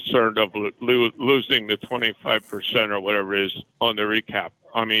was concerned of losing the 25% or whatever it is on the recap.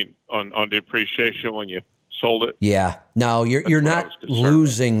 I mean, on depreciation when you sold it. Yeah. No, you're not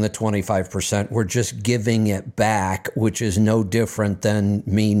losing the 25%. We're just giving it back, which is no different than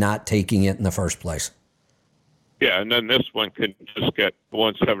me not taking it in the first place. Yeah, and then this one can just get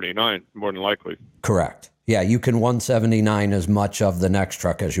 179, more than likely. Correct. Yeah, you can 179 as much of the next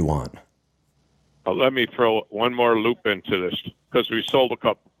truck as you want. Let me throw one more loop into this, because we sold a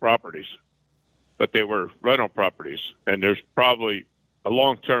couple properties, but they were rental properties, and there's probably a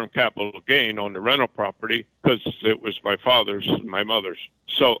long-term capital gain on the rental property because it was my father's and my mother's.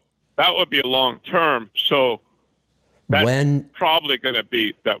 So that would be a long-term. So that's probably going to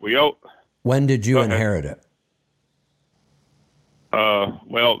be that we owe. When did you inherit it?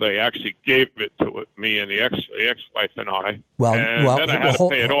 Well, they actually gave it to me and the ex-wife and I. Well, then I had to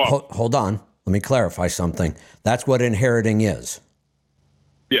pay it off. Hold on. Let me clarify something. That's what inheriting is.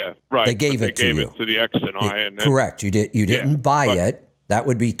 Yeah, right. They gave it to you. It to the ex and I. And then, correct. You didn't buy it. That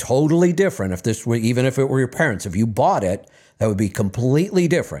would be totally different if this were, even if it were your parents. If you bought it, that would be completely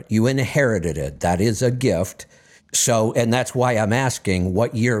different. You inherited it. That is a gift. So, and that's why I'm asking,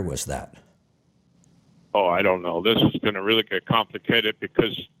 what year was that? Oh, I don't know. This is going to really get complicated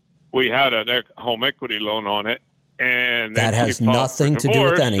because we had a home equity loan on it. And that has nothing to do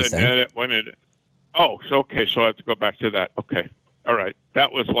with anything. Okay. So I have to go back to that. Okay. All right.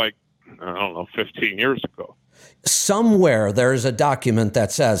 That was like, I don't know, 15 years ago. Somewhere there's a document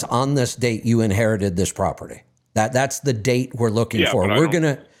that says on this date you inherited this property. That's the date we're looking for.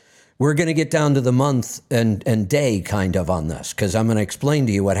 We're gonna get down to the month and day kind of on this, because I'm gonna explain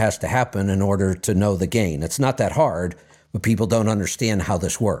to you what has to happen in order to know the gain. It's not that hard, but people don't understand how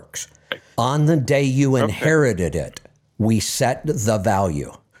this works. On the day you inherited it, we set the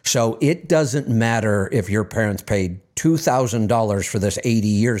value. So it doesn't matter if your parents paid $2,000 for this 80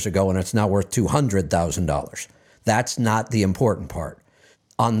 years ago and it's now worth $200,000. That's not the important part.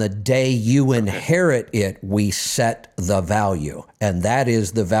 On the day you inherit it, we set the value, and that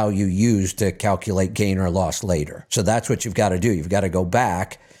is the value used to calculate gain or loss later. So that's what you've got to do. You've got to go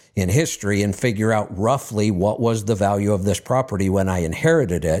back in history and figure out roughly what was the value of this property when I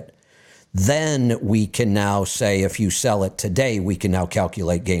inherited it. Then we can now say, if you sell it today, we can now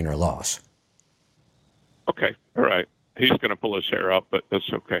calculate gain or loss. Okay. All right. He's going to pull his hair out, but that's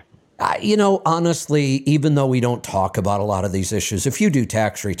okay. Honestly, even though we don't talk about a lot of these issues, if you do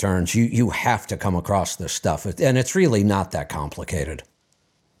tax returns, you have to come across this stuff. And it's really not that complicated.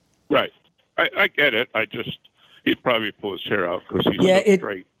 Right. I get it. He'd probably pull his hair out because he's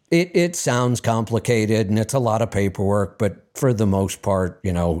straight. It sounds complicated and it's a lot of paperwork, but for the most part,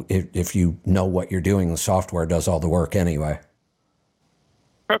 if you know what you're doing, the software does all the work anyway.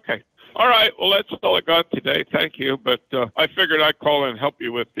 Okay. All right. Well, that's all I got today. Thank you. But I figured I'd call and help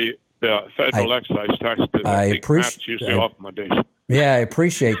you with the federal excise tax. I appreciate Matt's usually off Mondays. Yeah, I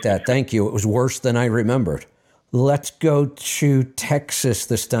appreciate that. Thank you. It was worse than I remembered. Let's go to Texas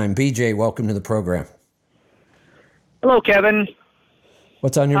this time. BJ, welcome to the program. Hello, Kevin.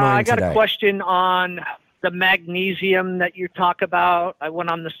 What's on your mind today? I got a question on the magnesium that you talk about. I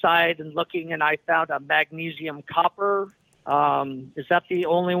went on the site and looking, and I found a magnesium copper. Is that the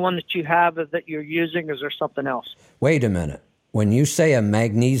only one that you have that you're using, or is there something else? Wait a minute. When you say a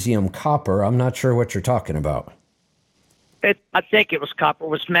magnesium copper, I'm not sure what you're talking about. I think it was copper. It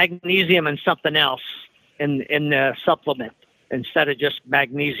was magnesium and something else in the supplement instead of just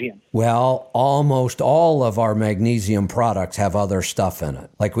magnesium. Well, almost all of our magnesium products have other stuff in it.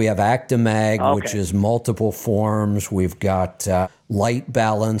 Like we have Actimag, which is multiple forms. We've got Light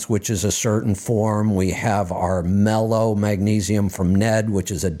Balance, which is a certain form. We have our Mellow Magnesium from Ned,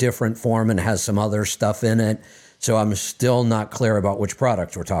 which is a different form and has some other stuff in it. So I'm still not clear about which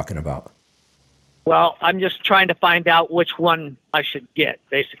product we're talking about. Well, I'm just trying to find out which one I should get,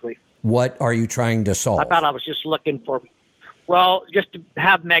 basically. What are you trying to solve? I thought I was just looking for... Well, just to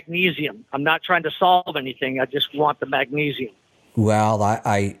have magnesium. I'm not trying to solve anything. I just want the magnesium.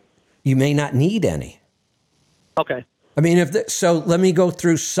 Well, you may not need any. Okay. I mean, so let me go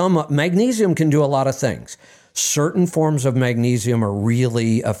through some. Magnesium can do a lot of things. Certain forms of magnesium are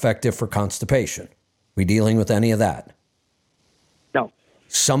really effective for constipation. We dealing with any of that? No.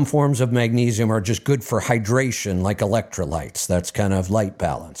 Some forms of magnesium are just good for hydration, like electrolytes. That's kind of light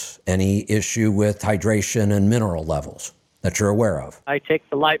balance. Any issue with hydration and mineral levels that you're aware of? I take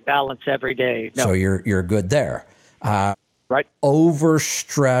the light balance every day. No. So you're good there. Right.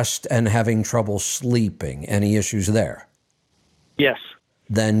 Overstressed and having trouble sleeping. Any issues there? Yes.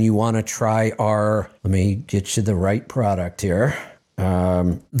 Then you want to try let me get you the right product here.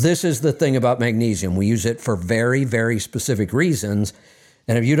 This is the thing about magnesium. We use it for very, very specific reasons.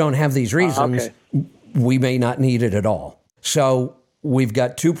 And if you don't have these reasons, we may not need it at all. So we've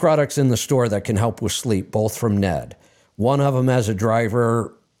got 2 products in the store that can help with sleep, both from Ned. One of them, as a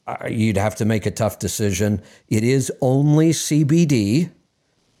driver, you'd have to make a tough decision. It is only CBD.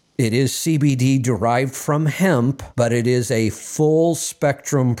 It is CBD derived from hemp, but it is a full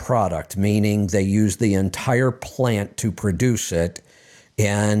spectrum product, meaning they use the entire plant to produce it,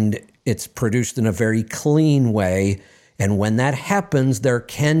 and it's produced in a very clean way. And when that happens, there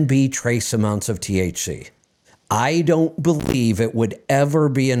can be trace amounts of THC. I don't believe it would ever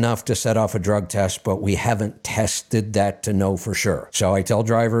be enough to set off a drug test, but we haven't tested that to know for sure. So I tell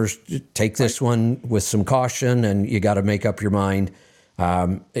drivers, take this one with some caution, and you got to make up your mind.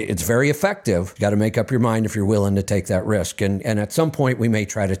 It's very effective. You got to make up your mind if you're willing to take that risk. And at some point, we may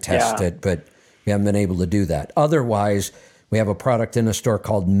try to test it, but we haven't been able to do that. Otherwise, we have a product in the store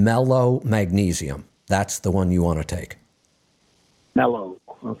called Mellow Magnesium. That's the one you want to take. Mellow.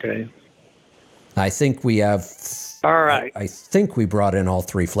 Okay. I think we have. All right. I think we brought in all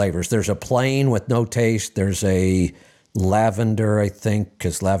 3 flavors. There's a plain with no taste. There's a lavender, I think,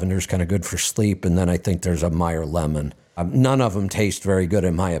 because lavender is kind of good for sleep. And then I think there's a Meyer lemon. None of them taste very good,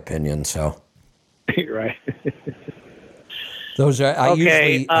 in my opinion. So. Right. Those are.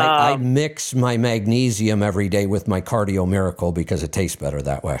 I mix my magnesium every day with my Cardio Miracle because it tastes better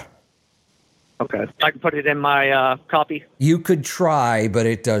that way. Okay. I can put it in my coffee? You could try, but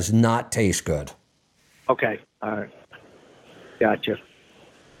it does not taste good. Okay. All right. Gotcha.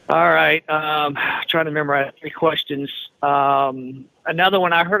 All right. Trying to remember. I have 3 questions. Another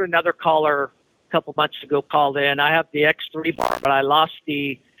one. I heard another caller a couple months ago called in. I have the X3 bar, but I lost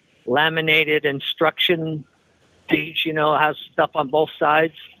the laminated instruction page. Has stuff on both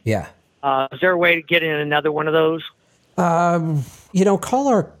sides. Yeah. Is there a way to get in another one of those? Call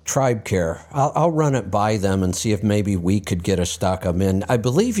our Tribe Care. I'll run it by them and see if maybe we could get a stock them in. I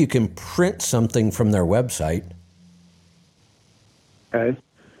believe you can print something from their website. Okay.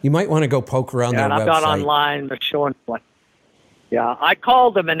 You might want to go poke around their website. I've got online. They're showing one. Yeah, I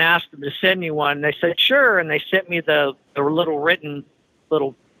called them and asked them to send me one. They said sure, and they sent me the little written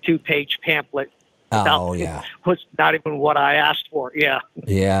 2-page pamphlet. Oh, yeah. Was not even what I asked for. Yeah.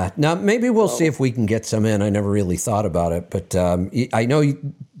 Yeah. Now, maybe we'll see if we can get some in. I never really thought about it, but I know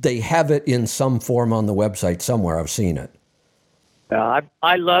they have it in some form on the website somewhere. I've seen it.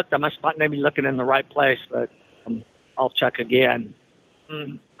 I looked. I must not maybe looking in the right place, but I'll check again.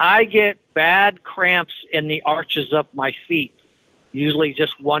 I get bad cramps in the arches of my feet, usually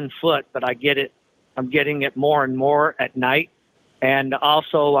just 1 foot, but I get it. I'm getting it more and more at night, and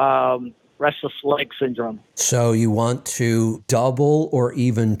also restless leg syndrome. So you want to double or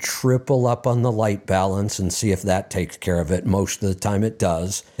even triple up on the light balance and see if that takes care of it. Most of the time it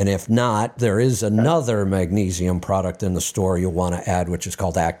does. And if not, there is another magnesium product in the store you'll want to add, which is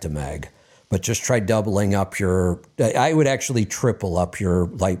called Actimag. But just try doubling up I would actually triple up your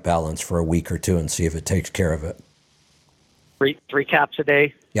light balance for a week or 2 and see if it takes care of it. 3 caps a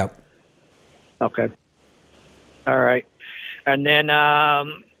day? Yep. Okay. All right. And then a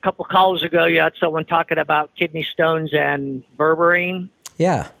couple calls ago, you had someone talking about kidney stones and berberine.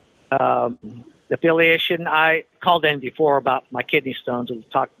 Yeah. Affiliation. I called in before about my kidney stones and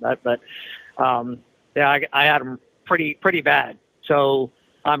talked about it, but I had them pretty bad. So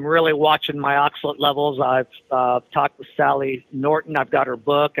I'm really watching my oxalate levels. I've talked with Sally Norton. I've got her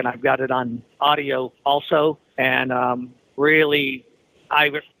book, and I've got it on audio also. And really, I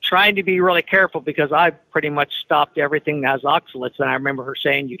was trying to be really careful because I pretty much stopped everything that has oxalates, and I remember her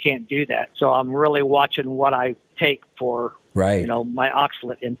saying you can't do that. So I'm really watching what I take for my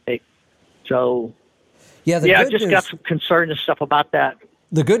oxalate intake. So I just got some concern and stuff about that.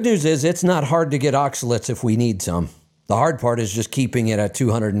 The good news is it's not hard to get oxalates if we need some. The hard part is just keeping it at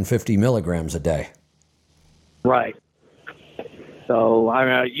 250 milligrams a day. Right.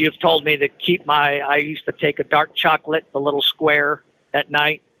 So you've told me to keep I used to take a dark chocolate, the little square at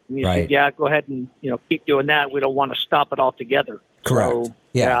night. And you said, yeah, go ahead and, keep doing that. We don't want to stop it altogether. Correct. So,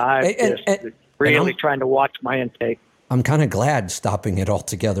 I'm really trying to watch my intake. I'm kind of glad stopping it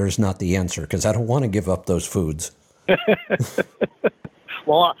altogether is not the answer because I don't want to give up those foods.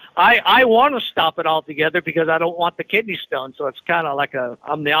 Well, I want to stop it altogether because I don't want the kidney stone. So it's kind of like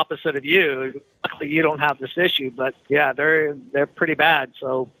I'm the opposite of you. Luckily, you don't have this issue, but yeah, they're pretty bad.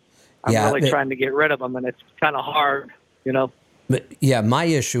 So I'm really trying to get rid of them, and it's kind of hard, you know. But yeah, my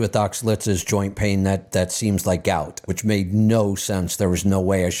issue with oxalates is joint pain that seems like gout, which made no sense. There was no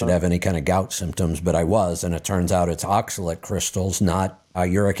way I should have any kind of gout symptoms, but I was, and it turns out it's oxalate crystals, not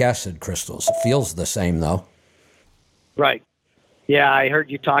uric acid crystals. It feels the same though. Right. Yeah, I heard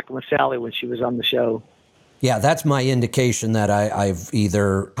you talking with Sally when she was on the show. Yeah, that's my indication that I've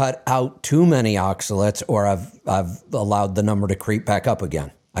either cut out too many oxalates or I've allowed the number to creep back up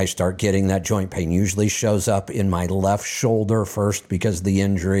again. I start getting that joint pain. Usually shows up in my left shoulder first because of the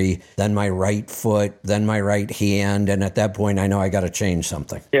injury, then my right foot, then my right hand, and at that point I know I got to change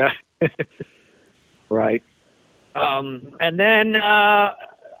something. Yeah, right. And then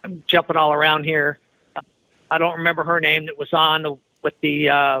I'm jumping all around here. I don't remember her name that was on with the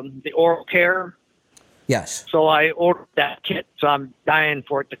oral care. Yes. So I ordered that kit, so I'm dying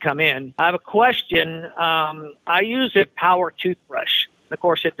for it to come in. I have a question. I use a power toothbrush. Of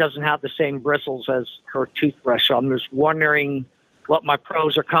course, it doesn't have the same bristles as her toothbrush, so I'm just wondering what my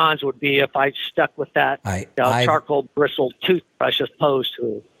pros or cons would be if I stuck with that charcoal bristle toothbrush as opposed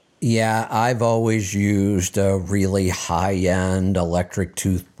to. Yeah, I've always used a really high-end electric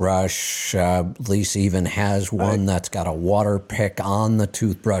toothbrush. Lisa even has one that's got a water pick on the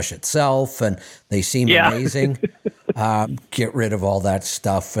toothbrush itself, and they seem amazing. Get rid of all that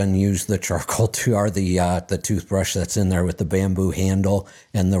stuff and use the charcoal the toothbrush that's in there with the bamboo handle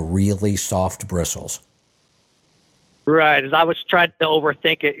and the really soft bristles. Right, as I was trying to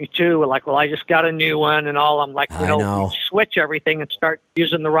overthink it too, like, well, I just got a new one and all. I'm like, you switch everything and start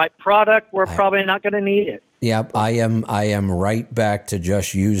using the right product. We're probably not going to need it. Yep, I am right back to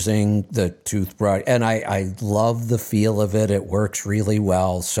just using the toothbrush, and I love the feel of it. It works really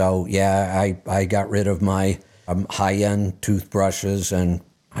well. So yeah, I got rid of my high-end toothbrushes, and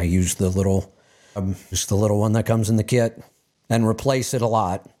I use the little just the little one that comes in the kit, and replace it a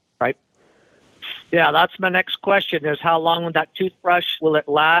lot. Right. Yeah, that's my next question is how long will that toothbrush, will it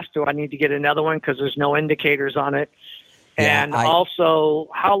last? Do I need to get another one because there's no indicators on it? Yeah, and also,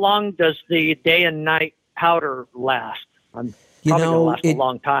 how long does the day and night powder last? I'm probably going to last a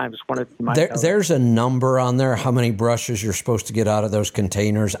long time. Just wanted to there's a number on there, how many brushes you're supposed to get out of those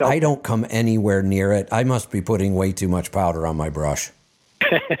containers. I don't come anywhere near it. I must be putting way too much powder on my brush.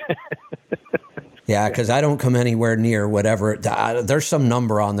 Yeah, because I don't come anywhere near whatever. There's some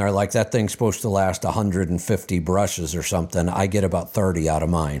number on there, like that thing's supposed to last 150 brushes or something. I get about 30 out of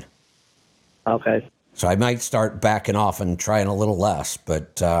mine. Okay. So I might start backing off and trying a little less,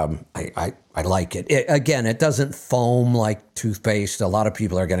 but I like it. Again, it doesn't foam like toothpaste. A lot of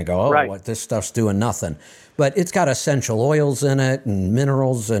people are going to go, what, this stuff's doing nothing. But it's got essential oils in it and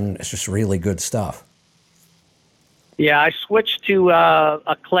minerals, and it's just really good stuff. Yeah, I switched to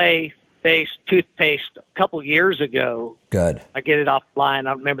a clay-based toothpaste a couple years ago. Good. I get it offline. I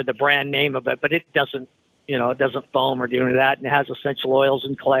don't remember the brand name of it, but it doesn't, it doesn't foam or do any of that, and it has essential oils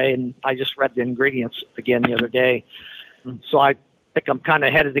and clay, and I just read the ingredients again the other day. So I think I'm kind of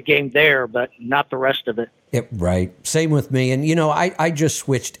ahead of the game there, but not the rest of it. Yep, right. Same with me. And, I just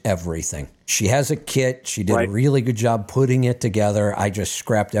switched everything. She has a kit. She did a really good job putting it together. I just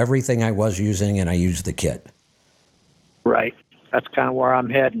scrapped everything I was using, and I used the kit. Right. That's kind of where I'm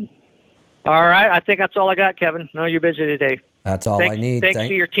heading. All right. I think that's all I got, Kevin. I know you're busy today. That's all I need. Thanks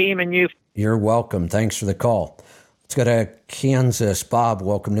to your team and you. You're welcome. Thanks for the call. Let's go to Kansas. Bob,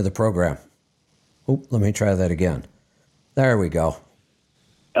 welcome to the program. Oh, let me try that again. There we go.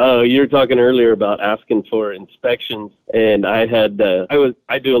 You were talking earlier about asking for inspections, and I do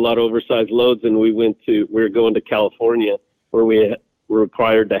a lot of oversized loads, and we were going to California where we were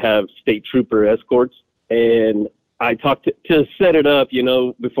required to have state trooper escorts, and I talked to set it up,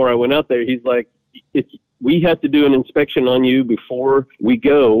 before I went out there. He's like, we have to do an inspection on you before we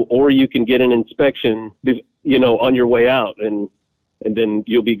go, or you can get an inspection, on your way out, and then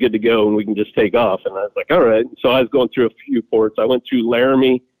you'll be good to go, and we can just take off. And I was like, all right. So I was going through a few ports. I went through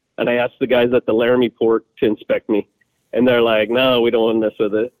Laramie, and I asked the guys at the Laramie port to inspect me. And they're like, no, we don't want to mess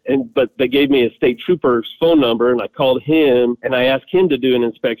with it. But they gave me a state trooper's phone number, and I called him, and I asked him to do an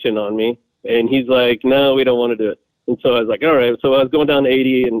inspection on me. And he's like, no, we don't want to do it. And so I was like, all right. So I was going down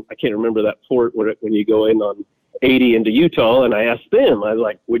 80, and I can't remember that port when you go in on 80 into Utah. And I asked them, I was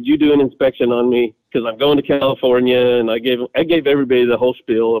like, would you do an inspection on me? Because I'm going to California. And I gave everybody the whole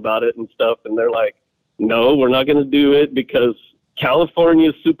spiel about it and stuff. And they're like, no, we're not going to do it because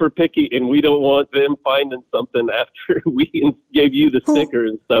California's super picky, and we don't want them finding something after we gave you the sticker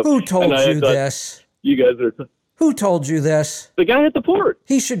and stuff. Who told and you this? You guys are. Who told you this? The guy at the port.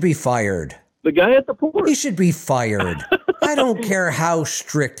 He should be fired. The guy at the port. He should be fired. I don't care how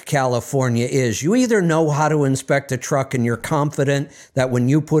strict California is. You either know how to inspect a truck and you're confident that when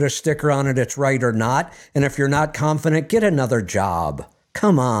you put a sticker on it, it's right or not. And if you're not confident, get another job.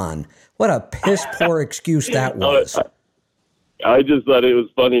 Come on. What a piss poor excuse that was. I just thought it was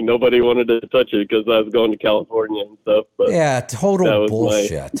funny. Nobody wanted to touch it because I was going to California and stuff. But yeah, total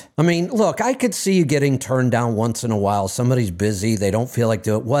bullshit. I mean, look, I could see you getting turned down once in a while. Somebody's busy. They don't feel like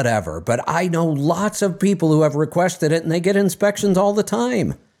doing it, whatever. But I know lots of people who have requested it and they get inspections all the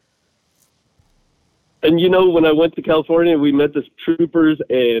time. And, when I went to California, we met the troopers,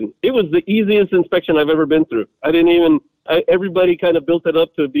 and it was the easiest inspection I've ever been through. Everybody kind of built it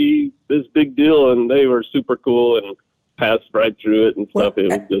up to be this big deal, and they were super cool and passed right through it and stuff.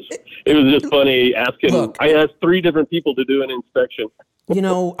 It was just funny asking. Look, I asked 3 different people to do an inspection.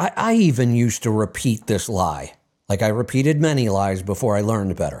 I even used to repeat this lie. Like I repeated many lies before I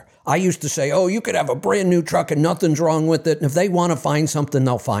learned better. I used to say, oh, you could have a brand new truck and nothing's wrong with it. And if they want to find something,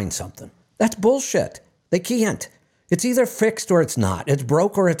 they'll find something. That's bullshit. They can't. It's either fixed or it's not. It's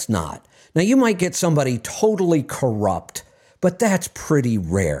broke or it's not. Now, you might get somebody totally corrupt, but that's pretty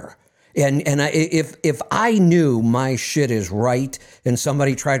rare. And if I knew my shit is right and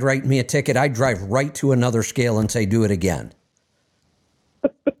somebody tried to write me a ticket, I'd drive right to another scale and say, do it again.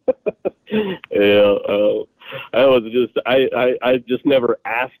 Yeah, I just never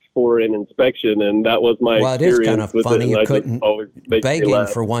asked for an inspection, and that was my experience. Well, it is kind of funny. You couldn't begging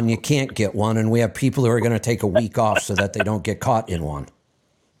for one, you can't get one, and we have people who are going to take a week off so that they don't get caught in one.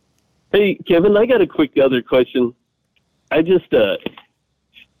 Hey, Kevin, I got a quick other question. I just dang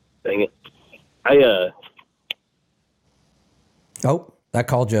it. Oh, that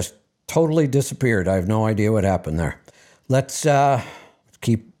call just totally disappeared. I have no idea what happened there. Let's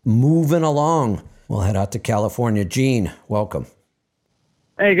keep moving along. We'll head out to California. Gene, welcome.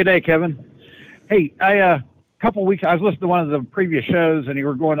 Hey, good day, Kevin. Hey, a couple weeks, I was listening to one of the previous shows, and you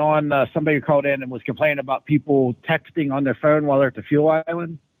were going on, somebody called in and was complaining about people texting on their phone while they're at the fuel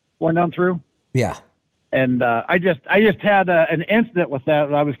island going down through. Yeah. And I just had an incident with that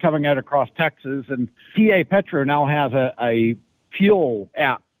when I was coming out across Texas, and PA Petro now has a fuel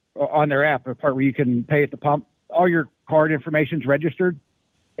app on their app, a part where you can pay at the pump. All your card information's registered,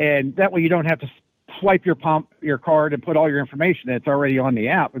 and that way you don't have to swipe your card and put all your information in. It's already on the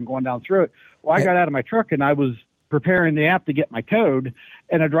app and going down through it. Well, I got out of my truck and I was preparing the app to get my code,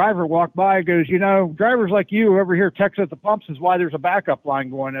 and a driver walked by and goes, drivers like you over here text at the pumps is why there's a backup line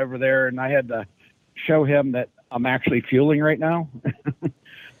going over there. And I had to show him that I'm actually fueling right now.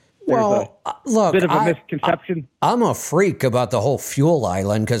 Well, look, bit of a misconception. I'm a freak about the whole fuel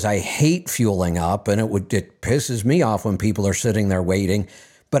island because I hate fueling up, and it pisses me off when people are sitting there waiting.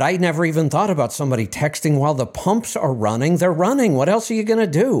 But I never even thought about somebody texting while the pumps are running. They're running. What else are you going to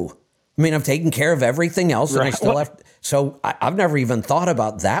do? I mean, I've taken care of everything else, and I still have. So I've never even thought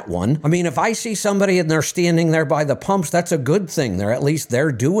about that one. I mean, if I see somebody and they're standing there by the pumps, that's a good thing. At least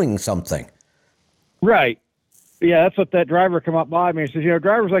they're doing something. Right. Yeah, that's what that driver come up by me and says,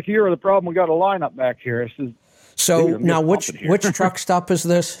 drivers like you are the problem. We got a lineup back here. I says, so now which truck stop is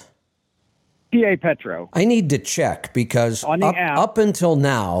this? PA Petro. I need to check because up until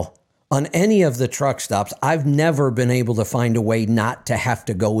now, on any of the truck stops, I've never been able to find a way not to have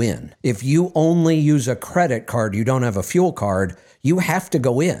to go in. If you only use a credit card, you don't have a fuel card, you have to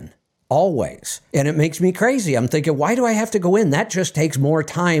go in. Always. And it makes me crazy. I'm thinking, why do I have to go in? That just takes more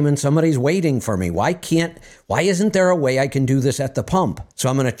time and somebody's waiting for me. Why isn't there a way I can do this at the pump? So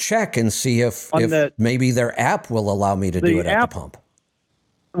I'm going to check and see if maybe their app will allow me to do it at the pump.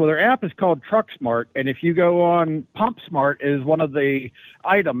 Well, their app is called Truck Smart, and if you go on Pump Smart is one of the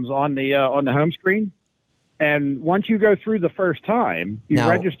items on the home screen. And once you go through the first time, you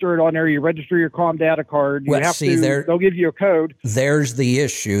register it on there. You register your ComData card. They'll give you a code. There's the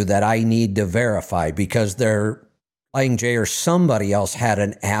issue that I need to verify because Flying J or somebody else had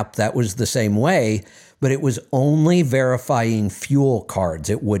an app that was the same way, but it was only verifying fuel cards.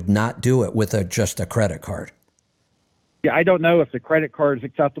 It would not do it with just a credit card. Yeah, I don't know if the credit card is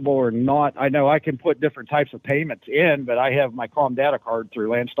acceptable or not. I know I can put different types of payments in, but I have my ComData card through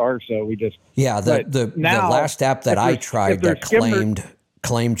Landstar, so we just... Yeah, the last app that I tried that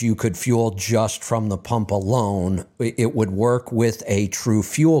claimed you could fuel just from the pump alone, it would work with a true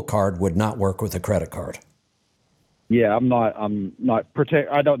fuel card, would not work with a credit card. Yeah, I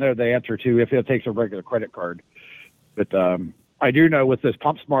don't know the answer to if it takes a regular credit card. But I do know with this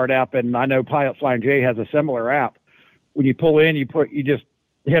Pump Smart app, and I know Pilot Flying J has a similar app, when you pull in, you just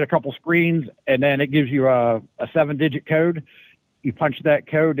hit a couple screens, and then it gives you a 7-digit code. You punch that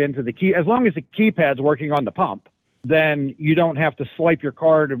code into the key. As long as the keypad's working on the pump, then you don't have to swipe your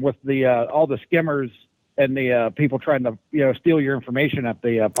card, and with the all the skimmers and the people trying to steal your information at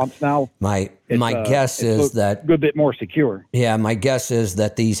the pumps now. My guess is that a good bit more secure. Yeah, my guess is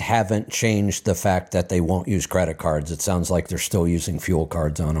that these haven't changed the fact that they won't use credit cards. It sounds like they're still using fuel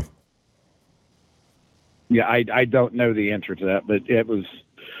cards on them. Yeah, I don't know the answer to that, but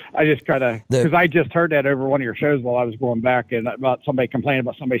I just kind of, because I just heard that over one of your shows while I was going back, and about somebody complaining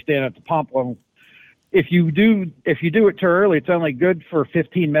about somebody standing at the pump. Well, if you do it too early, it's only good for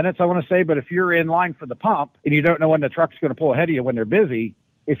 15 minutes, I want to say. But if you're in line for the pump and you don't know when the truck's going to pull ahead of you when they're busy,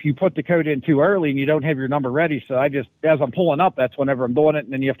 if you put the code in too early and you don't have your number ready, so as I'm pulling up, that's whenever I'm doing it,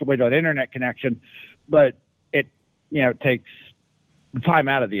 and then you have to wait on an internet connection. But it takes the time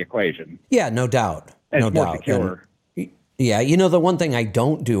out of the equation. Yeah, no doubt. And no it's more doubt. secure. Yeah, the one thing I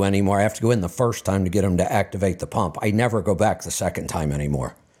don't do anymore, I have to go in the first time to get them to activate the pump. I never go back the second time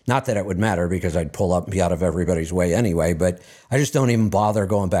anymore. Not that it would matter, because I'd pull up and be out of everybody's way anyway, but I just don't even bother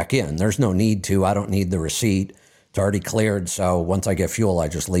going back in. There's no need to. I don't need the receipt. It's already cleared, so once I get fuel, I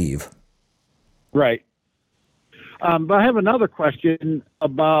just leave. Right. But I have another question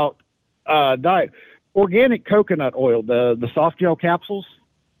about diet. Organic coconut oil, the soft gel capsules.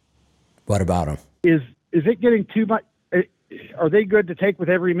 What about them? Is it getting too much? Are they good to take with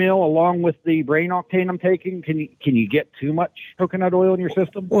every meal along with the brain octane I'm taking? Can you get too much coconut oil in your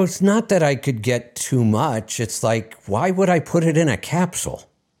system? Well, it's not that I could get too much. It's like, why would I put it in a capsule?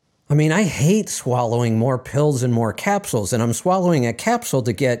 I mean, I hate swallowing more pills and more capsules, and I'm swallowing a capsule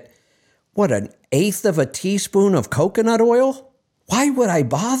to get, an 1/8 of a teaspoon of coconut oil? Why would I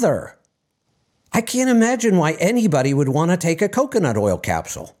bother? I can't imagine why anybody would want to take a coconut oil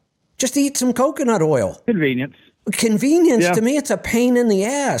capsule. Just eat some coconut oil. Convenience. To me, it's a pain in the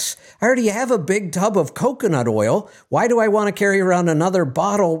ass. I already have a big tub of coconut oil. Why do I want to carry around another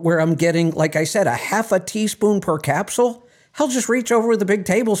bottle where I'm getting, like I said, a 1/2 teaspoon per capsule? I'll just reach over with a big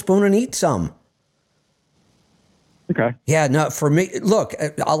tablespoon and eat some. Okay. Yeah, no, for me, look,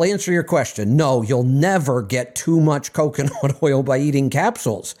 I'll answer your question. No, you'll never get too much coconut oil by eating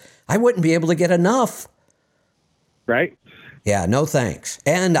capsules. I wouldn't be able to get enough. Right. Yeah, no thanks.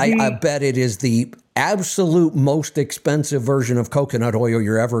 And I bet it is the absolute most expensive version of coconut oil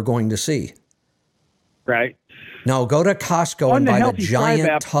you're ever going to see. Right. No, go to Costco and buy the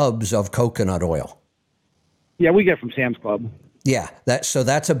giant tubs of coconut oil. Yeah, we get it from Sam's Club. Yeah, that's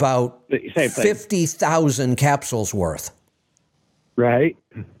about 50,000 capsules worth. Right.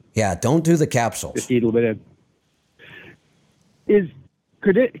 Yeah, don't do the capsules. Just eat a little bit in.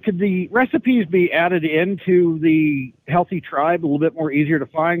 Could the recipes be added into the Healthy Tribe a little bit more easier to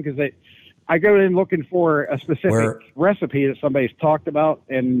find? Because I go in looking for a specific recipe that somebody's talked about,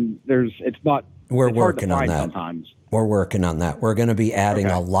 and it's working on that. Sometimes. We're working on that. We're going to be adding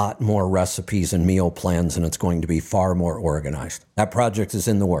a lot more recipes and meal plans, and it's going to be far more organized. That project is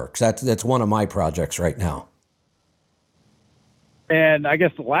in the works. That's one of my projects right now. And I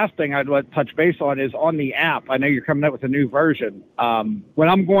guess the last thing I'd like to touch base on is on the app. I know you're coming up with a new version. When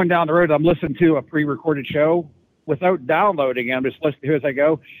I'm going down the road, I'm listening to a pre-recorded show without downloading it. I'm just listening to it as I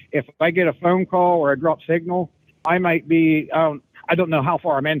go. If I get a phone call or a drop signal, I might be, I don't know how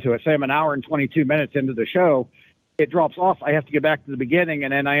far I'm into it. Say I'm an hour and 22 minutes into the show. It drops off. I have to get back to the beginning,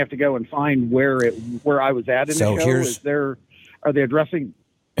 and then I have to go and find where I was at in the show. Are they addressing?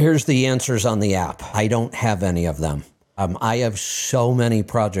 Here's the answers on the app. I don't have any of them. I have so many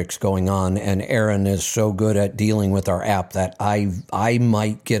projects going on, and Aaron is so good at dealing with our app that I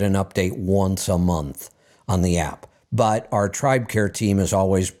might get an update once a month on the app. But our Tribe Care team is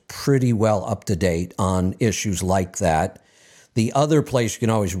always pretty well up to date on issues like that. The other place you can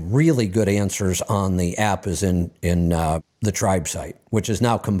always really good answers on the app is in the Tribe site, which is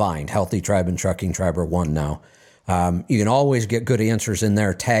now combined. Healthy Tribe and Trucking Tribe are one now. You can always get good answers in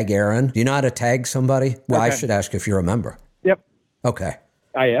there. Tag Aaron. Do you know how to tag somebody? Well, I should ask if you're a member. Yep. Okay.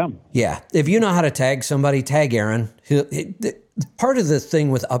 I am. Yeah. If you know how to tag somebody, tag Aaron. Part of the thing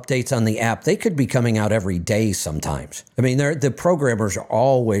with updates on the app, they could be coming out every day sometimes. I mean, the programmers are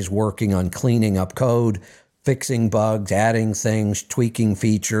always working on cleaning up code, fixing bugs, adding things, tweaking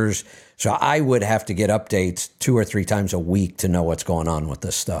features. So I would have to get updates 2 or 3 times a week to know what's going on with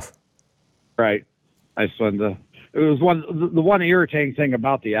this stuff. Right. I just wanted to. It was the one irritating thing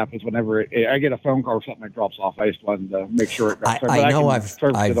about the app is whenever I get a phone call or something that drops off, I just wanted to make sure it got I know I've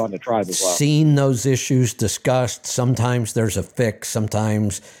it on the Tribe as well. Seen those issues discussed. Sometimes there's a fix.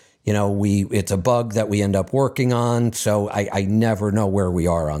 Sometimes, it's a bug that we end up working on. So I never know where we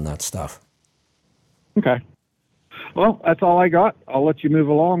are on that stuff. Okay. Well, that's all I got. I'll let you move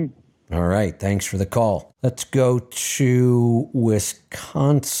along. All right. Thanks for the call. Let's go to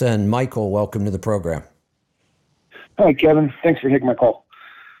Wisconsin. Michael, welcome to the program. Hi, Kevin. Thanks for taking my call.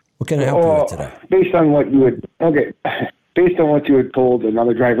 What can I help you with today? Based on what you had told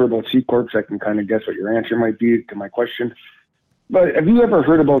another driver about C Corps, I can kind of guess what your answer might be to my question. But have you ever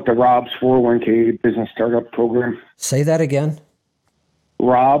heard about the Rob's 401k business startup program? Say that again.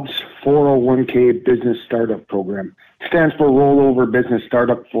 Rob's 401k business startup program. It stands for Rollover Business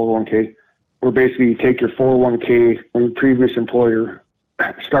Startup 401k, where basically you take your 401k from your previous employer,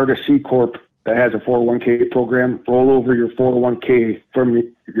 start a C Corp that has a 401k program, roll over your 401k from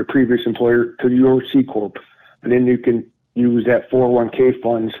your previous employer to your C Corp, and then you can use that 401k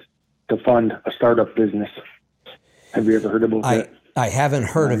funds to fund a startup business. Have you ever heard about that? I haven't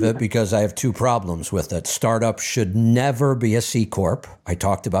heard of it because I have two problems with it. Startup should never be a C Corp. I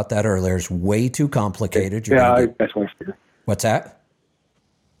talked about that earlier. It's way too complicated. That's what I figured. What's that?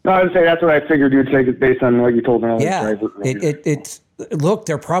 No, I would say that's what I figured you'd say based on what you told me. Look,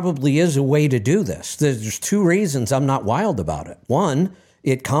 there probably is a way to do this. There's two reasons I'm not wild about it. One,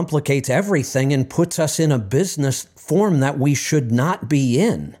 it complicates everything and puts us in a business form that we should not be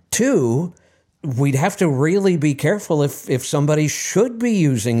in. Two, we'd have to really be careful if somebody should be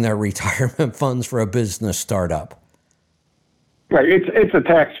using their retirement funds for a business startup. Right. It's a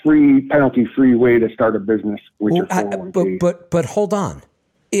tax-free, penalty-free way to start a business with your 401k. But hold on.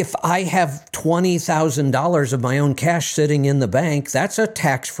 If I have $20,000 of my own cash sitting in the bank, that's a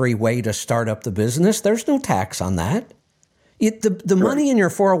tax-free way to start up the business. There's no tax on that. The money in your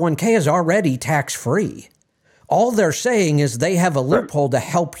 401k is already tax-free. All they're saying is they have a loophole to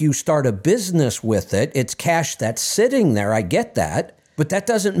help you start a business with it. It's cash that's sitting there. I get that. But that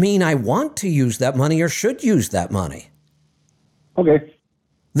doesn't mean I want to use that money or should use that money. Okay.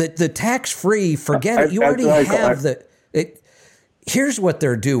 The tax-free, forget it. You already have Here's what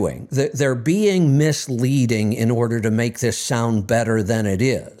they're doing. They're being misleading in order to make this sound better than it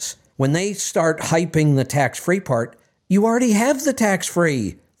is. When they start hyping the tax-free part, you already have the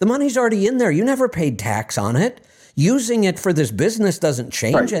tax-free. The money's already in there. You never paid tax on it. Using it for this business doesn't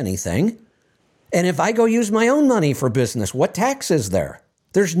change anything. And if I go use my own money for business, what tax is there?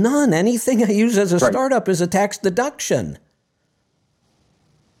 There's none. Anything I use as a startup is a tax deduction.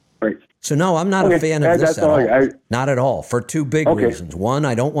 Right. So no, I'm not a fan of this at all. Not at all, for two big reasons. One,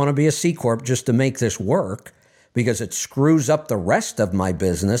 I don't want to be a C Corp just to make this work because it screws up the rest of my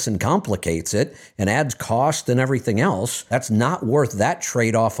business and complicates it and adds cost and everything else. That's not worth that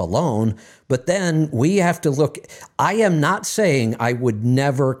trade-off alone. But then we have to look. I am not saying I would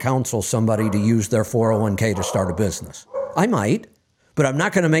never counsel somebody to use their 401k to start a business. I might, but I'm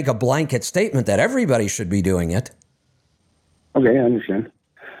not going to make a blanket statement that everybody should be doing it. Okay, I understand.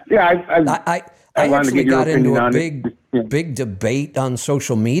 Yeah, I actually got into a big debate on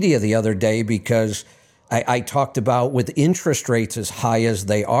social media the other day because I talked about with interest rates as high as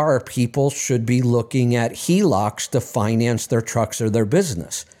they are, people should be looking at HELOCs to finance their trucks or their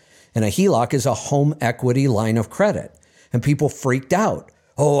business. And a HELOC is a home equity line of credit. And people freaked out.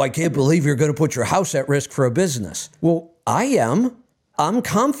 Oh, I can't believe you're going to put your house at risk for a business. Well, I am. I'm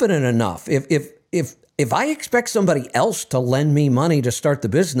confident enough. If I expect somebody else to lend me money to start the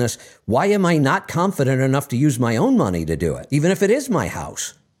business, why am I not confident enough to use my own money to do it, even if it is my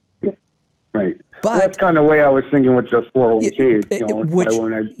house? Right. But that's kind of the way I was thinking with the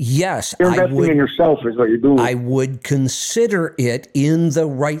 401k. Yes. You're investing in yourself is what you're doing. I would consider it in the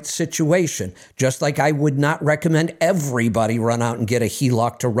right situation, just like I would not recommend everybody run out and get a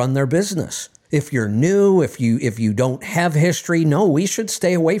HELOC to run their business. If you're new, if you don't have history, no, we should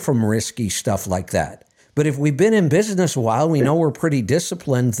stay away from risky stuff like that. But if we've been in business a while, we know we're pretty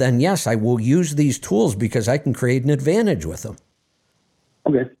disciplined, then yes, I will use these tools because I can create an advantage with them.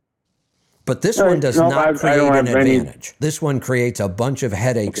 Okay. But this one does not create an advantage. This one creates a bunch of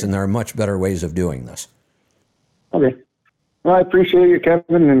headaches, and there are much better ways of doing this. Okay. Well, I appreciate you,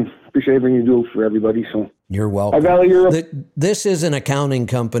 Kevin, and appreciate everything you do for everybody. So you're welcome. I value your... This is an accounting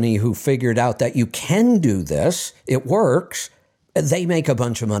company who figured out that you can do this. It works. They make a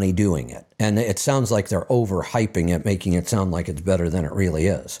bunch of money doing it. And it sounds like they're overhyping it, making it sound like it's better than it really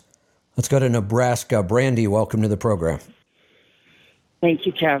is. Let's go to Nebraska. Brandy, welcome to the program. Thank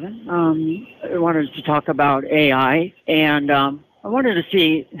you, Kevin. I wanted to talk about AI, and I wanted to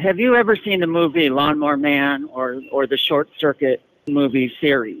see, have you ever seen the movie Lawnmower Man or the Short Circuit movie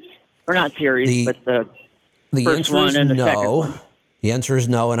series? Or not series, but the first one and the second one. The answer is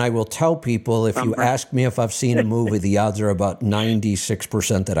no, and I will tell people if you ask me if I've seen a movie, the odds are about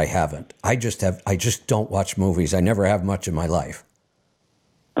 96% that I haven't. I just don't watch movies. I never have much in my life.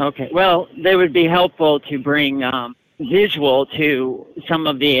 Okay. Well, they would be helpful to bring visual to some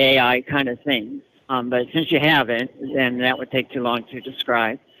of the AI kind of things. But since you haven't, then that would take too long to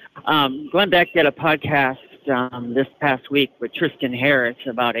describe. Glenn Beck did a podcast this past week with Tristan Harris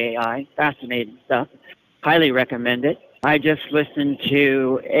about AI. Fascinating stuff. Highly recommend it. I just listened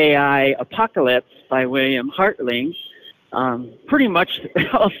to AI Apocalypse by William Hartling. Pretty much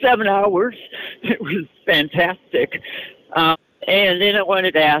all 7 hours. It was fantastic. And then I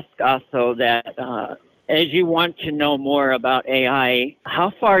wanted to ask also that as you want to know more about AI,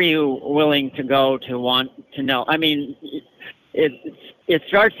 how far are you willing to go to want to know? I mean, it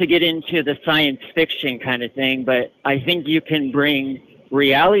starts to get into the science fiction kind of thing, but I think you can bring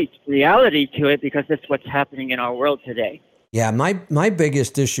reality to it because that's what's happening in our world today. Yeah, my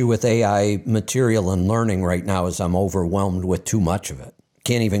biggest issue with AI material and learning right now is I'm overwhelmed with too much of it.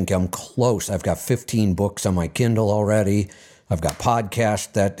 Can't even come close. I've got 15 books on my Kindle already. I've got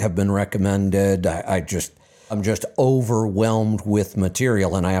podcasts that have been recommended. I'm just overwhelmed with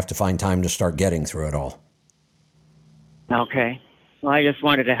material, and I have to find time to start getting through it all. Okay. Well, I just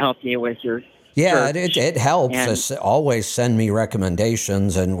wanted to help you with your Yeah, search. it helps. And- Always send me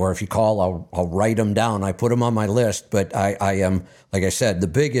recommendations, or if you call, I'll write them down. I put them on my list, but I am, like I said, the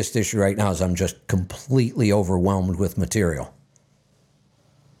biggest issue right now is I'm just completely overwhelmed with material.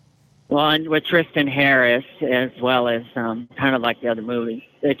 Well, and with Tristan Harris, as well as kind of like the other movie,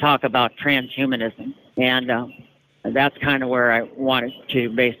 they talk about transhumanism. And that's kind of where I wanted to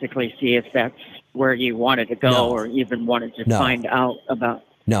basically see if that's where you wanted to go or even wanted to find out about.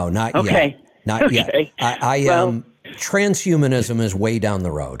 No, not Okay. yet. Not yet. Transhumanism is way down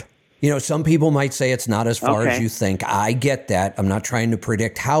the road. You know, some people might say it's not as far as Okay. you think. I get that. I'm not trying to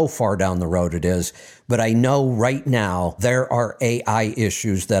predict how far down the road it is, but I know right now there are AI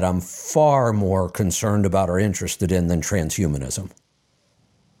issues that I'm far more concerned about or interested in than transhumanism.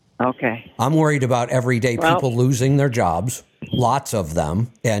 Okay. I'm worried about everyday people losing their jobs, lots of them,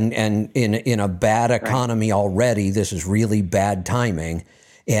 and in a bad economy already, this is really bad timing.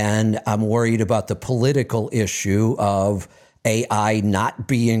 And I'm worried about the political issue of AI not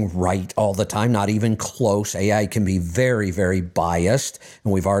being right all the time, not even close. AI can be very, very biased,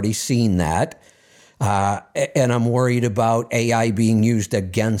 and we've already seen that. And I'm worried about AI being used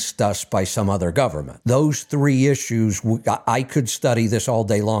against us by some other government. Those three issues, I could study this all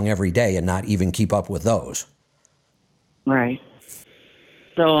day long every day and not even keep up with those. Right.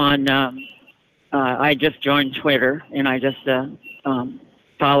 So on, I just joined Twitter, and I just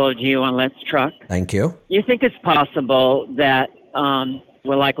followed you on Let's Truck. Thank you. You think it's possible that,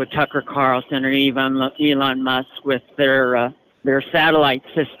 like with Tucker Carlson or Elon Musk with their satellite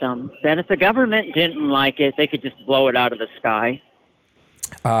system, that if the government didn't like it, they could just blow it out of the sky?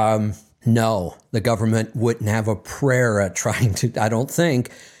 No, the government wouldn't have a prayer at trying to, I don't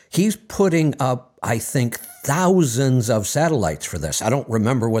think. He's putting up, I think, thousands of satellites for this. I don't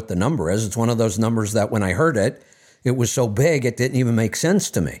remember what the number is. It's one of those numbers that when I heard it, it was so big, it didn't even make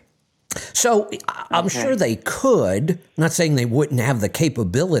sense to me. So I'm sure they could. I'm not saying they wouldn't have the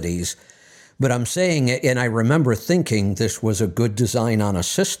capabilities, but I'm saying, and I remember thinking this was a good design on a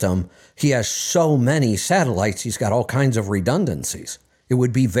system. He has so many satellites, he's got all kinds of redundancies. It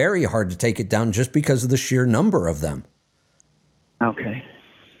would be very hard to take it down just because of the sheer number of them. Okay.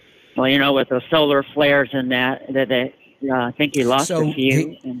 Well, you know, with the solar flares and that they, I think he lost a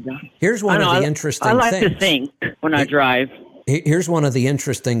few. Here's one of the interesting things. I like to think when I drive. Here's one of the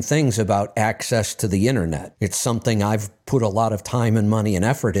interesting things about access to the internet. It's something I've put a lot of time and money and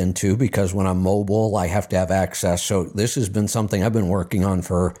effort into because when I'm mobile, I have to have access. So this has been something I've been working on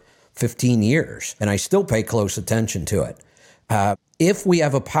for 15 years, and I still pay close attention to it. If we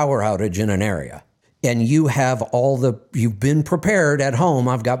have a power outage in an area, and you have you've been prepared at home.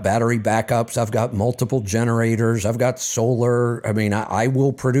 I've got battery backups. I've got multiple generators. I've got solar. I mean, I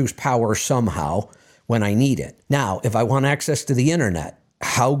will produce power somehow when I need it. Now, if I want access to the internet,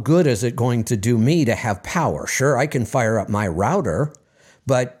 how good is it going to do me to have power? Sure, I can fire up my router,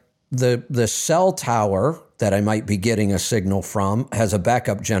 but the cell tower that I might be getting a signal from has a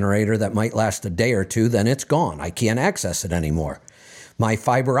backup generator that might last a day or two, then it's gone. I can't access it anymore. My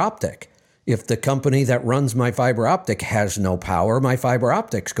fiber optic. If the company that runs my fiber optic has no power, my fiber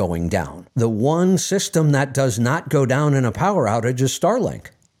optic's going down. The one system that does not go down in a power outage is Starlink.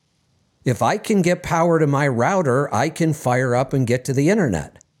 If I can get power to my router, I can fire up and get to the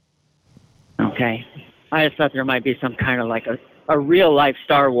internet. Okay. I just thought there might be some kind of like a real life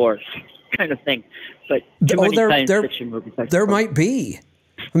Star Wars kind of thing. But too many science fiction movies. There might be.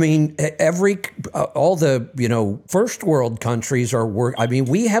 I mean, all the, first world countries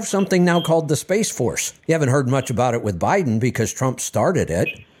we have something now called the Space Force. You haven't heard much about it with Biden because Trump started it,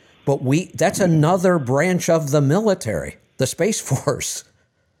 But that's another branch of the military, the Space Force.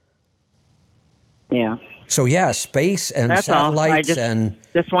 Yeah. So yeah, space and That's satellites all. and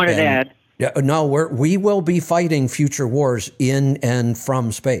just wanted to add. Yeah, no, we will be fighting future wars in and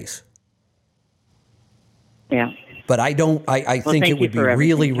from space. Yeah. But I think it would be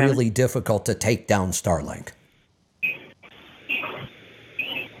really, Kevin. really difficult to take down Starlink.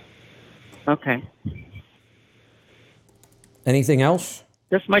 Okay. Anything else?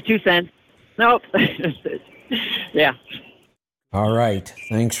 Just my 2 cents. Nope. Yeah. All right.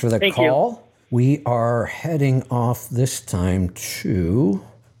 Thanks for the Thank call. you. We are heading off this time to,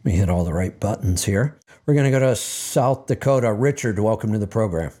 let me hit all the right buttons here. We're going to go to South Dakota. Richard, welcome to the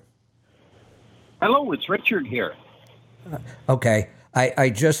program. Hello, it's Richard here. Okay. I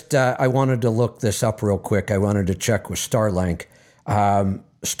just, I wanted to look this up real quick. I wanted to check with Starlink.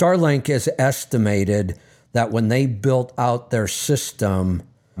 Starlink has estimated that when they built out their system,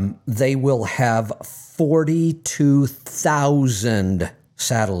 they will have 42,000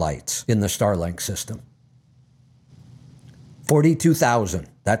 satellites in the Starlink system. 42,000.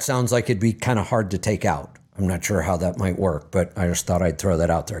 That sounds like it'd be kind of hard to take out. I'm not sure how that might work, but I just thought I'd throw that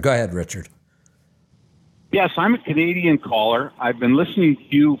out there. Go ahead, Richard. Yes, I'm a Canadian caller. I've been listening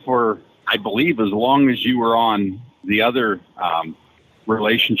to you for, I believe, as long as you were on the other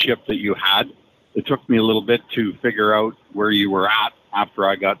relationship that you had. It took me a little bit to figure out where you were at after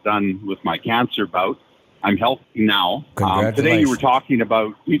I got done with my cancer bout. I'm healthy now. Today you were talking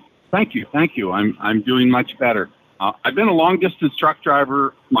about, thank you. I'm doing much better. I've been a long-distance truck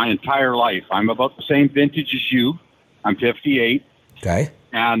driver my entire life. I'm about the same vintage as you. I'm 58. Okay.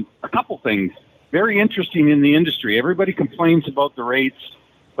 And a couple things. Very interesting in the industry. Everybody complains about the rates,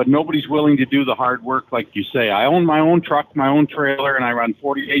 but nobody's willing to do the hard work like you say. I own my own truck, my own trailer, and I run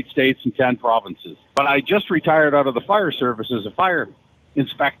 48 states and 10 provinces. But I just retired out of the fire service as a fire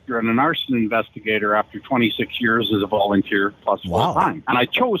inspector and an arson investigator after 26 years as a volunteer plus full time. And I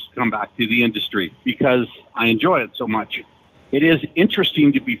chose to come back to the industry because I enjoy it so much. It is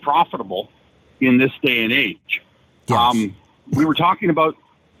interesting to be profitable in this day and age. Yes. We were talking about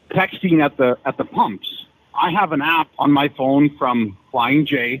texting at the pumps. I have an app on my phone from Flying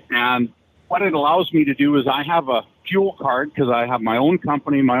J, and what it allows me to do is I have a fuel card because I have my own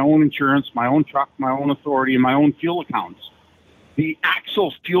company, my own insurance, my own truck, my own authority, and my own fuel accounts. The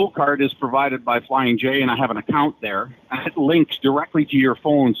Axle fuel card is provided by Flying J, and I have an account there, and it links directly to your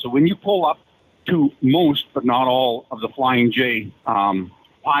phone. So when you pull up to most, but not all, of the Flying J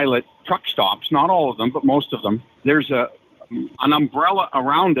pilot truck stops, not all of them, but most of them, there's an umbrella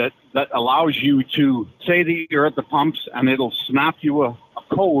around it that allows you to say that you're at the pumps, and it'll snap you a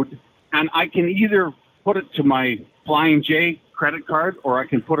code, and I can either put it to my Flying J credit card or I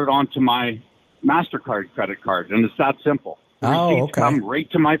can put it onto my MasterCard credit card, and it's that simple. Receipts come right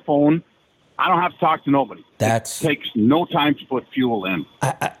to my phone. I don't have to talk to nobody. It takes no time to put fuel in.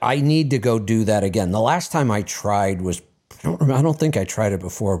 I need to go do that again. The last time I tried was, I don't think I tried it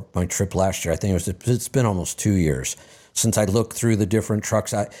before my trip last year. I think it's been almost 2 years since I looked through the different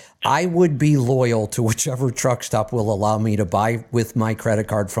trucks. I would be loyal to whichever truck stop will allow me to buy with my credit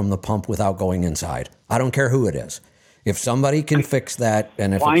card from the pump without going inside. I don't care who it is. If somebody can fix that,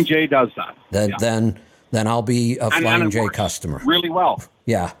 and if Flying J does that, then I'll be a Flying J customer. Really well.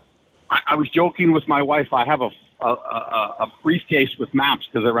 Yeah. I was joking with my wife. I have a briefcase with maps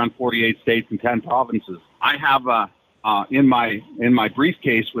because I run 48 states and 10 provinces. I have in my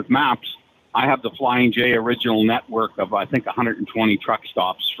briefcase with maps, I have the Flying J original network of, I think, 120 truck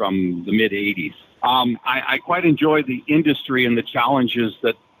stops from the mid-'80s. I quite enjoy the industry and the challenges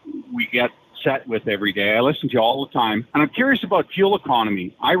that we get set with every day. I listen to you all the time. And I'm curious about fuel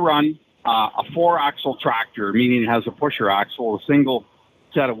economy. I run a 4-axle tractor, meaning it has a pusher axle, a single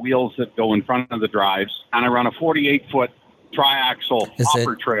set of wheels that go in front of the drives. And I run a 48-foot tri-axle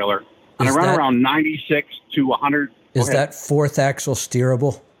hopper trailer. And I run around 96 to 100. Is that 4th axle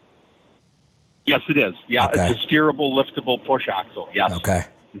steerable? Yes, it is. Yeah, okay. It's a steerable, liftable push axle. Yes. Okay.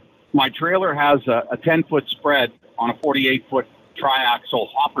 My trailer has a 10-foot spread on a 48-foot tri-axle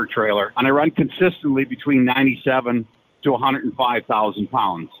hopper trailer, and I run consistently between 97 to 105,000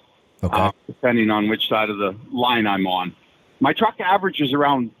 pounds, depending on which side of the line I'm on. My truck averages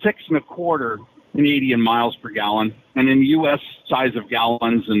around 6.25 Canadian miles per gallon, and in the U.S. size of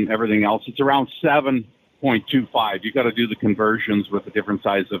gallons and everything else, it's around 7.25. You got to do the conversions with a different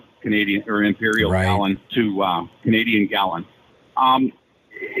size of Canadian or imperial gallon to Canadian gallon.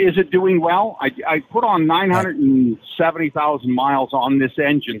 Is it doing well? I put on 970,000 miles on this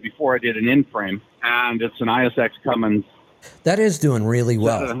engine before I did an in-frame, and it's an ISX Cummins. That is doing really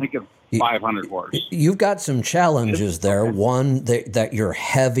well. 500 horse. You've got some challenges there. One, that you're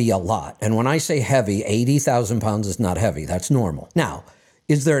heavy a lot. And when I say heavy, 80,000 pounds is not heavy. That's normal. Now,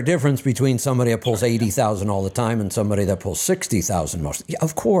 is there a difference between somebody that pulls 80,000 all the time and somebody that pulls 60,000 most? Yeah,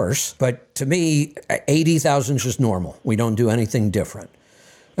 of course. But to me, 80,000 is just normal. We don't do anything different.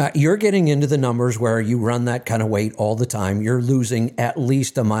 You're getting into the numbers where you run that kind of weight all the time. You're losing at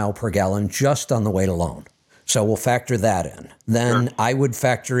least a mile per gallon just on the weight alone. So we'll factor that in. Then sure. I would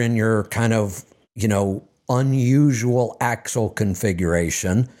factor in your kind of, unusual axle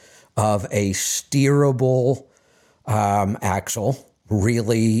configuration of a steerable axle.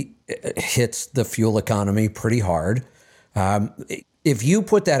 Really hits the fuel economy pretty hard. If you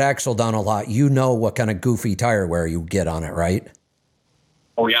put that axle down a lot, you know what kind of goofy tire wear you get on it, right?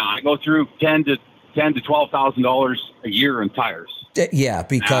 Oh yeah, I go through $10,000 to $12,000 a year in tires. Yeah,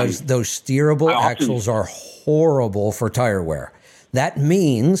 because those steerable axles are horrible for tire wear. That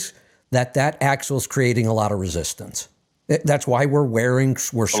means that axle is creating a lot of resistance. That's why we're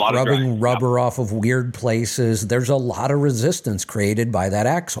scrubbing rubber off of weird places. There's a lot of resistance created by that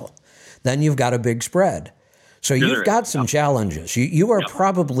axle. Then you've got a big spread. So you've got some challenges. You are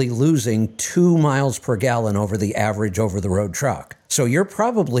probably losing 2 miles per gallon over the average over-the-road truck. So you're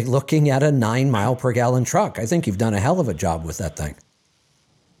probably looking at a 9 mile per gallon truck. I think you've done a hell of a job with that thing.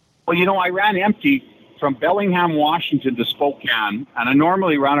 Well, I ran empty from Bellingham, Washington to Spokane, and I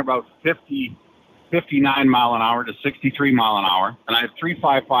normally run about 59 mile an hour to 63 mile an hour, and I have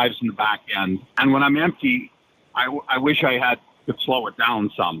 355s in the back end. And when I'm empty, I wish I could slow it down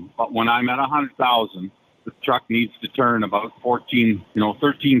some. But when I'm at 100,000, the truck needs to turn about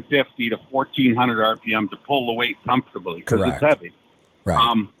 1350 to 1400 RPM to pull the weight comfortably because it's heavy.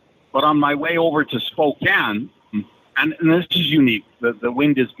 Right. But on my way over to Spokane, and this is unique, the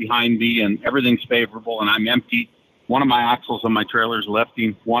wind is behind me and everything's favorable, and I'm empty. One of my axles on my trailer is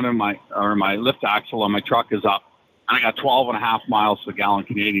lifting. My lift axle on my truck is up, and I got 12.5 miles per gallon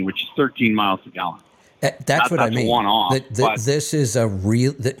Canadian, which is 13 miles a gallon. That's what I mean. One-off, this is a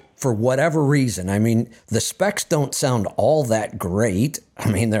real, for whatever reason. I mean, the specs don't sound all that great. I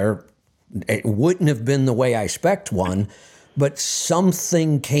mean, it wouldn't have been the way I spec'd one, but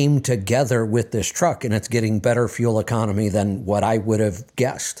something came together with this truck, and it's getting better fuel economy than what I would have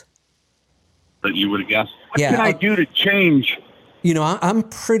guessed. That you would have guessed? What can I do to change? I'm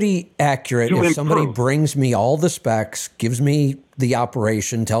pretty accurate. If somebody brings me all the specs, gives me the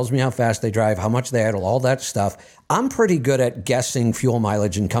operation, tells me how fast they drive, how much they idle, all that stuff, I'm pretty good at guessing fuel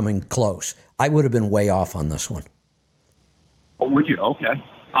mileage and coming close. I would have been way off on this one. Oh, would you? Okay.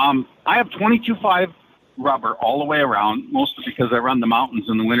 I have 22.5 rubber all the way around, mostly because I run the mountains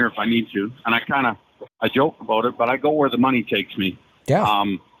in the winter if I need to. And I joke about it, but I go where the money takes me. Yeah.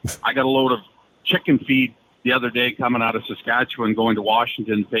 I got a load of chicken feed the other day coming out of Saskatchewan, going to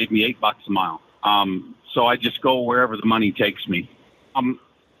Washington, paid me $8 a mile. So I just go wherever the money takes me.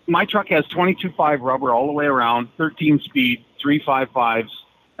 My truck has 22.5 rubber all the way around, 13 speed, 355s,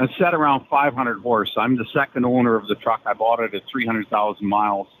 and set around 500 horse. I'm the second owner of the truck. I bought it at 300,000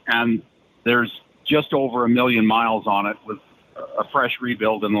 miles, and there's just over 1 million miles on it with a fresh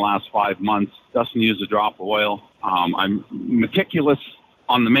rebuild in the last 5 months. Doesn't use a drop of oil. I'm meticulous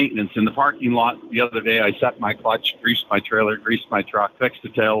on the maintenance. In the parking lot the other day, I set my clutch, greased my trailer, greased my truck, fixed the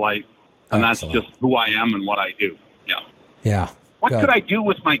tail light, and Excellent. That's just who I am and what I do. Yeah. Yeah. What could I do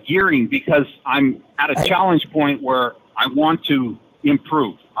with my gearing? Because I'm at a challenge point where I want to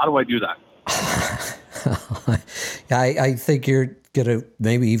improve. How do I do that? I think you're going to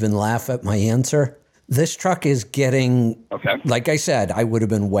maybe even laugh at my answer. This truck is getting, like I said, I would have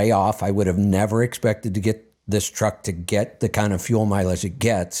been way off. I would have never expected to get this truck to get the kind of fuel mileage it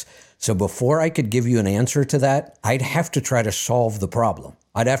gets. So before I could give you an answer to that, I'd have to try to solve the problem.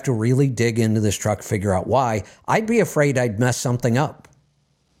 I'd have to really dig into this truck, figure out why. I'd be afraid I'd mess something up.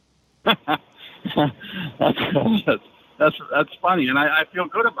 That's funny, and I feel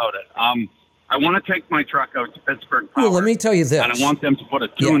good about it. I want to take my truck out to Pittsburgh Power. Well, let me tell you this. And I want them to put a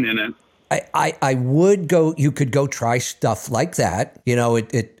tune in it. I would go, you could go try stuff like that.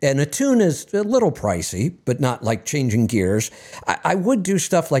 And a tune is a little pricey, but not like changing gears. I would do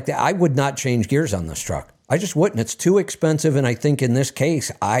stuff like that. I would not change gears on this truck. I just wouldn't. It's too expensive. And I think in this case,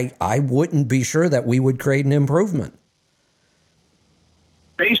 I wouldn't be sure that we would create an improvement.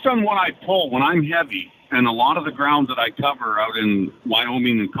 Based on what I pull when I'm heavy and a lot of the ground that I cover out in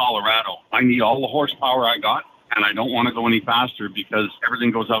Wyoming and Colorado, I need all the horsepower I got. And I don't want to go any faster because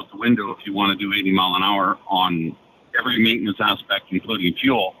everything goes out the window if you want to do 80 mile an hour on every maintenance aspect, including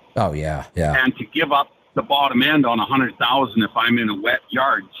fuel. Oh, yeah, yeah. And to give up the bottom end on 100,000 if I'm in a wet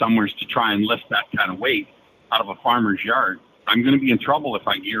yard somewhere to try and lift that kind of weight out of a farmer's yard, I'm going to be in trouble if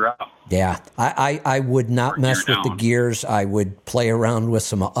I gear up. Yeah, I would not mess with the gears. I would play around with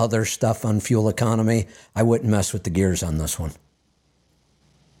some other stuff on fuel economy. I wouldn't mess with the gears on this one.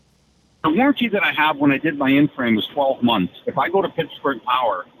 The warranty that I have when I did my in-frame was 12 months. If I go to Pittsburgh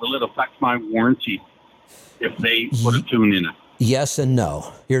Power, will it affect my warranty if they put a tune in it? Yes and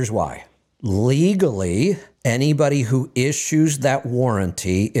no. Here's why. Legally, anybody who issues that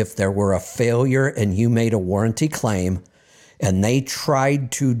warranty, if there were a failure and you made a warranty claim and they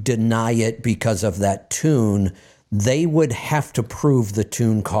tried to deny it because of that tune, they would have to prove the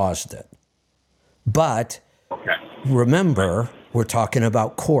tune caused it. But remember, we're talking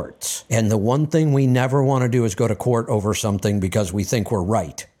about courts. And the one thing we never want to do is go to court over something because we think we're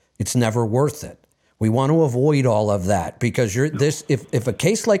right. It's never worth it. We want to avoid all of that because if a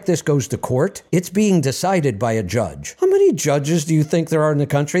case like this goes to court, it's being decided by a judge. How many judges do you think there are in the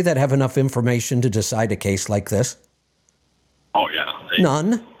country that have enough information to decide a case like this? Oh, yeah.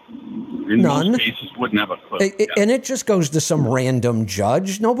 None. In None. most cases, wouldn't have a clue. And it just goes to some random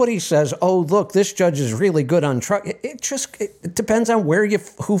judge. Nobody says, oh, look, this judge is really good on truck. It depends on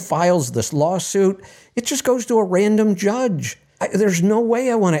who files this lawsuit. It just goes to a random judge. There's no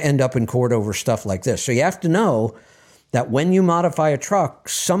way I want to end up in court over stuff like this. So you have to know that when you modify a truck,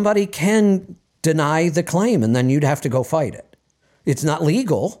 somebody can deny the claim and then you'd have to go fight it. It's not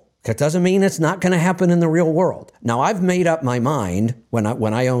legal. That doesn't mean it's not going to happen in the real world. Now, I've made up my mind when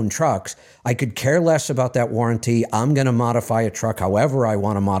I own trucks. I could care less about that warranty. I'm going to modify a truck however I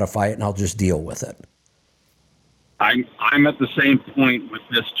want to modify it, and I'll just deal with it. I'm at the same point with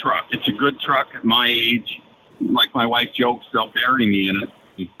this truck. It's a good truck at my age. Like my wife jokes, they'll bury me in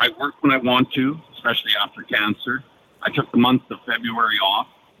it. I work when I want to, especially after cancer. I took the month of February off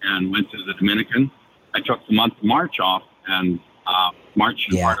and went to the Dominican. I took the month of March off and March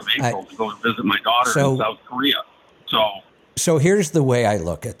and part of April to go visit my daughter in South Korea. So here's the way I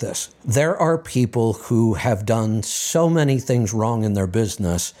look at this. There are people who have done so many things wrong in their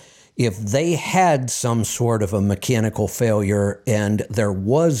business. If they had some sort of a mechanical failure and there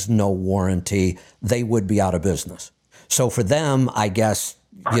was no warranty, they would be out of business. So for them, I guess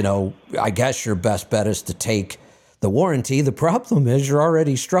your best bet is to take the warranty. The problem is you're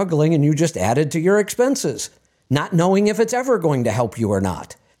already struggling and you just added to your expenses, not knowing if it's ever going to help you or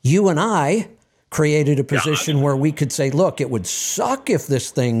not. You and I created a position where we could say, look, it would suck if this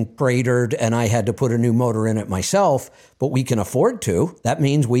thing cratered and I had to put a new motor in it myself, but we can afford to. That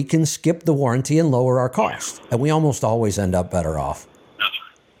means we can skip the warranty and lower our costs. And we almost always end up better off.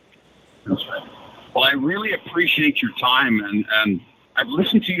 That's right. Well, I really appreciate your time, and I've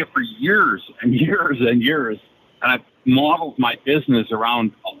listened to you for years and years and years, and I've modeled my business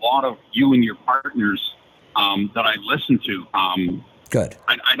around a lot of you and your partners that I listen to. Good.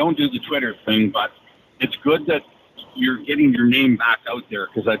 I don't do the Twitter thing, but it's good that you're getting your name back out there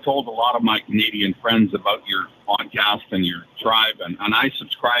because I told a lot of my Canadian friends about your podcast and your tribe, and I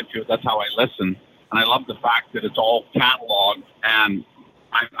subscribe to it. That's how I listen. And I love the fact that it's all cataloged, and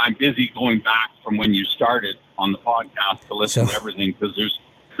I'm busy going back from when you started on the podcast to listen to everything because there's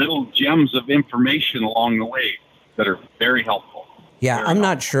little gems of information along the way that are very helpful. Yeah, I'm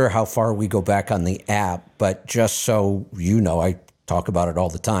not sure how far we go back on the app, but just so you know, I talk about it all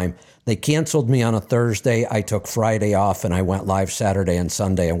the time. They canceled me on a Thursday. I took Friday off and I went live Saturday and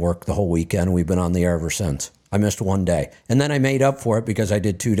Sunday and worked the whole weekend. We've been on the air ever since. I missed one day. And then I made up for it because I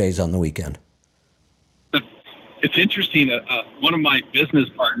did 2 days on the weekend. It's interesting. One of my business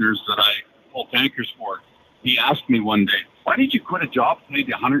partners that I pull tankers for, he asked me one day, why did you quit a job that paid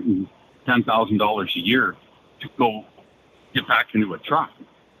you $110,000 a year to go get back into a truck?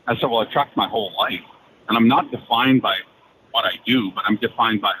 I said, well, I trucked my whole life. And I'm not defined by what I do, but I'm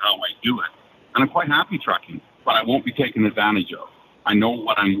defined by how I do it. And I'm quite happy trucking, but I won't be taken advantage of. I know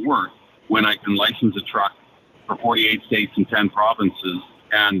what I'm worth when I can license a truck for 48 states and 10 provinces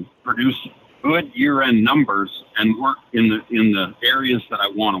and produce good year-end numbers and work in the areas that I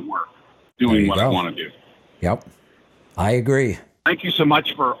want to work, doing what I want to do. Yep, I agree. Thank you so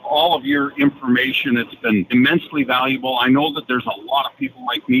much for all of your information. It's been immensely valuable. I know that there's a lot of people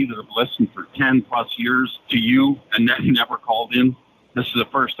like me that have listened for 10 plus years to you and then never called in. This is the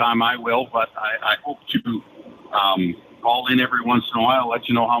first time I will, but I hope to call in every once in a while, let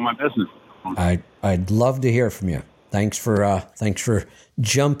you know how my business is. I'd love to hear from you. Thanks for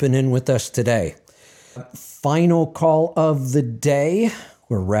jumping in with us today. Final call of the day.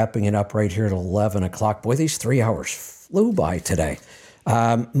 We're wrapping it up right here at 11 o'clock. Boy, these 3 hours flew by today.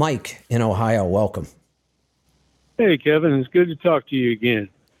 Mike in Ohio, welcome. Hey, Kevin. It's good to talk to you again.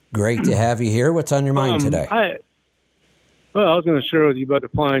 Great to have you here. What's on your mind today? Well, I was going to share with you about the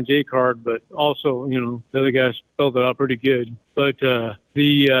Flying J card, but also, the other guy spelled it out pretty good. But I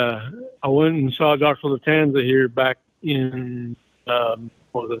went and saw Dr. Latanza here back in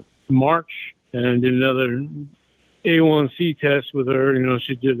March, and did another A1C test with her.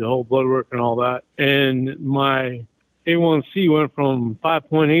 She did the whole blood work and all that. And my A1C went from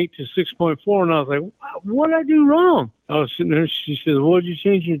 5.8 to 6.4, and I was like, what did I do wrong? I was sitting there, she said, well, did you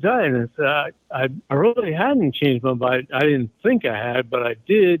change your diet? And I said, I really hadn't changed my diet. I didn't think I had, but I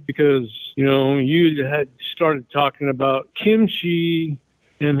did because, you had started talking about kimchi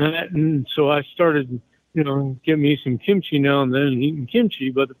and that, and so I started, getting me some kimchi now and then, eating kimchi.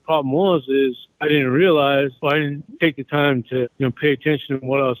 But the problem is I didn't realize, I didn't take the time to, pay attention to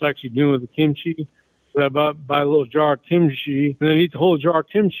what I was actually doing with the kimchi. So I buy a little jar of kimchi, and then eat the whole jar of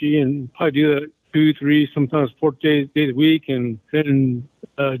kimchi, and probably do that 2, 3, sometimes 4 days a week, and then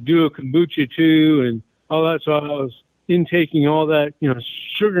do a kombucha too, and all that. So I was intaking all that,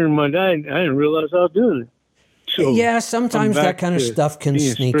 sugar in my diet, and I didn't realize I was doing it. So yeah, sometimes that kind of stuff can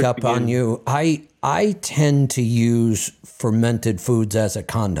sneak up on you. I tend to use fermented foods as a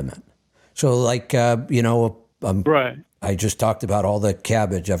condiment. So like, right. I just talked about all the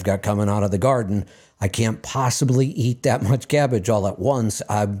cabbage I've got coming out of the garden. I can't possibly eat that much cabbage all at once.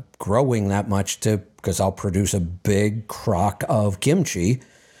 I'm growing that much because I'll produce a big crock of kimchi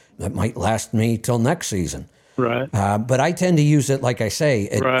that might last me till next season. Right. But I tend to use it, like I say,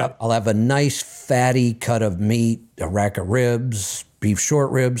 I'll have a nice fatty cut of meat, a rack of ribs, beef short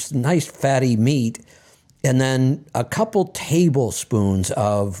ribs, nice fatty meat, and then a couple tablespoons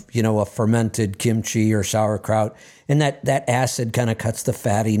of, a fermented kimchi or sauerkraut. And that acid kind of cuts the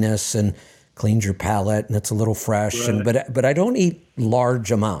fattiness and cleans your palate, and it's a little fresh. Right. But I don't eat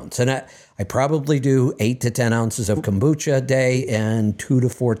large amounts. And I probably do 8 to 10 ounces of kombucha a day and 2 to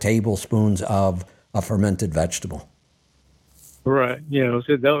 4 tablespoons of a fermented vegetable. Right.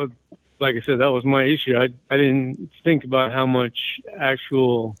 So that was, like I said, that was my issue. I didn't think about how much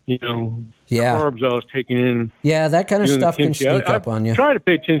actual, carbs I was taking in. Yeah, that kind of stuff can sneak up on you. I try to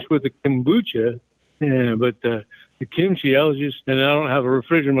pay attention with the kombucha, but the kimchi, I don't have a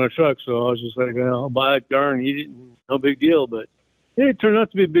refrigerator in my truck, so I was just like, I'll buy a jar and eat it. No big deal, but it turned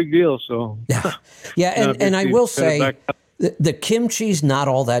out to be a big deal. So yeah, and I will say the kimchi's not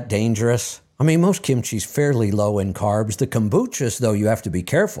all that dangerous. I mean, most kimchi's fairly low in carbs. The kombuchas, though, you have to be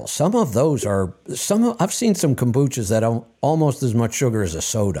careful. I've seen some kombuchas that have almost as much sugar as a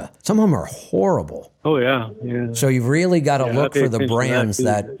soda. Some of them are horrible. Oh yeah. So you've really got to look for the brands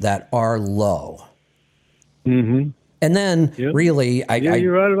that are low. Mm-hmm. And then, really,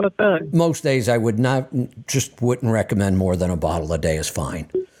 you're right about that. Most days I wouldn't recommend more than a bottle a day is fine.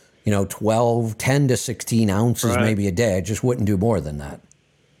 10 to 16 ounces maybe a day. I just wouldn't do more than that.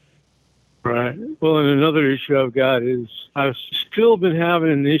 Right. Well, and another issue I've got is I've still been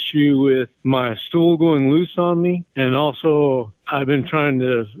having an issue with my stool going loose on me. And also I've been trying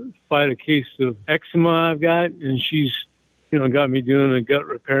to fight a case of eczema I've got, and she's, got me doing a gut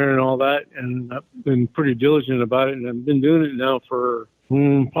repair and all that. And I've been pretty diligent about it. And I've been doing it now for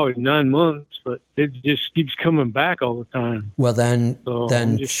probably 9 months, but it just keeps coming back all the time. Well, then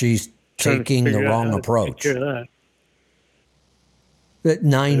she's taking the wrong approach.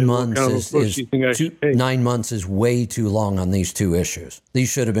 9 months is 9 months is way too long on these two issues. These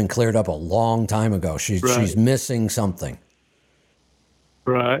should have been cleared up a long time ago. She's missing something.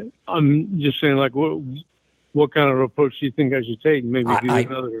 Right. I'm just saying, like, what kind of approach do you think I should take? Maybe do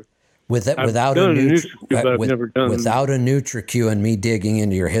another. Without a NutriQ and me digging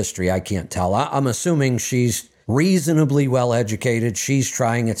into your history, I can't tell. I'm assuming she's reasonably well educated. She's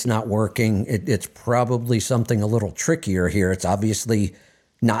trying. It's not working. It's probably something a little trickier here. It's obviously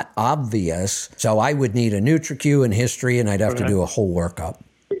not obvious. So I would need a NutriQ and history, and I'd have to do a whole workup.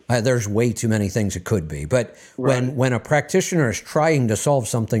 There's way too many things it could be. But when a practitioner is trying to solve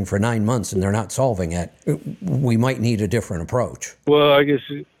something for 9 months and they're not solving it, we might need a different approach. Well, I guess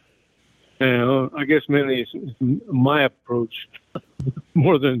mainly it's my approach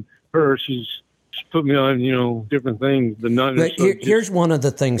more than her. She's put me on, different things. Here's one of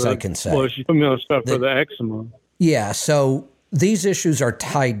the things I can say. Well, she put me on stuff for the eczema. Yeah, so these issues are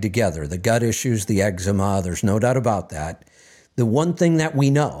tied together. The gut issues, the eczema, there's no doubt about that. The one thing that we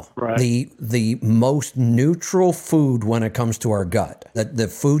know, the most neutral food when it comes to our gut, the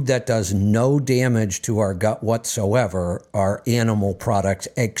food that does no damage to our gut whatsoever, are animal products,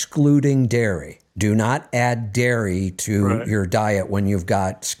 excluding dairy. Do not add dairy to your diet when you've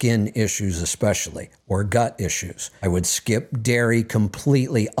got skin issues especially, or gut issues. I would skip dairy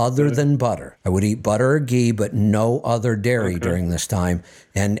completely other than butter. I would eat butter or ghee, but no other dairy during this time.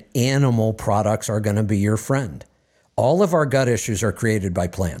 And animal products are going to be your friend. All of our gut issues are created by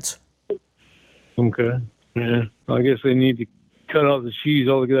plants. Okay. Yeah. I guess they need to cut out the cheese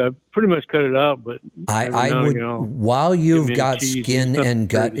altogether. I pretty much cut it out, but I would, while you've got skin and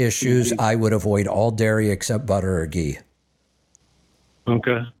gut issues, I would avoid all dairy except butter or ghee.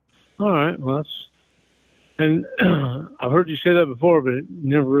 Okay. All right. Well, and I've heard you say that before, but it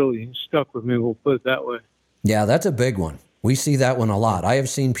never really stuck with me. We'll put it that way. Yeah, that's a big one. We see that one a lot. I have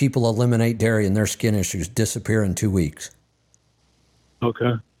seen people eliminate dairy and their skin issues disappear in 2 weeks.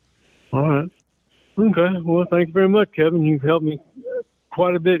 Okay. All right. Okay. Well, thank you very much, Kevin. You've helped me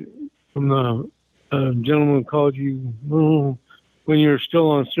quite a bit from the gentleman who called you when you were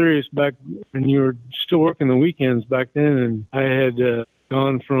still on Sirius back, and you were still working the weekends back then. And I had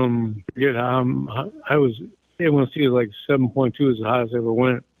gone from, I was, A1C was like 7.2 as the highest I ever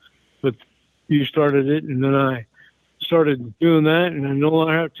went. But you started it, and then I started doing that, and I no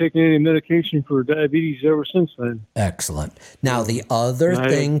longer have taken any medication for diabetes ever since then. Excellent. Now, the other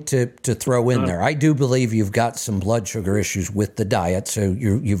thing to throw in there, I do believe you've got some blood sugar issues with the diet, so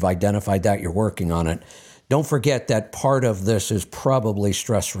you've identified that, you're working on it. Don't forget that part of this is probably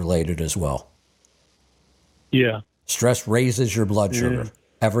stress-related as well. Yeah. Stress raises your blood sugar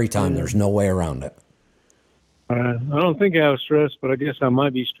every time. There's no way around it. I don't think I have stress, but I guess I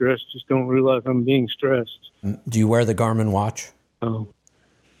might be stressed. Just don't realize I'm being stressed. Do you wear the Garmin watch? Oh,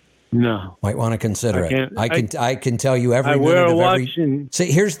 no. Might want to consider it. I can tell you every minute wear a of watch every. See,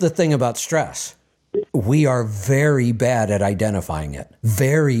 here's the thing about stress. We are very bad at identifying it.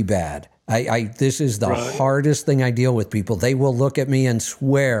 Very bad. This is the hardest thing I deal with people. They will look at me and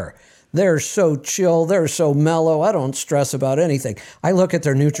swear they're so chill, they're so mellow. I don't stress about anything. I look at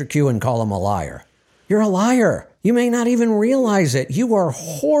their NutriQ and call them a liar. You're a liar. You may not even realize it. You are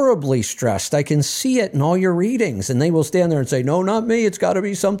horribly stressed. I can see it in all your readings. And they will stand there and say, no, not me. It's got to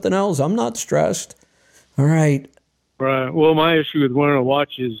be something else. I'm not stressed. All right. Right. Well, my issue with wearing a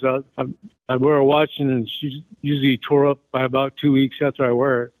watch is I wear a watch and it's usually tore up by about 2 weeks after I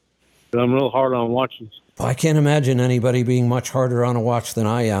wear it. But I'm real hard on watches. Well, I can't imagine anybody being much harder on a watch than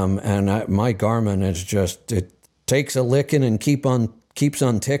I am. And my Garmin is just, it takes a licking and keeps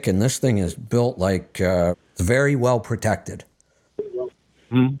on ticking. This thing is built like very well protected.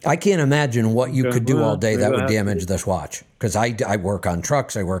 I can't imagine what you could do all day that would damage this watch. Because I work on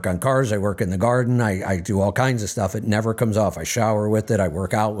trucks, I work on cars, I work in the garden, I do all kinds of stuff. It never comes off. I shower with it, I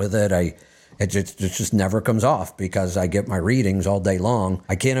work out with it. It just never comes off because I get my readings all day long.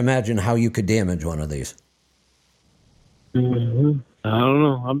 I can't imagine how you could damage one of these. I don't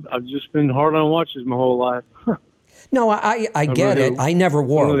know. I've just been hard on watches my whole life. No, I get it. I never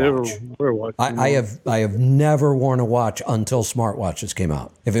wore a watch. I have never worn a watch until smartwatches came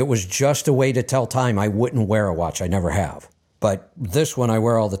out. If it was just a way to tell time, I wouldn't wear a watch. I never have. But this one I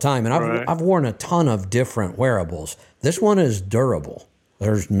wear all the time, and I've worn a ton of different wearables. This one is durable.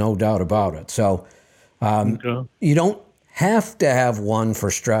 There's no doubt about it. So you don't have to have one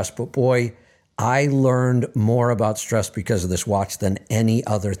for stress, but boy, I learned more about stress because of this watch than any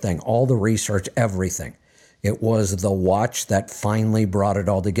other thing. All the research, everything. It was the watch that finally brought it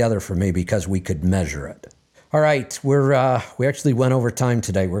all together for me because we could measure it. All right, we actually went over time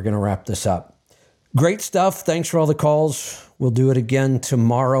today. We're going to wrap this up. Great stuff. Thanks for all the calls. We'll do it again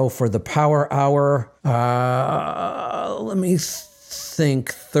tomorrow for the Power Hour. Let me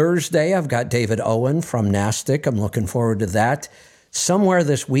think. Thursday, I've got David Owen from NASTIC. I'm looking forward to that. Somewhere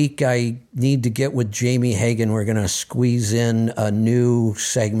this week, I need to get with Jamie Hagan. We're going to squeeze in a new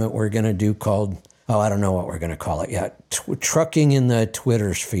segment we're going to do called... I don't know what we're going to call it yet. Trucking in the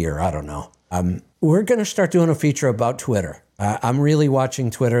Twitter sphere. I don't know. We're going to start doing a feature about Twitter. I'm really watching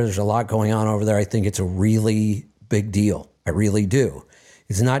Twitter. There's a lot going on over there. I think it's a really big deal. I really do.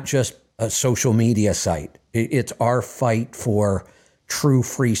 It's not just a social media site. It's our fight for true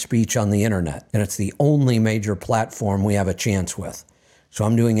free speech on the internet. And it's the only major platform we have a chance with. So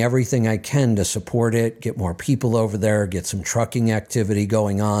I'm doing everything I can to support it, get more people over there, get some trucking activity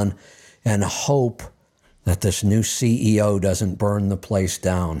going on, and hope that this new CEO doesn't burn the place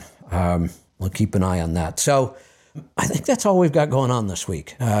down. We'll keep an eye on that. So I think that's all we've got going on this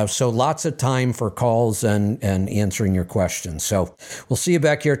week. So lots of time for calls and answering your questions. So we'll see you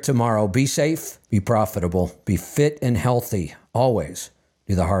back here tomorrow. Be safe, be profitable, be fit and healthy. Always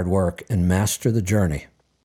do the hard work and master the journey.